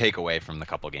my one takeaway from the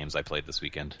couple games I played this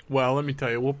weekend. Well, let me tell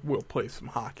you, we'll play some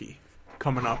hockey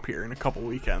coming up here in a couple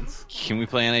weekends. Can we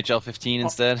play NHL 15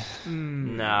 instead?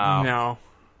 No. No,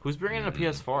 Who's bringing a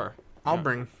PS4? I'll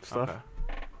bring stuff.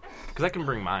 Because I can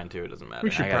bring mine too. It doesn't matter.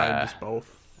 We should I probably gotta- just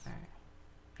both.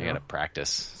 I gotta practice.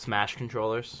 Smash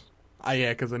controllers.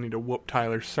 Yeah, because I need to whoop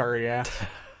Tyler's sorry ass.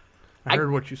 I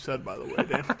heard what you said, by the way,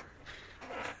 Dan.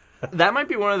 That might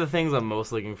be one of the things I'm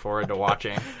most looking forward to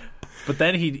watching. But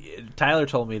then Tyler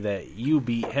told me that you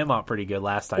beat him up pretty good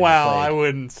last time. Well, you I played.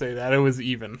 wouldn't say that. It was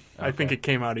even. I think Okay. it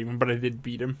came out even, but I did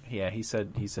beat him. Yeah, he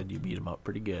said you beat him up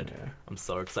pretty good. I'm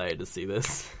so excited to see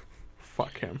this.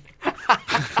 Fuck him.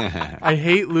 I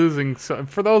hate losing. So,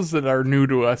 for those that are new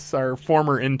to us, our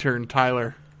former intern,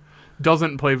 Tyler,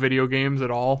 doesn't play video games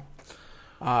at all.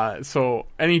 So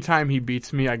anytime he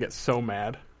beats me, I get so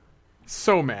mad.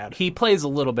 So mad. He plays a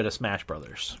little bit of Smash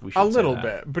Brothers. We should A say little that.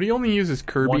 bit. But he only uses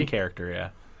Kirby. One character, yeah.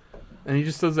 And he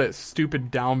just does that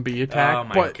stupid down B attack. Oh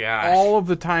my but gosh. all of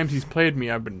the times he's played me,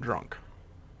 I've been drunk.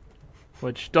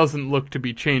 Which doesn't look to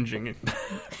be changing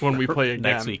when we play again.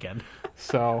 Next weekend.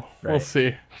 So, we'll Right.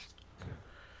 see.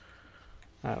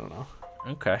 I don't know.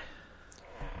 Okay.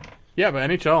 Yeah, but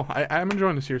NHL, I'm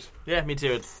enjoying this year's. Yeah, me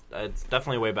too. It's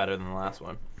definitely way better than the last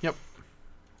one. Yep.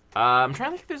 I'm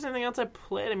trying to think if there's anything else I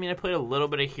played. I mean, I played a little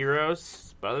bit of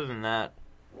Heroes, but other than that,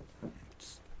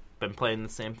 just been playing the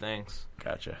same things.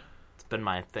 Gotcha. been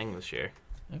my thing this year.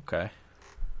 Okay.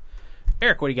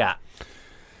 Eric, what do you got?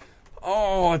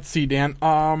 Oh, let's see, Dan.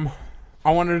 I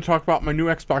wanted to talk about my new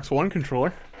Xbox One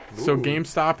controller. So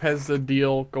GameStop has a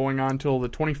deal going on till the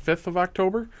 25th of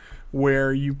October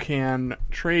where you can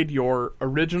trade your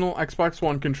original Xbox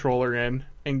One controller in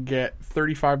and get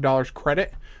 $35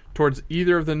 credit towards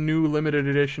either of the new limited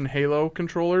edition Halo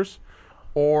controllers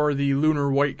or the Lunar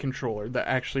White controller that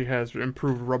actually has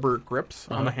improved rubber grips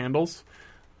on the handles.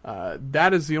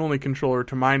 That is the only controller,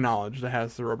 to my knowledge, that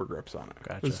has the rubber grips on it.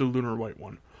 Gotcha. It's the Lunar White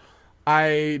one.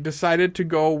 I decided to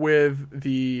go with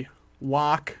the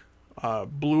Lock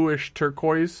bluish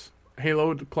turquoise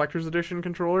Halo Collector's Edition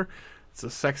controller. It's a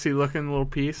sexy looking little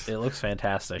piece. It looks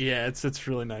fantastic. Yeah, it's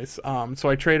really nice. So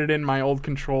I traded in my old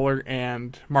controller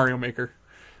and Mario Maker.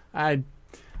 I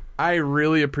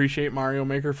really appreciate Mario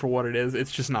Maker for what it is.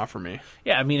 It's just not for me.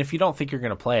 Yeah, I mean, if you don't think you're going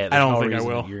to play it, I there's don't no think I reason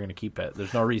will. you're going to keep it.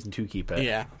 There's no reason to keep it.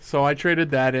 Yeah, so I traded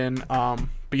that in. But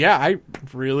yeah, I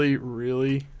really,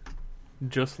 really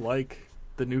just like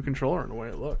the new controller and the way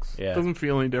it looks. Yeah. It doesn't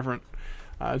feel any different.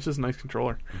 It's just a nice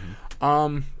controller.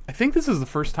 I think this is the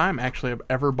first time actually I've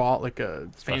ever bought like a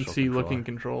fancy looking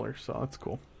controller, so that's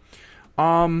cool.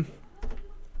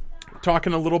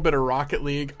 Talking a little bit of Rocket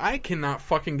League, I cannot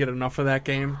fucking get enough of that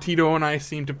game. Tito and I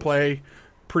seem to play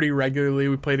pretty regularly.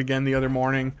 We played again the other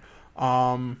morning.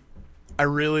 I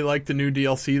really like the new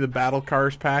DLC, the Battle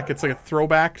Cars pack. It's like a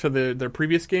throwback to their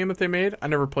previous game that they made. I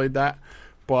never played that,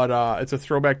 but it's a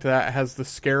throwback to that. It has the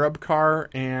Scarab car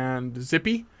and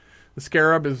Zippy. The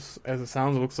Scarab is, as it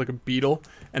sounds, it looks like a beetle,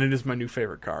 and it is my new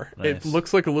favorite car. Nice. It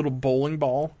looks like a little bowling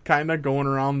ball, kind of, going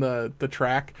around the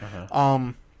track.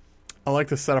 I like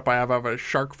the setup I have. I have a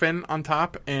shark fin on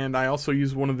top, and I also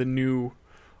use one of the new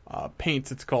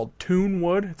paints. It's called Toon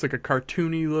Wood. It's like a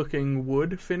cartoony-looking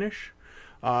wood finish.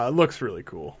 It looks really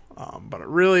cool, but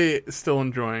really still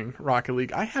enjoying Rocket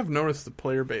League. I have noticed the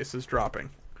player base is dropping,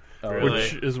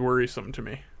 which is worrisome to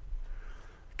me.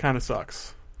 Kind of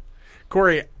sucks.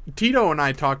 Corey, Tito and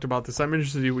I talked about this. I'm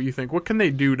interested in what you think. What can they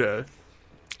do to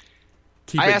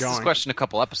keep it going? I asked this question a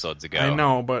couple episodes ago. I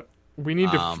know, but we need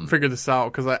to figure this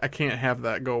out because I can't have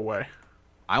that go away.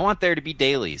 I want there to be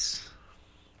dailies.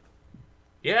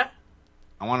 Yeah.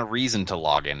 I want a reason to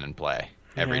log in and play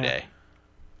every day,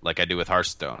 like I do with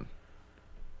Hearthstone.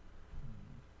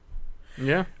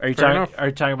 Yeah. Are you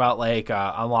talking about like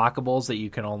unlockables that you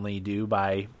can only do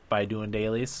by doing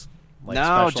dailies? Like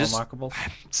No, special just unlockables?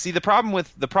 see the problem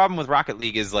with Rocket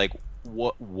League is like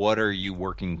what are you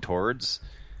working towards?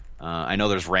 I know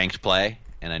there's ranked play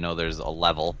and I know there's a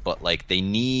level, but like they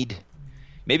need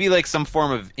maybe like some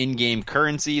form of in-game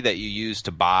currency that you use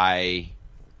to buy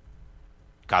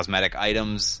cosmetic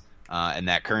items, and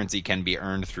that currency can be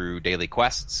earned through daily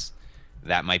quests.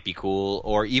 That might be cool.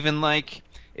 Or even like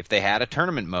if they had a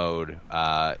tournament mode,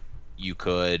 you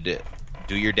could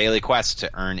do your daily quests to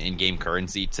earn in-game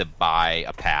currency to buy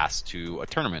a pass to a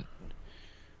tournament.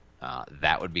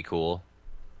 That would be cool.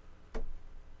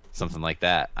 Something like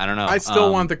that. I don't know. I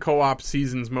still want the co-op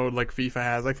seasons mode like FIFA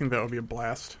has. I think that would be a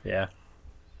blast. Yeah.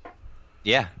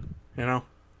 Yeah. You know?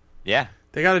 Yeah.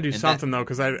 They got to do something, though,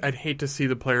 because I'd hate to see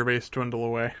the player base dwindle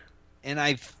away. And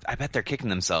I bet they're kicking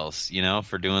themselves,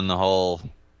 for doing the whole...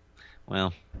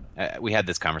 Well, we had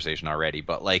this conversation already,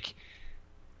 but, like,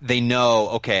 they know,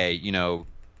 okay,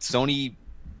 Sony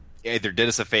either did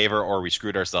us a favor or we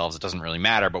screwed ourselves. It doesn't really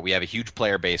matter, but we have a huge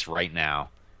player base right now.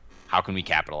 How can we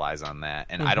capitalize on that?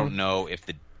 And I don't know if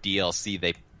the DLC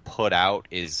they put out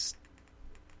is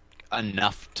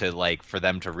enough to, like, for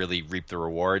them to really reap the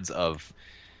rewards of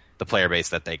the player base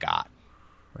that they got.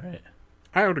 Right.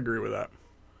 I would agree with that.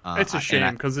 It's a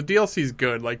shame because the DLC's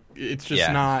good. Like, it's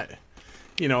just not,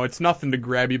 it's nothing to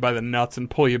grab you by the nuts and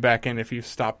pull you back in if you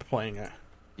stop playing it.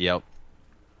 Yep.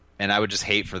 And I would just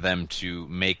hate for them to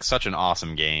make such an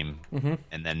awesome game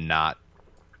and then not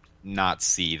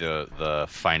see the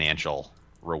financial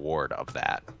reward of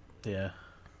that. Yeah.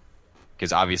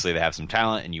 Because obviously they have some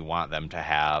talent and you want them to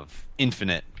have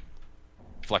infinite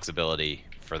flexibility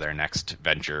for their next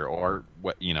venture, or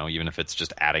what even if it's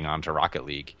just adding on to Rocket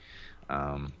League.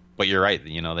 But you're right,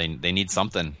 they need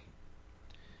something.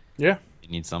 Yeah, they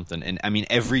need something, and I mean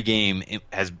every game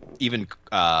has, even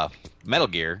Metal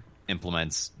Gear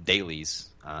implements dailies,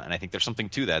 and I think there's something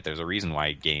to that. There's a reason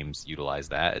why games utilize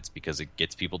that. It's because it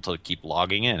gets people to keep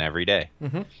logging in every day.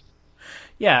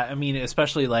 Yeah, I mean,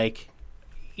 especially like,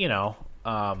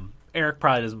 Eric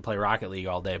probably doesn't play Rocket League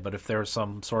all day, but if there was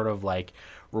some sort of like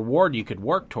reward you could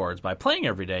work towards by playing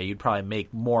every day, you'd probably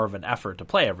make more of an effort to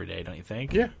play every day, don't you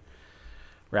think? Yeah.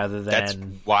 rather That's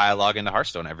than why I log into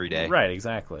Hearthstone every day. right.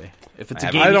 Exactly. If it's I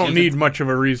a have- game, I don't if need it's- much of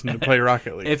a reason to play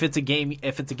Rocket League. if it's a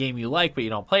game you like, but you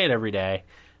don't play it every day,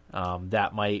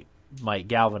 that might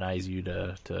galvanize you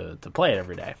to play it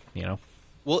every day. You know.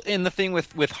 Well, and the thing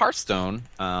with Hearthstone,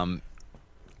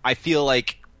 I feel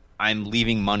like I'm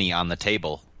leaving money on the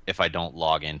table if I don't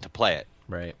log in to play it.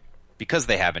 Right. Because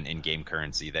they have an in-game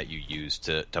currency that you use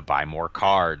to buy more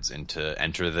cards and to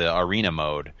enter the arena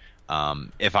mode.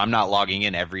 If I'm not logging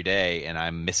in every day and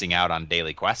I'm missing out on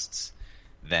daily quests,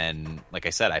 then, like I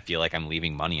said, I feel like I'm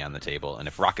leaving money on the table. And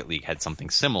if Rocket League had something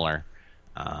similar,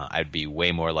 I'd be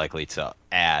way more likely to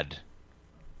add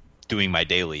doing my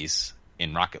dailies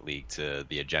in Rocket League to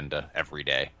the agenda every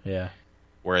day. Yeah.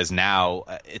 Whereas now,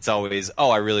 it's always,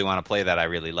 I really want to play that, I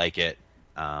really like it,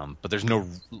 but there's no,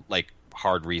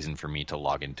 hard reason for me to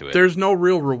log into it. There's no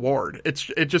real reward.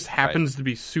 It just happens to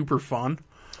be super fun.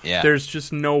 Yeah. There's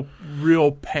just no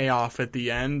real payoff at the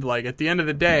end. Like, at the end of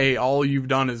the day, all you've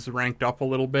done is ranked up a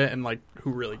little bit, and,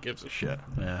 who really gives a shit?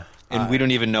 Yeah. And we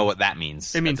don't even know what that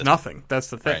means. It means nothing. That's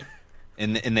the thing.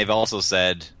 Right. And they've also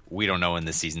said, we don't know when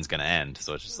this season's going to end.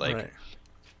 So it's just Right.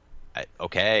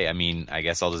 okay, I mean, I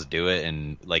guess I'll just do it.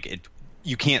 And,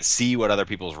 you can't see what other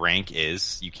people's rank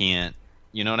is. You can't,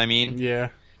 you know what I mean? Yeah.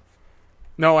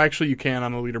 No, actually, you can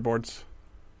on the leaderboards.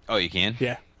 Oh, you can?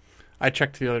 Yeah. I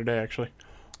checked the other day, actually.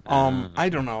 I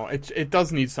don't know. It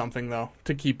does need something, though,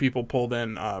 to keep people pulled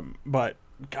in. But,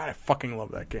 God, I fucking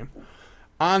love that game.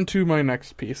 On to my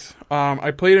next piece.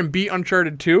 I played and beat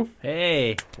Uncharted 2.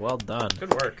 Hey, well done.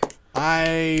 Good work.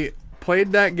 I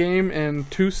played that game in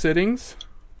 2 sittings.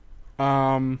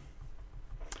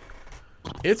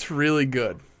 It's really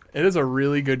good. It is a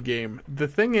really good game. The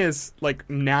thing is,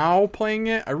 now playing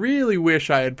it, I really wish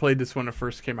I had played this when it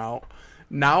first came out.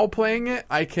 Now playing it,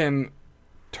 I can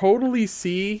totally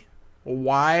see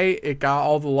why it got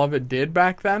all the love it did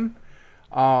back then.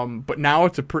 But now I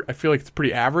feel like it's a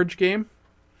pretty average game.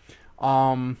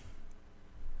 So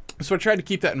I tried to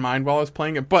keep that in mind while I was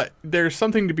playing it. But there's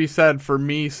something to be said for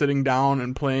me sitting down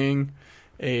and playing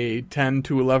a 10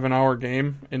 to 11 hour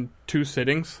game in 2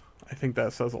 sittings. I think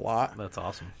that says a lot. That's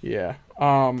awesome. Yeah.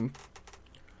 The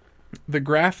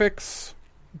graphics,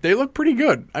 they look pretty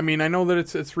good. I mean, I know that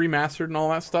it's remastered and all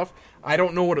that stuff. I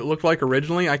don't know what it looked like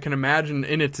originally. I can imagine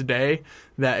in its day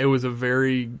that it was a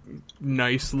very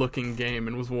nice looking game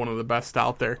and was one of the best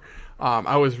out there.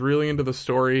 I was really into the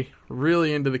story,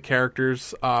 really into the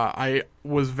characters. I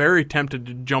was very tempted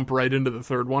to jump right into the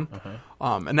third one.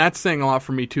 And that's saying a lot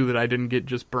for me, too, that I didn't get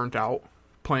just burnt out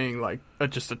playing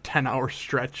just a 10-hour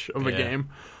stretch of a game.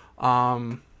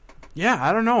 Yeah,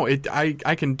 I don't know.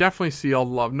 I can definitely see all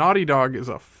the love. Naughty Dog is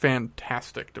a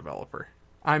fantastic developer.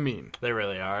 I mean, They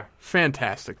really are.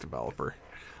 fantastic developer.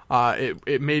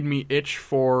 It made me itch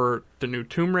for the new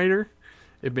Tomb Raider.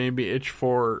 It made me itch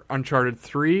for Uncharted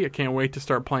 3. I can't wait to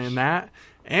start playing that.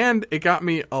 And it got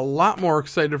me a lot more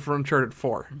excited for Uncharted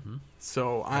 4.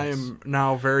 So I am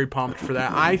now very pumped for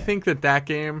that. I think that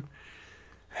game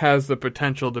has the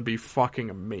potential to be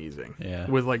fucking amazing. Yeah.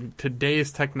 With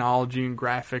today's technology and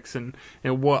graphics and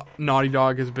what Naughty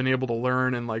Dog has been able to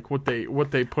learn and what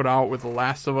they put out with The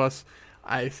Last of Us,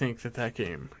 I think that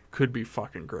game could be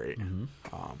fucking great.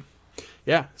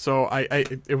 Yeah, so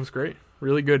it was great.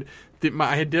 Really good.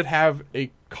 I did have a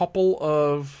couple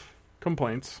of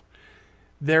complaints.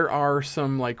 There are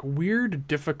some weird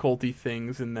difficulty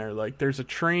things in there. There's a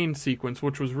train sequence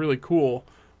which was really cool,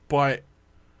 but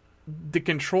the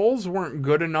controls weren't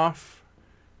good enough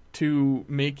to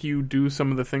make you do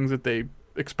some of the things that they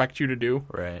expect you to do.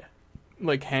 Right.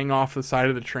 Hang off the side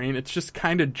of the train. It's just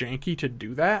kind of janky to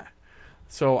do that.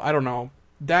 So I don't know.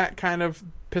 That kind of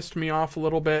pissed me off a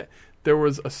little bit. There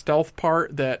was a stealth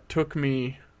part that took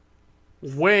me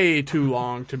way too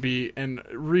long to beat and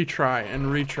retry.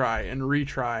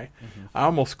 I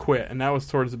almost quit, and that was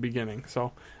towards the beginning.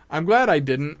 So I'm glad I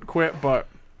didn't quit, but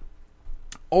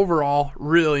overall,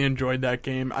 really enjoyed that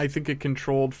game. I think it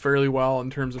controlled fairly well in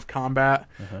terms of combat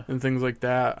and things like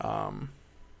that.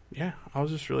 Yeah, I was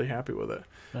just really happy with it.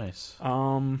 Nice.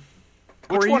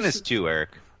 Which one is 2, Eric?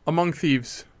 Among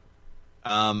Thieves.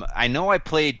 I know I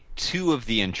played 2 of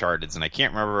the Uncharted's, and I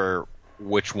can't remember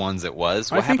which ones it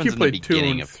was. What I think happens you played in the 2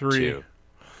 beginning and of 3. 2?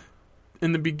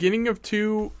 In the beginning of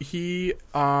 2, he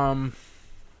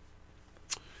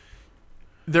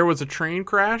there was a train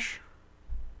crash,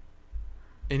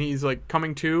 and he's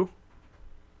coming to,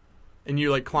 and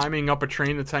you climbing up a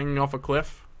train that's hanging off a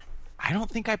cliff. I don't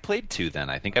think I played 2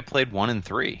 then. I think I played 1 and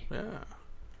 3. Yeah.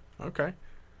 Okay.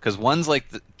 Because 1's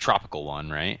the tropical one,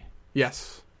 right?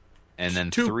 Yes. And then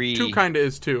 2 3... 2 kind of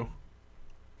is 2.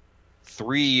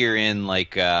 3, you're in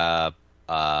a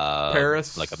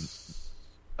Paris.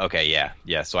 Okay,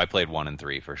 yeah. So I played 1 and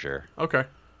 3 for sure. Okay.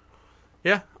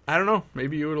 Yeah, I don't know.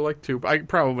 Maybe you would have liked 2. But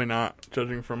probably not,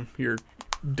 judging from your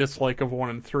dislike of 1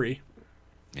 and 3.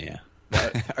 Yeah.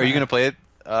 Are you going to play it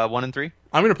 1 and 3?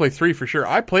 I'm going to play 3 for sure.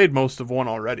 I played most of 1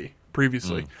 already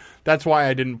previously. That's why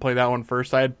I didn't play that one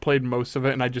first. I had played most of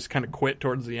it, and I just kind of quit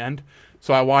towards the end.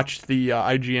 So I watched the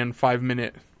IGN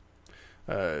 5-minute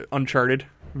Uncharted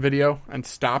video and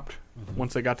stopped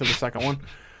once I got to the second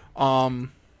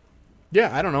one.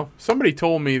 Yeah, I don't know. Somebody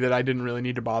told me that I didn't really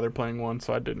need to bother playing 1,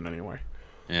 so I didn't anyway.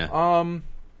 Yeah.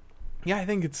 Yeah, I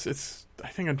think I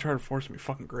think Uncharted 4 is gonna be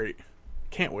fucking great.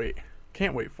 Can't wait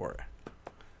for it.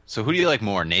 So who do you like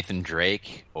more, Nathan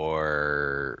Drake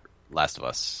or Last of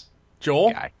Us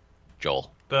Joel? guy?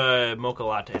 Joel. The mocha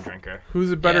latte drinker.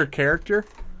 Who's a better Yeah. character?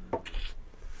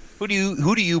 Who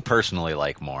do you personally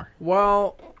like more?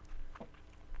 Well,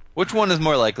 Which one is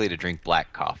more likely to drink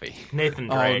black coffee? Nathan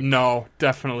oh Drake. no,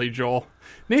 definitely Joel.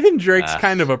 Nathan Drake's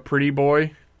kind of a pretty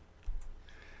boy.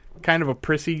 Kind of a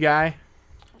prissy guy.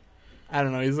 I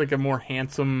don't know, he's like a more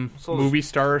handsome movie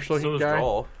star-ish looking So is guy.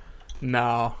 Joel.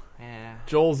 No. Yeah.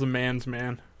 Joel's a man's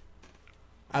man.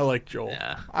 I like Joel.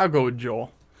 Yeah. I'll go with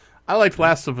Joel. I liked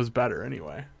Last of Us better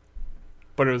anyway.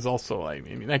 But it was also like,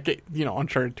 I mean, that game,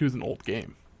 Uncharted 2 is an old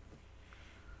game.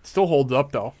 It still holds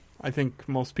up though. I think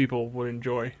most people would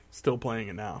enjoy still playing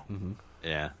it now.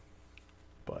 Yeah.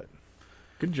 But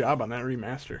good job on that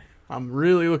remaster. I'm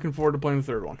really looking forward to playing the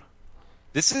third one.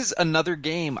 This is another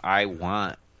game I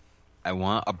want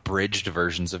abridged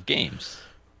versions of games.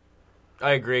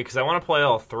 I agree, because I want to play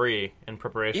all 3 in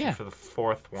preparation Yeah. for the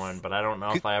 4th one, but I don't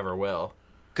know if I ever will.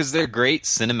 Because they're great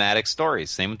cinematic stories.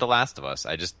 Same with The Last of Us.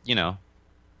 I just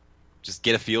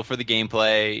get a feel for the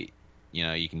gameplay.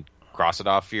 You can cross it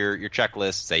off your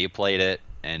checklist, say you played it,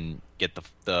 and get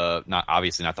the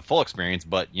not the full experience,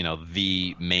 but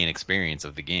the main experience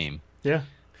of the game. Yeah.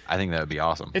 I think that would be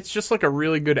awesome. It's just like a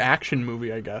really good action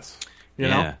movie, I guess. You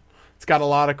know? Yeah. It's got a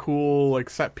lot of cool like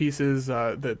set pieces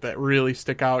that really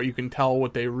stick out. You can tell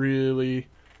what they really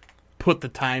put the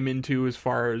time into as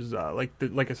far as like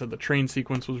I said, the train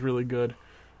sequence was really good.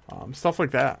 Stuff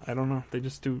like that. I don't know. They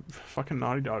just do fucking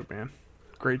Naughty Dog, man.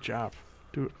 Great job.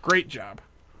 Do a great job.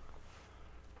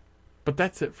 But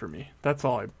that's it for me. That's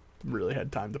all I really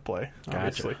had time to play.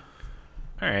 Obviously.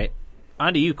 All right.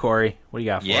 On to you, Corey. What do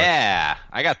you got for us? Yeah,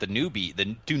 I got the two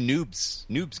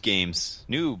noobs games,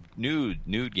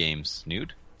 nude games,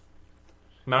 nude.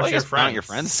 Mount Well, I Your guess Friends. Mount Your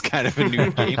Friends is kind of a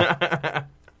nude game.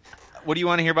 What do you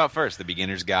want to hear about first, the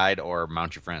beginner's guide or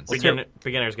Mount Your Friends?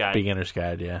 Beginner's Guide. Beginner's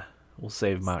Guide, yeah. We'll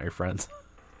save Mount Your Friends.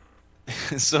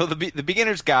 So the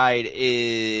beginner's guide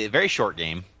is a very short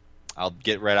game. I'll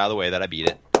get right out of the way that I beat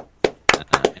it.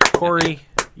 Corey,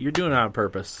 you're doing it on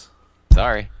purpose.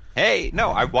 Sorry. Hey,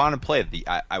 no, I want to play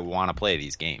I want to play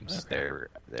these games. Okay.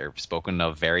 They're spoken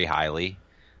of very highly.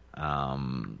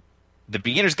 The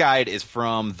beginner's guide is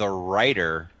from the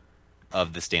writer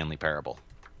of the Stanley Parable.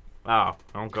 Oh,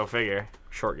 don't go figure.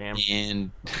 Short game.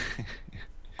 And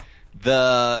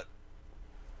the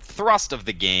thrust of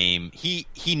the game,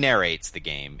 he narrates the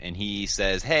game, and he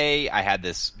says, hey, I had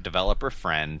this developer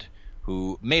friend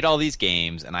who made all these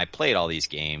games, and I played all these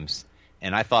games,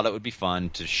 and I thought it would be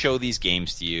fun to show these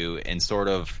games to you and sort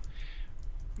of,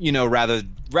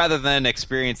 rather than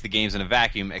experience the games in a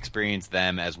vacuum, experience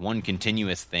them as one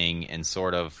continuous thing and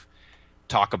sort of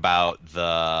talk about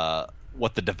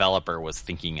what the developer was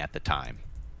thinking at the time.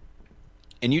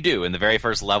 And you do. In the very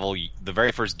first level, the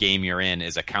very first game you're in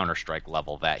is a Counter-Strike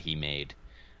level that he made.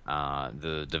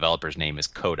 The developer's name is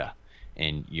Coda,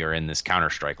 and you're in this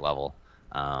Counter-Strike level.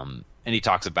 And he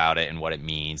talks about it and what it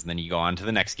means. And then you go on to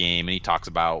the next game, and he talks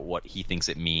about what he thinks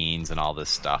it means and all this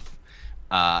stuff.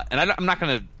 And I'm not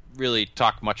going to really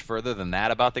talk much further than that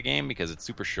about the game because it's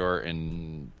super short,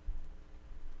 and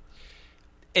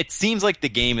it seems like the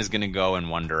game is going to go in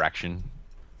one direction,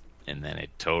 and then it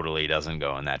totally doesn't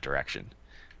go in that direction.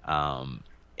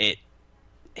 It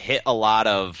hit a lot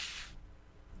of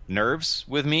nerves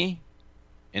with me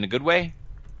in a good way.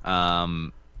 We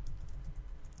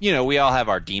all have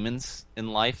our demons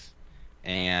in life,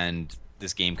 and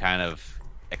this game kind of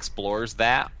explores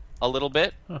that a little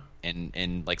bit,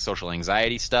 and like social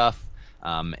anxiety stuff,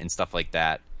 and stuff like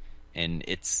that. And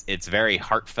it's very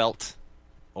heartfelt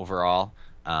overall.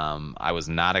 I was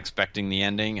not expecting the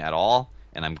ending at all,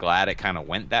 and I'm glad it kind of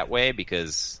went that way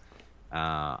because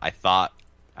I thought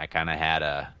I kind of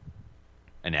had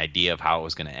an idea of how it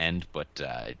was going to end, but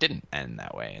it didn't end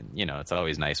that way. And it's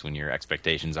always nice when your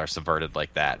expectations are subverted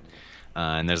like that.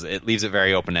 And it leaves it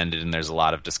very open-ended, and there's a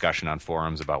lot of discussion on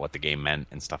forums about what the game meant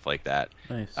and stuff like that.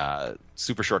 Nice.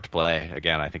 Super short to play.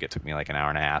 Again, I think it took me like an hour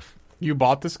and a half. You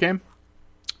bought this game?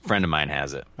 Friend of mine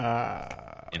has it.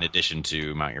 In addition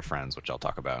to Mount Your Friends, which I'll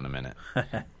talk about in a minute.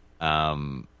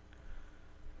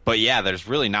 But yeah, there's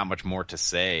really not much more to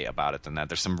say about it than that.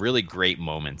 There's some really great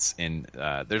moments in.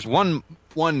 There's one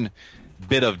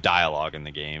bit of dialogue in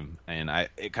the game, and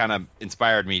it kind of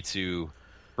inspired me to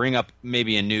bring up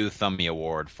maybe a new Thummy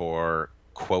Award for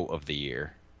Quote of the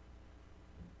Year.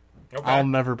 Okay. I'll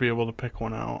never be able to pick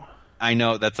one out. I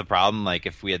know that's a problem. Like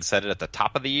if we had set it at the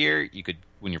top of the year, you could,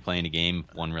 when you're playing a game,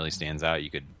 one really stands out. You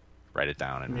could write it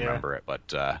down and remember it.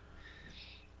 But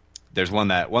there's one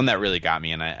that really got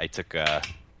me, and I took a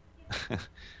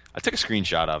I took a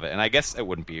screenshot of it. And I guess it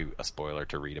wouldn't be a spoiler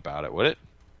to read about it, would it?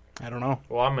 I don't know.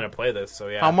 Well, I'm gonna play this, so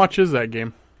yeah. How much is that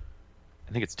game?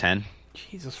 I think it's 10.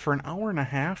 Jesus, for an hour and a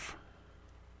half?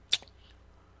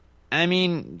 I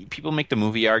mean, people make the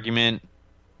movie argument.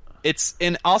 It's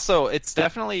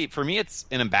definitely, for me, it's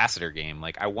an ambassador game.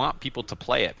 Like, I want people to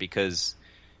play it because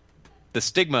the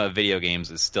stigma of video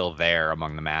games is still there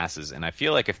among the masses, and I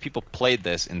feel like if people played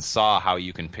this and saw how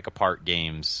you can pick apart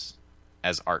games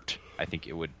as art, I think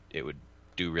it would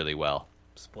do really well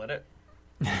Split it.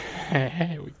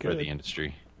 Hey, we for could. the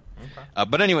industry. Okay.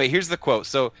 But anyway, here's the quote.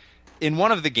 So, in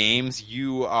one of the games,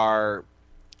 there's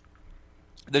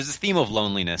this theme of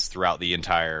loneliness throughout the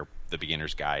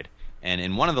beginner's guide. And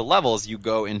in one of the levels, you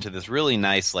go into this really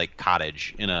nice like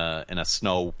cottage in a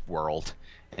snow world,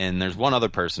 and there's one other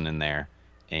person in there,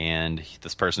 and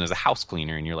this person is a house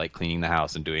cleaner, and you're like cleaning the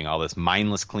house and doing all this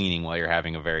mindless cleaning while you're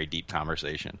having a very deep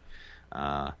conversation.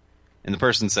 And the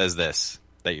person says this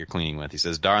that you're cleaning with. He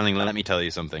says, "Darling, let me tell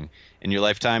you something. In your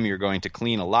lifetime, you're going to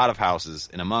clean a lot of houses,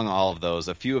 and among all of those,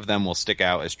 a few of them will stick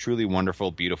out as truly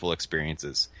wonderful, beautiful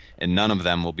experiences, and none of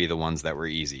them will be the ones that were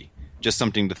easy. Just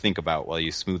something to think about while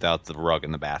you smooth out the rug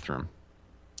in the bathroom."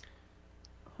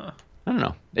 Huh. I don't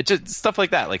know. It just stuff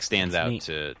like that like stands That's out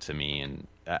neat. to me, and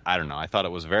I don't know. I thought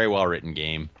it was a very well written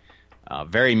game,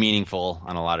 very meaningful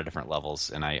on a lot of different levels,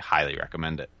 and I highly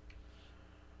recommend it.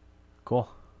 Cool.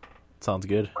 Sounds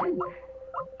good.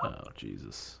 Oh,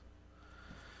 Jesus.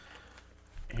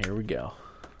 Here we go.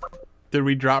 Did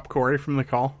we drop Corey from the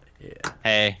call? Yeah.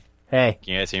 Hey, Hey.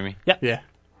 can you guys hear me? Yeah.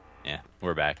 Yeah,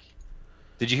 we're back.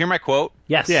 Did you hear my quote?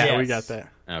 Yes. Yeah, Yes. we got that.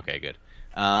 Okay, good.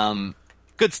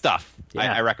 Good stuff.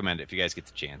 Yeah. I recommend it if you guys get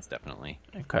the chance. Definitely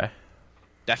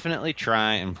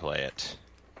try and play it.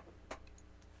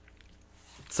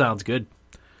 Sounds good.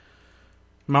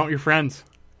 Mount Your Friends.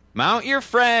 Mount Your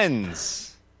Friends.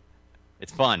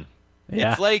 It's fun.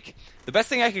 Yeah. It's like the best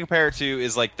thing I can compare it to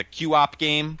is like the Q-op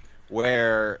game,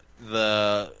 where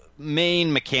the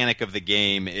main mechanic of the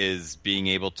game is being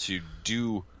able to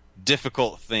do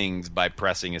difficult things by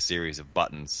pressing a series of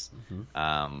buttons,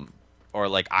 or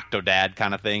like Octodad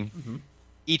kind of thing.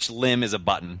 Each limb is a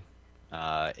button,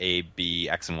 A, B,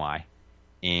 X, and Y,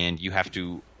 and you have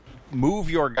to move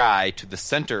your guy to the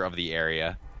center of the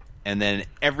area, and then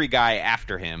every guy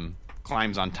after him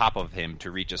climbs on top of him to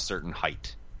reach a certain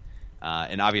height.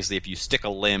 And obviously, if you stick a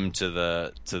limb to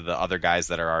the other guys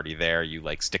that are already there, you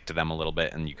like stick to them a little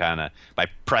bit, and you kind of, by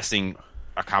pressing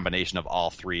a combination of all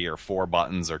 3 or 4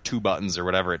 buttons or 2 buttons or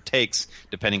whatever it takes,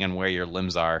 depending on where your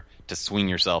limbs are, to swing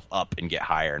yourself up and get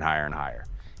higher and higher and higher.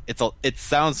 It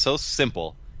sounds so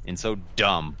simple and so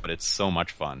dumb, but it's so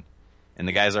much fun. And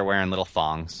the guys are wearing little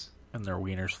thongs. And their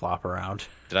wieners flop around.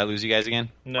 Did I lose you guys again?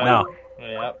 No.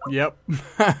 Yep. Yep.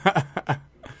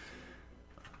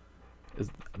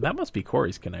 That must be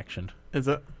Corey's connection. Is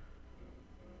it?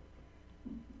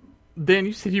 Dan,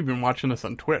 you said you've been watching this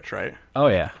on Twitch, right? Oh,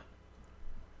 yeah.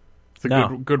 It's a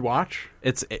No. good watch.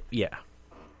 Yeah.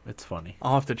 It's funny.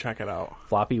 I'll have to check it out.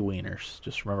 Floppy wieners.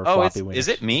 Just remember Oh, floppy wieners. is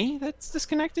it me that's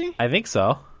disconnecting? I think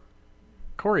so.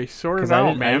 Corey, sort it Because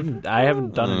out, man. I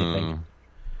haven't done anything.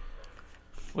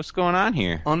 What's going on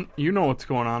here? You know what's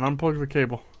going on. Unplug the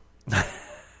cable.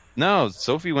 No,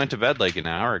 Sophie went to bed like an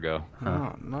hour ago.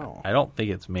 Oh, no. I don't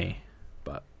think it's me.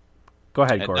 But go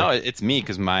ahead, Corey. No, it's me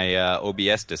because my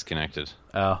OBS disconnected.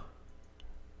 Oh.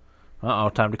 Uh-oh,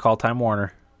 time to call Time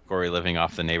Warner. Corey living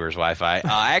off the neighbor's Wi-Fi.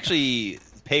 I actually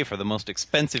pay for the most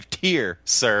expensive tier,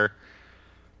 sir.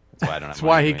 That's why I don't have That's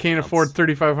why he money can't else. afford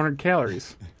 3,500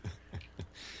 calories.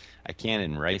 I can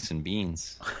in rice and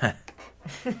beans.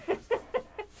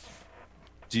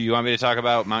 Do you want me to talk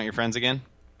about Mount Your Friends again?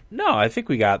 No, I think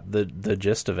we got the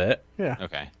gist of it. Yeah.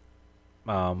 Okay.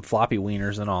 Floppy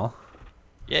wieners and all.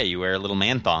 Yeah, you wear little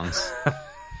man thongs.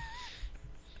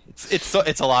 It's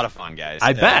a lot of fun, guys.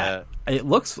 I bet. It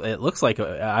looks like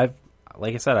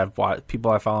like I said, I've watched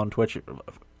people I follow on Twitch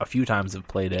a few times have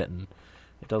played it, and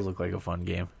it does look like a fun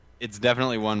game. It's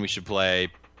definitely one we should play.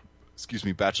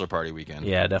 Bachelor party weekend.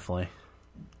 Yeah, definitely.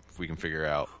 If we can figure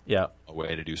out a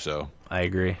way to do so. I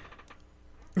agree.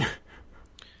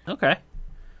 Okay.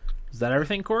 Is that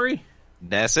everything, Corey?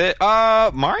 That's it.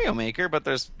 Mario Maker, but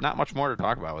there's not much more to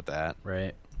talk about with that.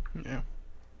 Right. Yeah.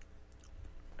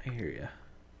 I hear you.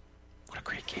 What a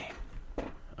great game.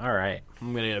 All right.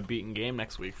 I'm gonna get a beaten game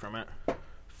next week from it.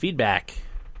 Feedback.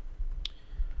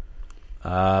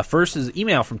 First is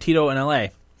email from Tito in LA.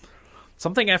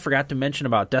 Something I forgot to mention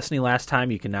about Destiny last time,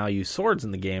 you can now use swords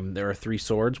in the game. There are 3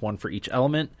 swords, 1 for each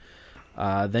element.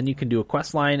 Then you can do a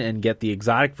quest line and get the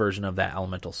exotic version of that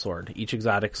elemental sword. Each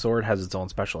exotic sword has its own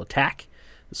special attack.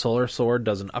 The solar sword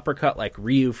does an uppercut like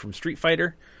Ryu from Street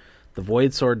Fighter. The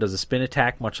void sword does a spin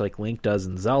attack much like Link does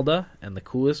in Zelda. And the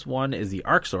coolest one is the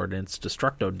arc sword and its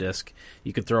destructo disc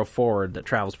you can throw forward that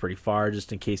travels pretty far,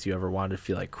 just in case you ever wanted to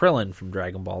feel like Krillin from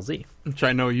Dragon Ball Z. Which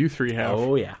I know you 3 have.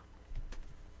 Oh, yeah.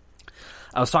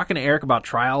 I was talking to Eric about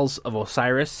Trials of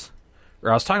Osiris.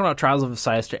 Or I was talking about Trials of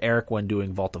Osiris to Eric when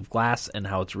doing Vault of Glass and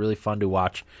how it's really fun to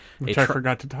watch Which I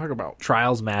forgot to talk about.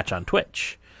 Trials match on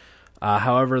Twitch.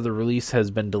 However, the release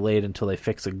has been delayed until they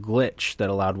fix a glitch that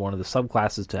allowed one of the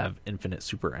subclasses to have infinite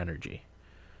super energy.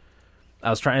 I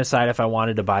was trying to decide if I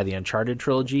wanted to buy the Uncharted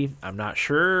trilogy. I'm not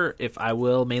sure if I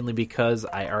will, mainly because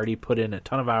I already put in a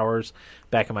ton of hours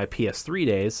back in my PS3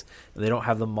 days, and they don't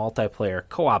have the multiplayer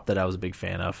co-op that I was a big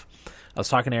fan of. I was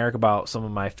talking to Eric about some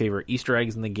of my favorite Easter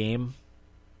eggs in the game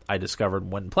I discovered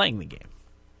when playing the game.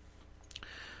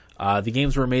 The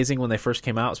games were amazing when they first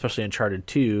came out, especially Uncharted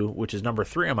 2, which is number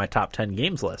 3 on my top 10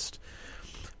 games list.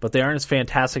 But they aren't as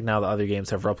fantastic now that other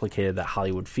games have replicated that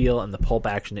Hollywood feel, and the pulp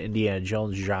action Indiana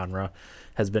Jones genre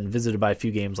has been visited by a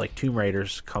few games like Tomb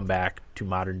Raider's comeback to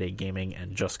modern-day gaming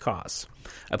and Just Cause.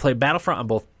 I played Battlefront on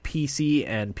both PC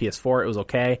and PS4. It was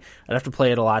okay. I'd have to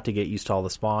play it a lot to get used to all the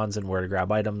spawns and where to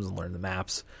grab items and learn the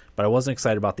maps, but I wasn't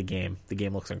excited about the game. The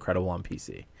game looks incredible on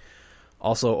PC.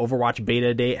 Also, Overwatch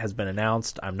beta date has been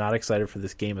announced. I'm not excited for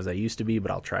this game as I used to be, but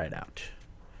I'll try it out.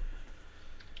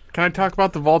 Can I talk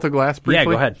about the Vault of Glass briefly? Yeah,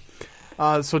 go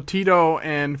ahead. So Tito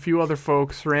and a few other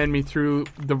folks ran me through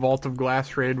the Vault of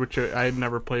Glass raid, which I had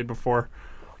never played before.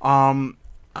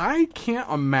 I can't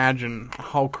imagine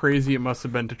how crazy it must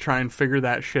have been to try and figure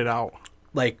that shit out.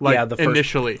 The first,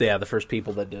 initially. Yeah, the first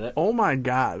people that did it. Oh my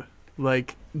god.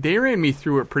 They ran me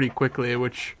through it pretty quickly,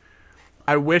 which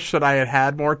I wish that I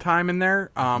had more time in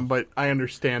there, but I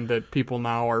understand that people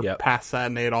now are past that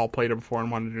and they had all played it before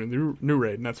and wanted to do the new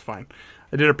raid, and that's fine.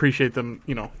 I did appreciate them,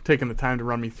 taking the time to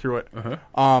run me through it.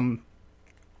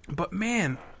 But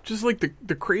man, just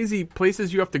the crazy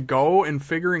places you have to go and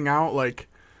figuring out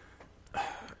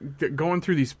going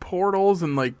through these portals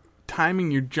and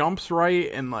timing your jumps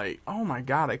right and oh my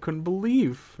god, I couldn't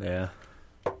believe. Yeah.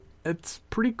 It's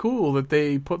pretty cool that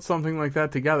they put something like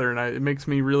that together, and it makes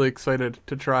me really excited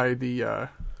to try the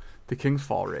King's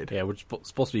Fall raid. Yeah, which is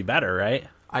supposed to be better, right?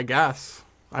 I guess.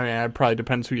 I mean, it probably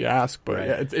depends who you ask, but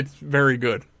yeah, it's very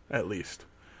good, at least.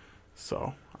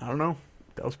 So, I don't know.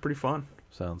 That was pretty fun.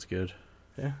 Sounds good.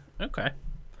 Yeah. Okay.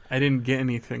 I didn't get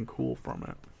anything cool from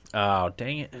it. Oh,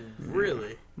 dang it.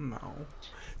 Really? No.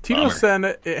 Tito said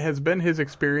it has been his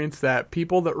experience that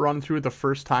people that run through it the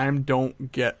first time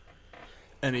don't get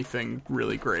anything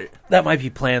really great. That might be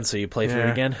planned, so you play through it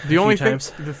again.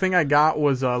 The thing I got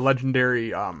was a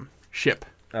legendary ship.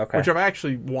 Okay. Which I've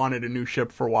actually wanted a new ship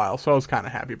for a while, so I was kind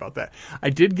of happy about that. I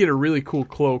did get a really cool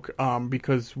cloak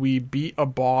because we beat a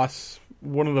boss,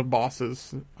 one of the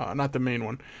bosses, not the main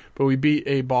one, but we beat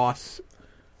a boss.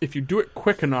 If you do it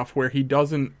quick enough where he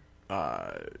doesn't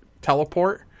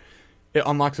teleport, it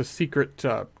unlocks a secret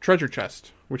treasure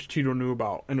chest, which Tito knew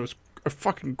about, and it was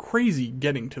fucking crazy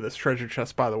getting to this treasure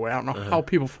chest, by the way. I don't know how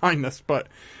people find this, but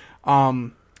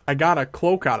I got a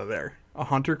cloak out of there. A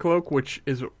hunter cloak, which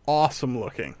is awesome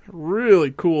looking.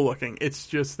 Really cool looking. It's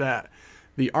just that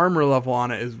the armor level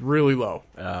on it is really low.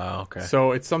 Oh, okay.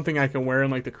 So it's something I can wear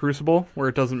in the Crucible where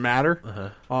it doesn't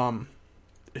matter.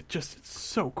 It's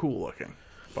so cool looking.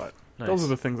 But those are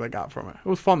the things I got from it. It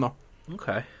was fun though.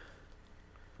 Okay.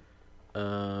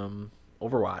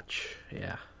 Overwatch.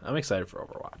 Yeah. I'm excited for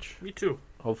Overwatch. Me too.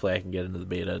 Hopefully I can get into the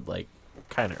beta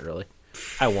kind of early.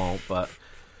 I won't, but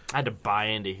I had to buy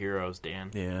into Heroes,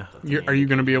 Dan. yeah. Are you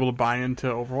going to be able to buy into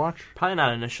Overwatch? Probably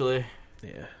not initially.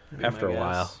 Yeah. After a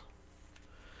while.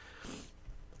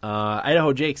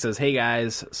 Idaho Jake says, "Hey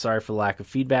guys, sorry for the lack of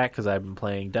feedback because I've been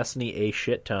playing Destiny a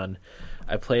shit ton.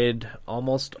 I played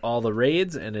almost all the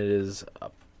raids and it is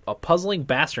a puzzling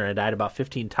bastard. I died about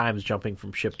 15 times jumping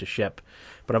from ship to ship,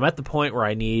 but I'm at the point where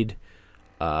I need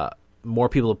more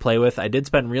people to play with. I did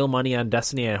spend real money on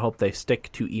Destiny. I hope they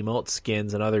stick to emote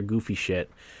skins and other goofy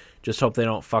shit. Just hope they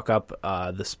don't fuck up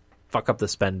the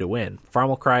spend to win.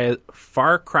 Far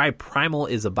Cry Primal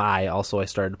is a buy. Also, I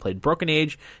started to play Broken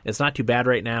Age. It's not too bad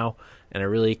right now, and I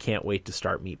really can't wait to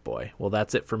start Meat Boy. Well,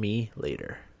 that's it for me.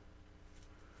 Later.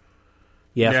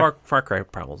 Yeah. Far Cry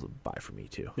Primal's a buy for me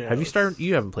too. Yeah, have you started?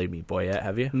 You haven't played Meat Boy yet,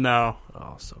 have you? No.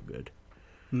 Oh, so good.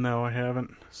 No, I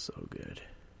haven't. So good.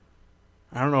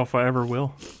 I don't know if I ever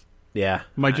will. Yeah.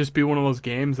 Might just be one of those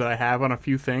games that I have on a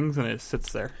few things and it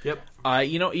sits there. Yep.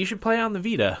 You should play on the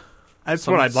Vita. That's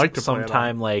what I'd like to play.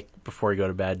 Sometime, like, before you go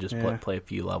to bed, just play a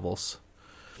few levels.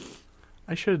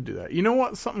 I should do that. You know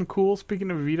what? Something cool,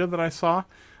 speaking of Vita, that I saw?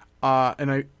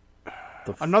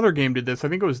 Another game did this. I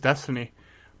think it was Destiny.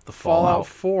 The Fallout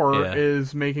 4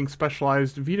 is making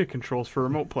specialized Vita controls for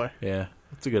remote play. Yeah,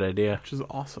 that's a good idea. Which is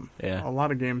awesome. Yeah. A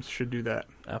lot of games should do that.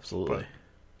 Absolutely.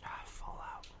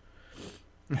 Fallout.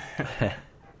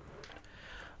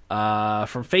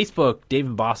 From Facebook, Dave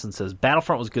in Boston says,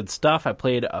 Battlefront was good stuff. I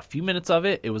played a few minutes of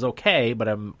it. It was okay, but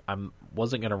I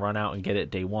wasn't going to run out and get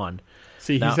it day one.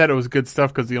 See, he said it was good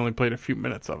stuff because he only played a few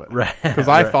minutes of it. Right. Because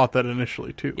I thought that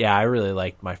initially, too. Yeah, I really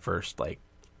liked my first, 3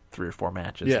 or 4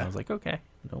 matches. Yeah. And I was like, okay,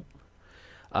 nope.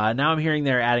 Now I'm hearing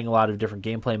they're adding a lot of different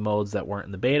gameplay modes that weren't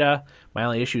in the beta. My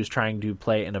only issue is trying to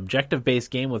play an objective-based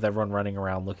game with everyone running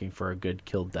around looking for a good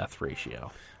kill-death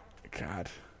ratio. God.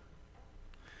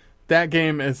 That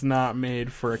game is not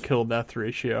made for a kill-death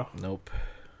ratio. Nope.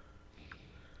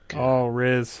 Oh,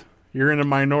 Riz. You're in a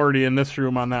minority in this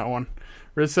room on that one.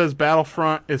 Riz says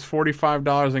Battlefront is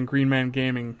 $45 and Green Man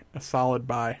Gaming, a solid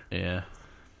buy. Yeah.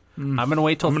 I'm going to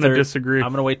wait till I'm going to disagree.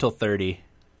 I'm going to wait till 30,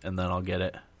 and then I'll get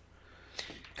it.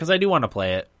 Because I do want to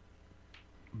play it.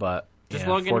 But, just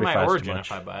log into my Origin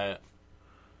if I buy it.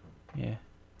 Yeah.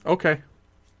 Okay.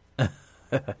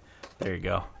 There you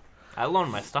go. I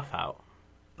loan my stuff out.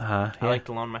 Yeah. I like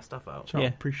to loan my stuff out. Which I'm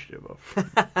appreciative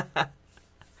of.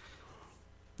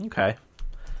 Okay.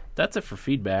 That's it for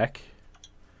feedback.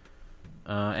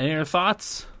 Any other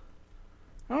thoughts?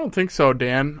 I don't think so,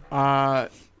 Dan.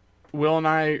 Will and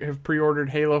I have pre-ordered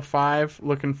Halo 5.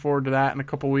 Looking forward to that in a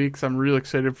couple weeks. I'm really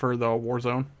excited for the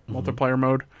Warzone multiplayer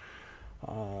mode.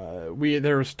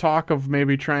 There was talk of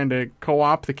maybe trying to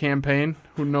co-op the campaign.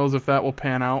 Who knows if that will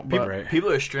pan out? But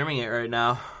People are streaming it right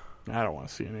now. I don't want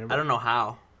to see any of it. I don't know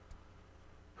how.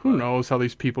 Who knows how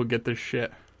these people get this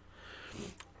shit?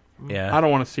 Yeah. I don't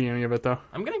want to see any of it, though.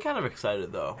 I'm getting kind of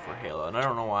excited, though, for Halo, and I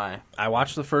don't know why. I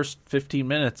watched the first 15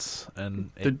 minutes, and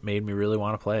it made me really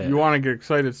want to play it. You want to get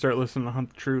excited, start listening to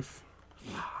Hunt the Truth.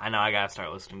 I know, I gotta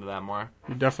start listening to that more.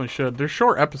 You definitely should. They're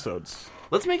short episodes.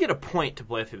 Let's make it a point to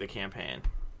play through the campaign.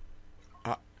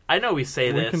 I know we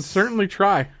say this. We can certainly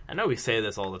try. I know we say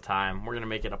this all the time. We're gonna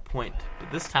make it a point,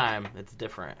 but this time it's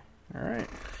different. All right.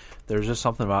 There's just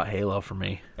something about Halo for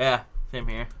me. Yeah, same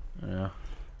here. Yeah.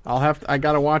 I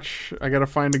gotta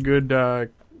find a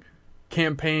good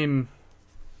campaign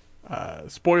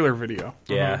spoiler video.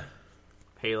 Yeah.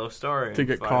 Halo story. To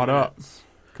get caught up.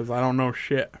 Because I don't know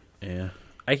shit. Yeah.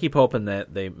 I keep hoping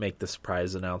that they make the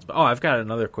surprise announcement. Oh, I've got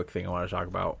another quick thing I want to talk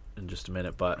about in just a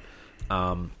minute, but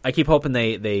I keep hoping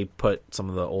they put some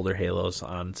of the older Halos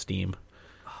on Steam.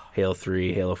 Halo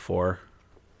 3, Halo 4.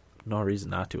 No reason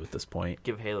not to at this point.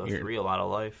 Give Halo 3 a lot of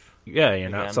life. Yeah, you're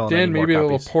not selling Dan, any more maybe it will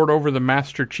copies. port over the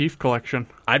Master Chief collection.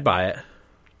 I'd buy it.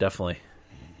 Definitely.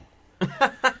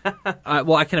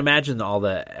 Well, I can imagine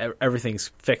everything's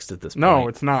fixed at this point. No,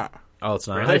 it's not. Oh, it's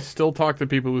not? I still talk to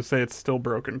people who say it's still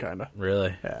broken, kind of.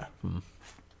 Really? Yeah. Yep. Yep.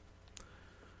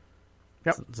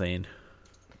 That's insane.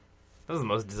 That was the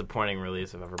most disappointing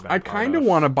release I've ever been. I kind of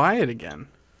want to buy it again.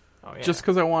 Oh, yeah. Just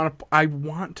because I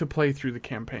want to play through the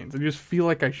campaigns. I just feel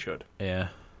like I should. Yeah.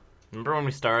 Remember when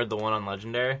we started the one on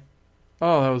Legendary?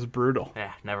 Oh, that was brutal.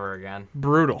 Yeah, never again.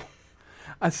 Brutal.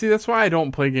 I see. That's why I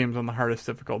don't play games on the hardest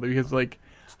difficulty, because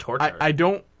It's torture. I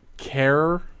don't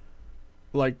care,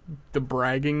 like the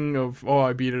bragging of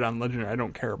I beat it on Legendary. I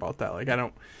don't care about that. Like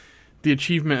the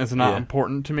achievement is not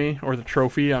important to me, or the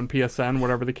trophy on PSN,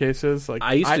 whatever the case is. Like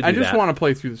I used to do I just that. want to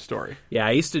play through the story. Yeah,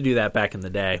 I used to do that back in the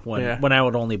day when I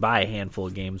would only buy a handful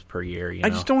of games per year. You know?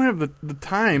 I just don't have the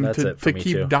time That's to it for me,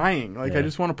 keep too. dying. Like I Yeah.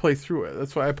 just want to play through it.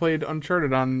 That's why I played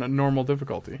Uncharted on normal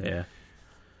difficulty. Yeah.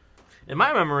 In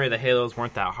my memory, the Halos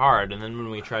weren't that hard, and then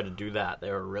when we tried to do that, they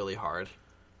were really hard.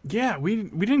 Yeah, we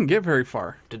didn't get very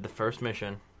far. Did the first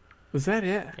mission, Was that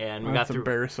it? and we Oh, got that's through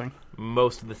embarrassing.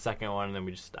 most of the second one, and then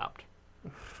we just stopped.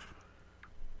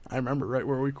 I remember right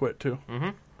where we quit too. Mm-hmm.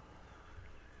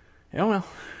 Yeah, well.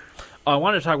 Oh, I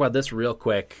wanted to talk about this real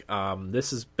quick.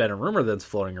 This has been a rumor that's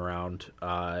floating around.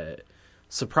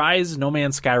 surprise No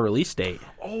Man's Sky release date.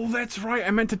 Oh, that's right. I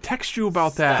meant to text you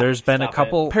about that. There's been Stop a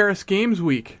couple. Paris Games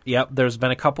Week. Yep, there's been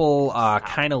a couple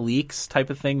kind of leaks type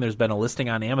of thing. There's been a listing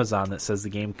on Amazon that says the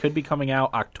game could be coming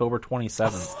out October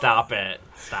 27th. Stop it.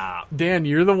 Stop. Dan,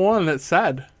 you're the one that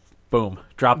said Boom,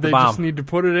 drop the they bomb. just need to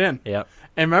put it in. Yep.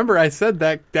 And remember, I said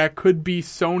that could be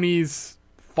Sony's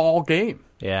fall game.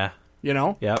 Yeah. You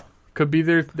know, Yep. could be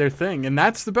their thing, and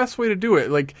that's the best way to do it.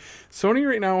 Like Sony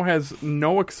right now has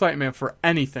no excitement for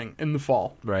anything in the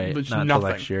fall. Right. There's Not until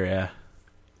nothing. next year. Yeah.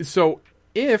 So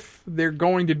if they're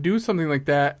going to do something like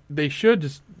that, they should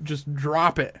just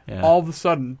drop it Yeah. all of a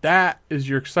sudden. That is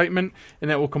your excitement,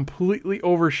 and that will completely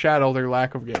overshadow their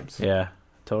lack of games. Yeah.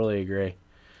 Totally agree.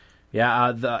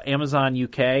 Yeah. The Amazon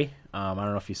UK. I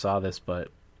don't know if you saw this, but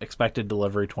expected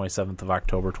delivery 27th of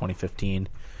October 2015.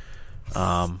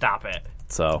 Stop it.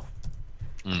 So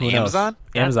who knows? Amazon?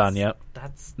 Amazon. Yep.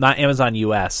 That's Not Amazon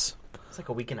US. it's like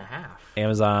a week and a half.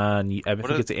 Amazon. I think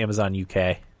is- it's Amazon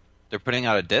UK. They're putting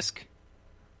out a disc?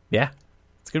 Yeah.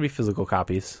 It's gonna be physical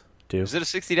copies too. Is it a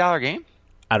 $60 game?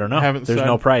 I don't know. Haven't There's said.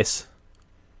 no price.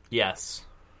 Yes.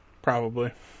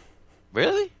 Probably.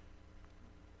 Really?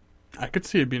 I could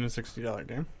see it being a $60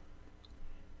 game.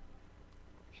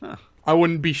 Huh. I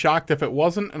wouldn't be shocked if it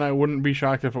wasn't, and I wouldn't be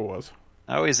shocked if it was.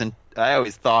 I always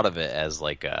thought of it as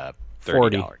like a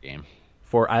 $40 $30 game.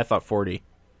 I thought 40.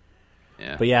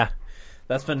 Yeah. But yeah,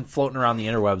 that's been floating around the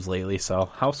interwebs lately. So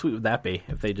how sweet would that be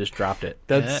if they just dropped it?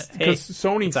 That's Hey, because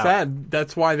Sony it's out. said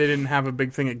that's why they didn't have a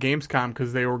big thing at Gamescom,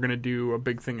 because they were going to do a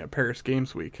big thing at Paris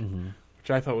Games Week, which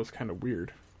I thought was kind of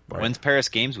weird. When's Paris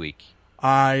Games Week?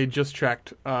 I just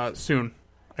checked. Soon.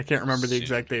 I can't remember the Soon.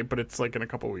 exact date, but it's like in a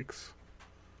couple weeks.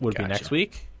 Would it be Gotcha. next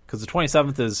week? Because the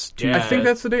 27th is Yeah. I think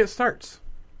that's the day it starts.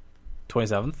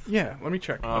 27th. Yeah, let me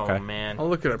check. Oh Okay. man. I'll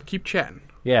look it up. Keep chatting.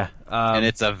 Yeah. And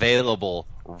it's available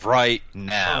right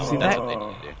now. See, That's that- what they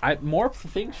need to do. More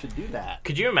things should do that.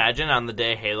 Could you imagine on the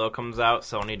day Halo comes out,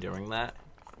 Sony doing that?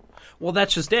 Well,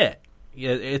 that's just it.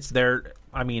 Yeah, it's their.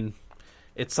 I mean,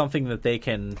 it's something that they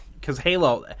can, because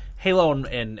Halo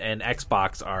and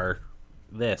Xbox are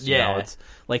this. You Yeah. know, it's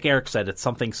like Eric said. It's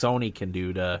something Sony can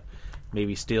do to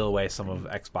maybe steal away some of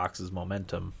Xbox's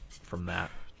momentum from that.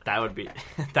 That would be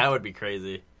that would be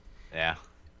crazy. Yeah.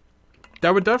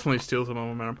 That would definitely steal some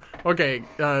momentum. Okay,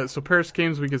 so Paris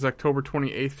Games Week is October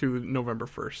 28th through November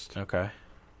 1st. Okay,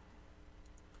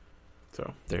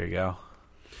 So there you go.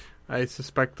 I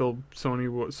suspect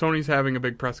Sony's having a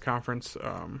big press conference.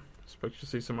 Expect to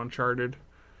see some Uncharted,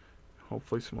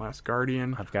 hopefully some Last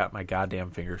Guardian. I've got my goddamn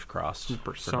fingers crossed Some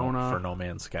for Persona. for No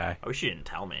Man's Sky. I wish you didn't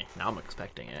tell me. Now I'm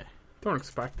expecting it. Don't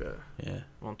expect it. Yeah.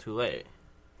 Well, too late.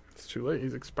 It's too late.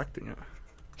 He's expecting it.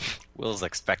 Will's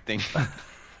expecting.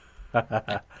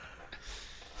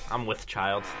 I'm with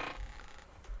child.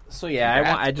 So yeah,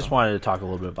 Congrats, I just wanted to talk a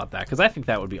little bit about that because I think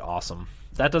that would be awesome.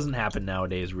 That doesn't happen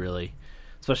nowadays, really,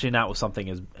 especially not with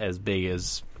something as big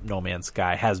as No Man's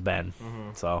Sky has been.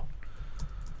 So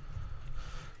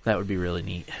that would be really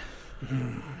neat.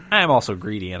 I am also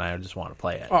greedy, and I just want to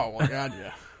play it. Oh my god,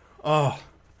 yeah. Oh,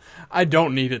 I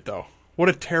don't need it though. What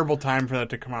a terrible time for that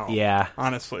to come out. Yeah,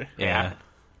 Honestly. yeah,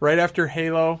 Right after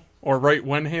Halo, or right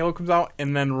when Halo comes out,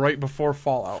 and then right before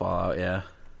Fallout. Fallout. Yeah,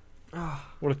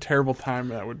 What a terrible time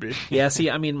that would be. yeah. See,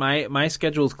 I mean, my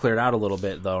schedule's cleared out a little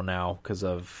bit though now because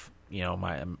of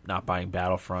I'm not buying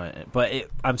Battlefront, but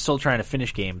I'm still trying to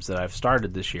finish games that I've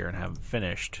started this year and haven't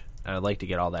finished. And I'd like to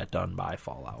get all that done by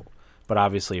Fallout. But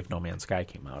obviously, if No Man's Sky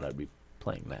came out, I'd be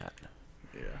playing that.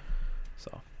 Yeah.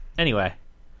 So, anyway,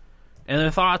 any other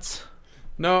thoughts?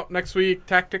 No, next week,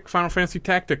 Final Fantasy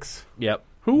Tactics. Yep.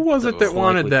 Who was it that the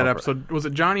wanted likely that culprit. episode? Was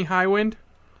it Johnny Highwind?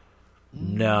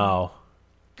 No.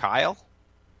 Kyle?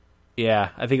 Yeah,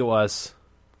 I think it was.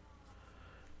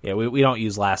 Yeah, we don't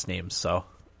use last names, so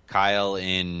Kyle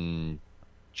in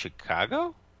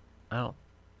Chicago? I don't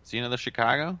Is he another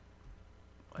Chicago?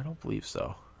 believe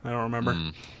so. I don't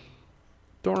remember.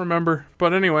 Don't remember.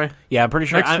 But anyway, Yeah, I'm pretty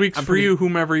sure next week's I'm for you,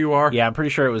 whomever you are. Yeah, I'm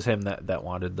pretty sure it was him that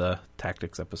wanted the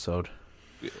tactics episode.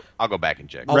 I'll go back and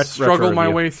check. I'll retro struggle my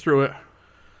review. way through it.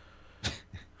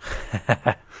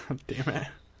 Damn it.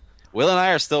 Will and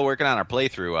I are still working on our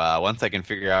playthrough. Once I can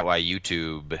figure out why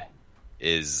YouTube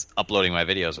is uploading my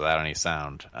videos without any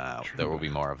sound, there will be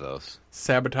more of those.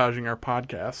 Sabotaging our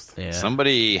podcast. Yeah.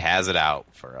 Somebody has it out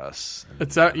for us.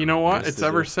 It's you know what? Yes, It's they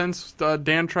ever do. since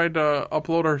Dan tried to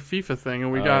upload our FIFA thing,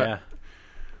 and we Oh, got yeah.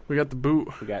 we got the boot.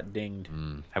 We got dinged.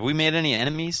 Have we made any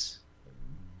enemies?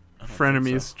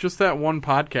 Frenemies. Just that one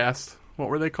podcast. What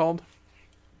were they called?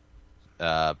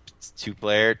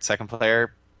 2-player, second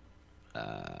player,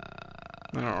 I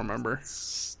don't remember.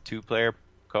 2-player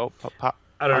co-op.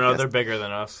 I don't know. Podcast. They're bigger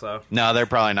than us, so. No, they're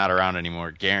probably not around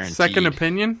anymore. Guaranteed. Second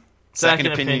opinion? Second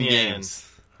opinion games.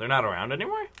 They're not around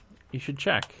anymore? You should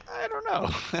check. I don't know.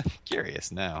 I'm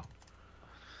curious now.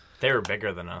 They were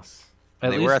bigger than us.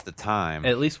 At They least, were at the time.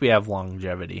 at least we have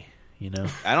longevity, you know?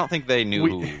 I don't think they knew We-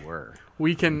 who we were.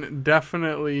 We can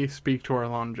definitely speak to our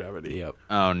longevity. Yep.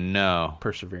 Oh no!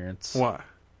 Perseverance. What?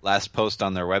 Last post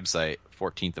on their website,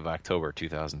 14th of October,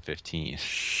 2015.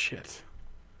 Shit.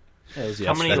 That was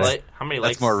How many yesterday.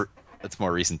 likes? That's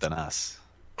more recent than us.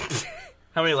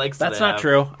 How many likes? do That's they not have?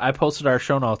 true. I posted our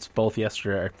show notes both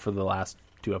yesterday for the last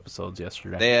 2 episodes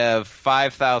yesterday. They have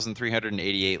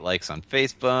 5,388 likes on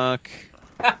Facebook.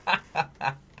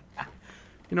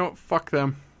 You know what? Fuck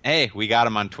them. Hey, we got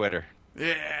them on Twitter.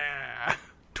 Yeah.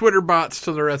 Twitter bots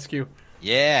to the rescue.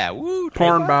 Yeah, woo!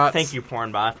 Porn bots. Thank you,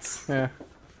 porn bots. Yeah.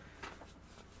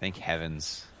 Thank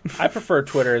heavens. I prefer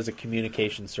Twitter as a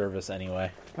communication service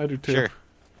anyway. I do too. Sure,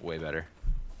 way better.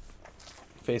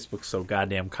 Facebook's so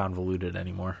goddamn convoluted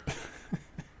anymore.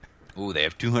 Ooh, they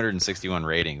have 261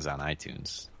 ratings on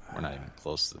iTunes. We're not even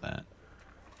close to that.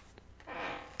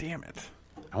 Damn it.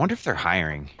 I wonder if they're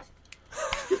hiring.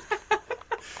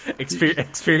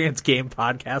 Experience game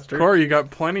podcaster. Corey, you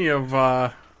got plenty of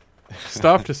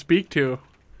stuff to speak to.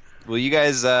 Will you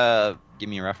guys give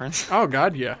me a reference? Oh,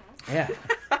 God, yeah. Yeah.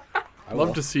 I'd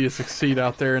love to see you succeed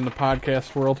out there in the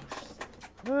podcast world.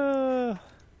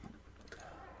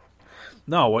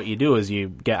 No, what you do is you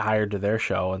get hired to their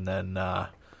show, and then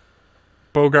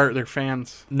Bogart their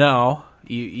fans. no,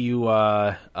 you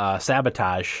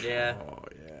sabotage. Yeah. Oh,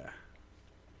 yeah.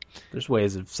 There's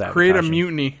ways of sabotaging. Create a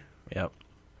mutiny. Yep.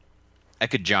 I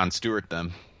could Jon Stewart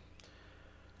them.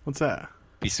 What's that?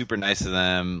 Be super nice to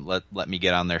them. Let me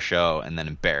get on their show and then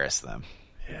embarrass them.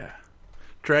 Yeah.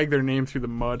 Drag their name through the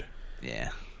mud. Yeah.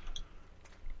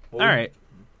 All right,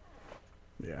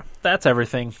 Yeah. that's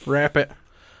everything. Wrap it.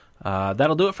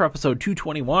 That'll do it for episode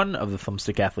 221 of the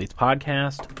Thumbstick Athletes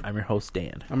podcast. I'm your host,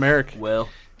 Dan. I'm Eric. Will.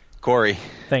 Corey.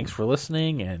 Thanks for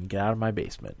listening, and get out of my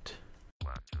basement.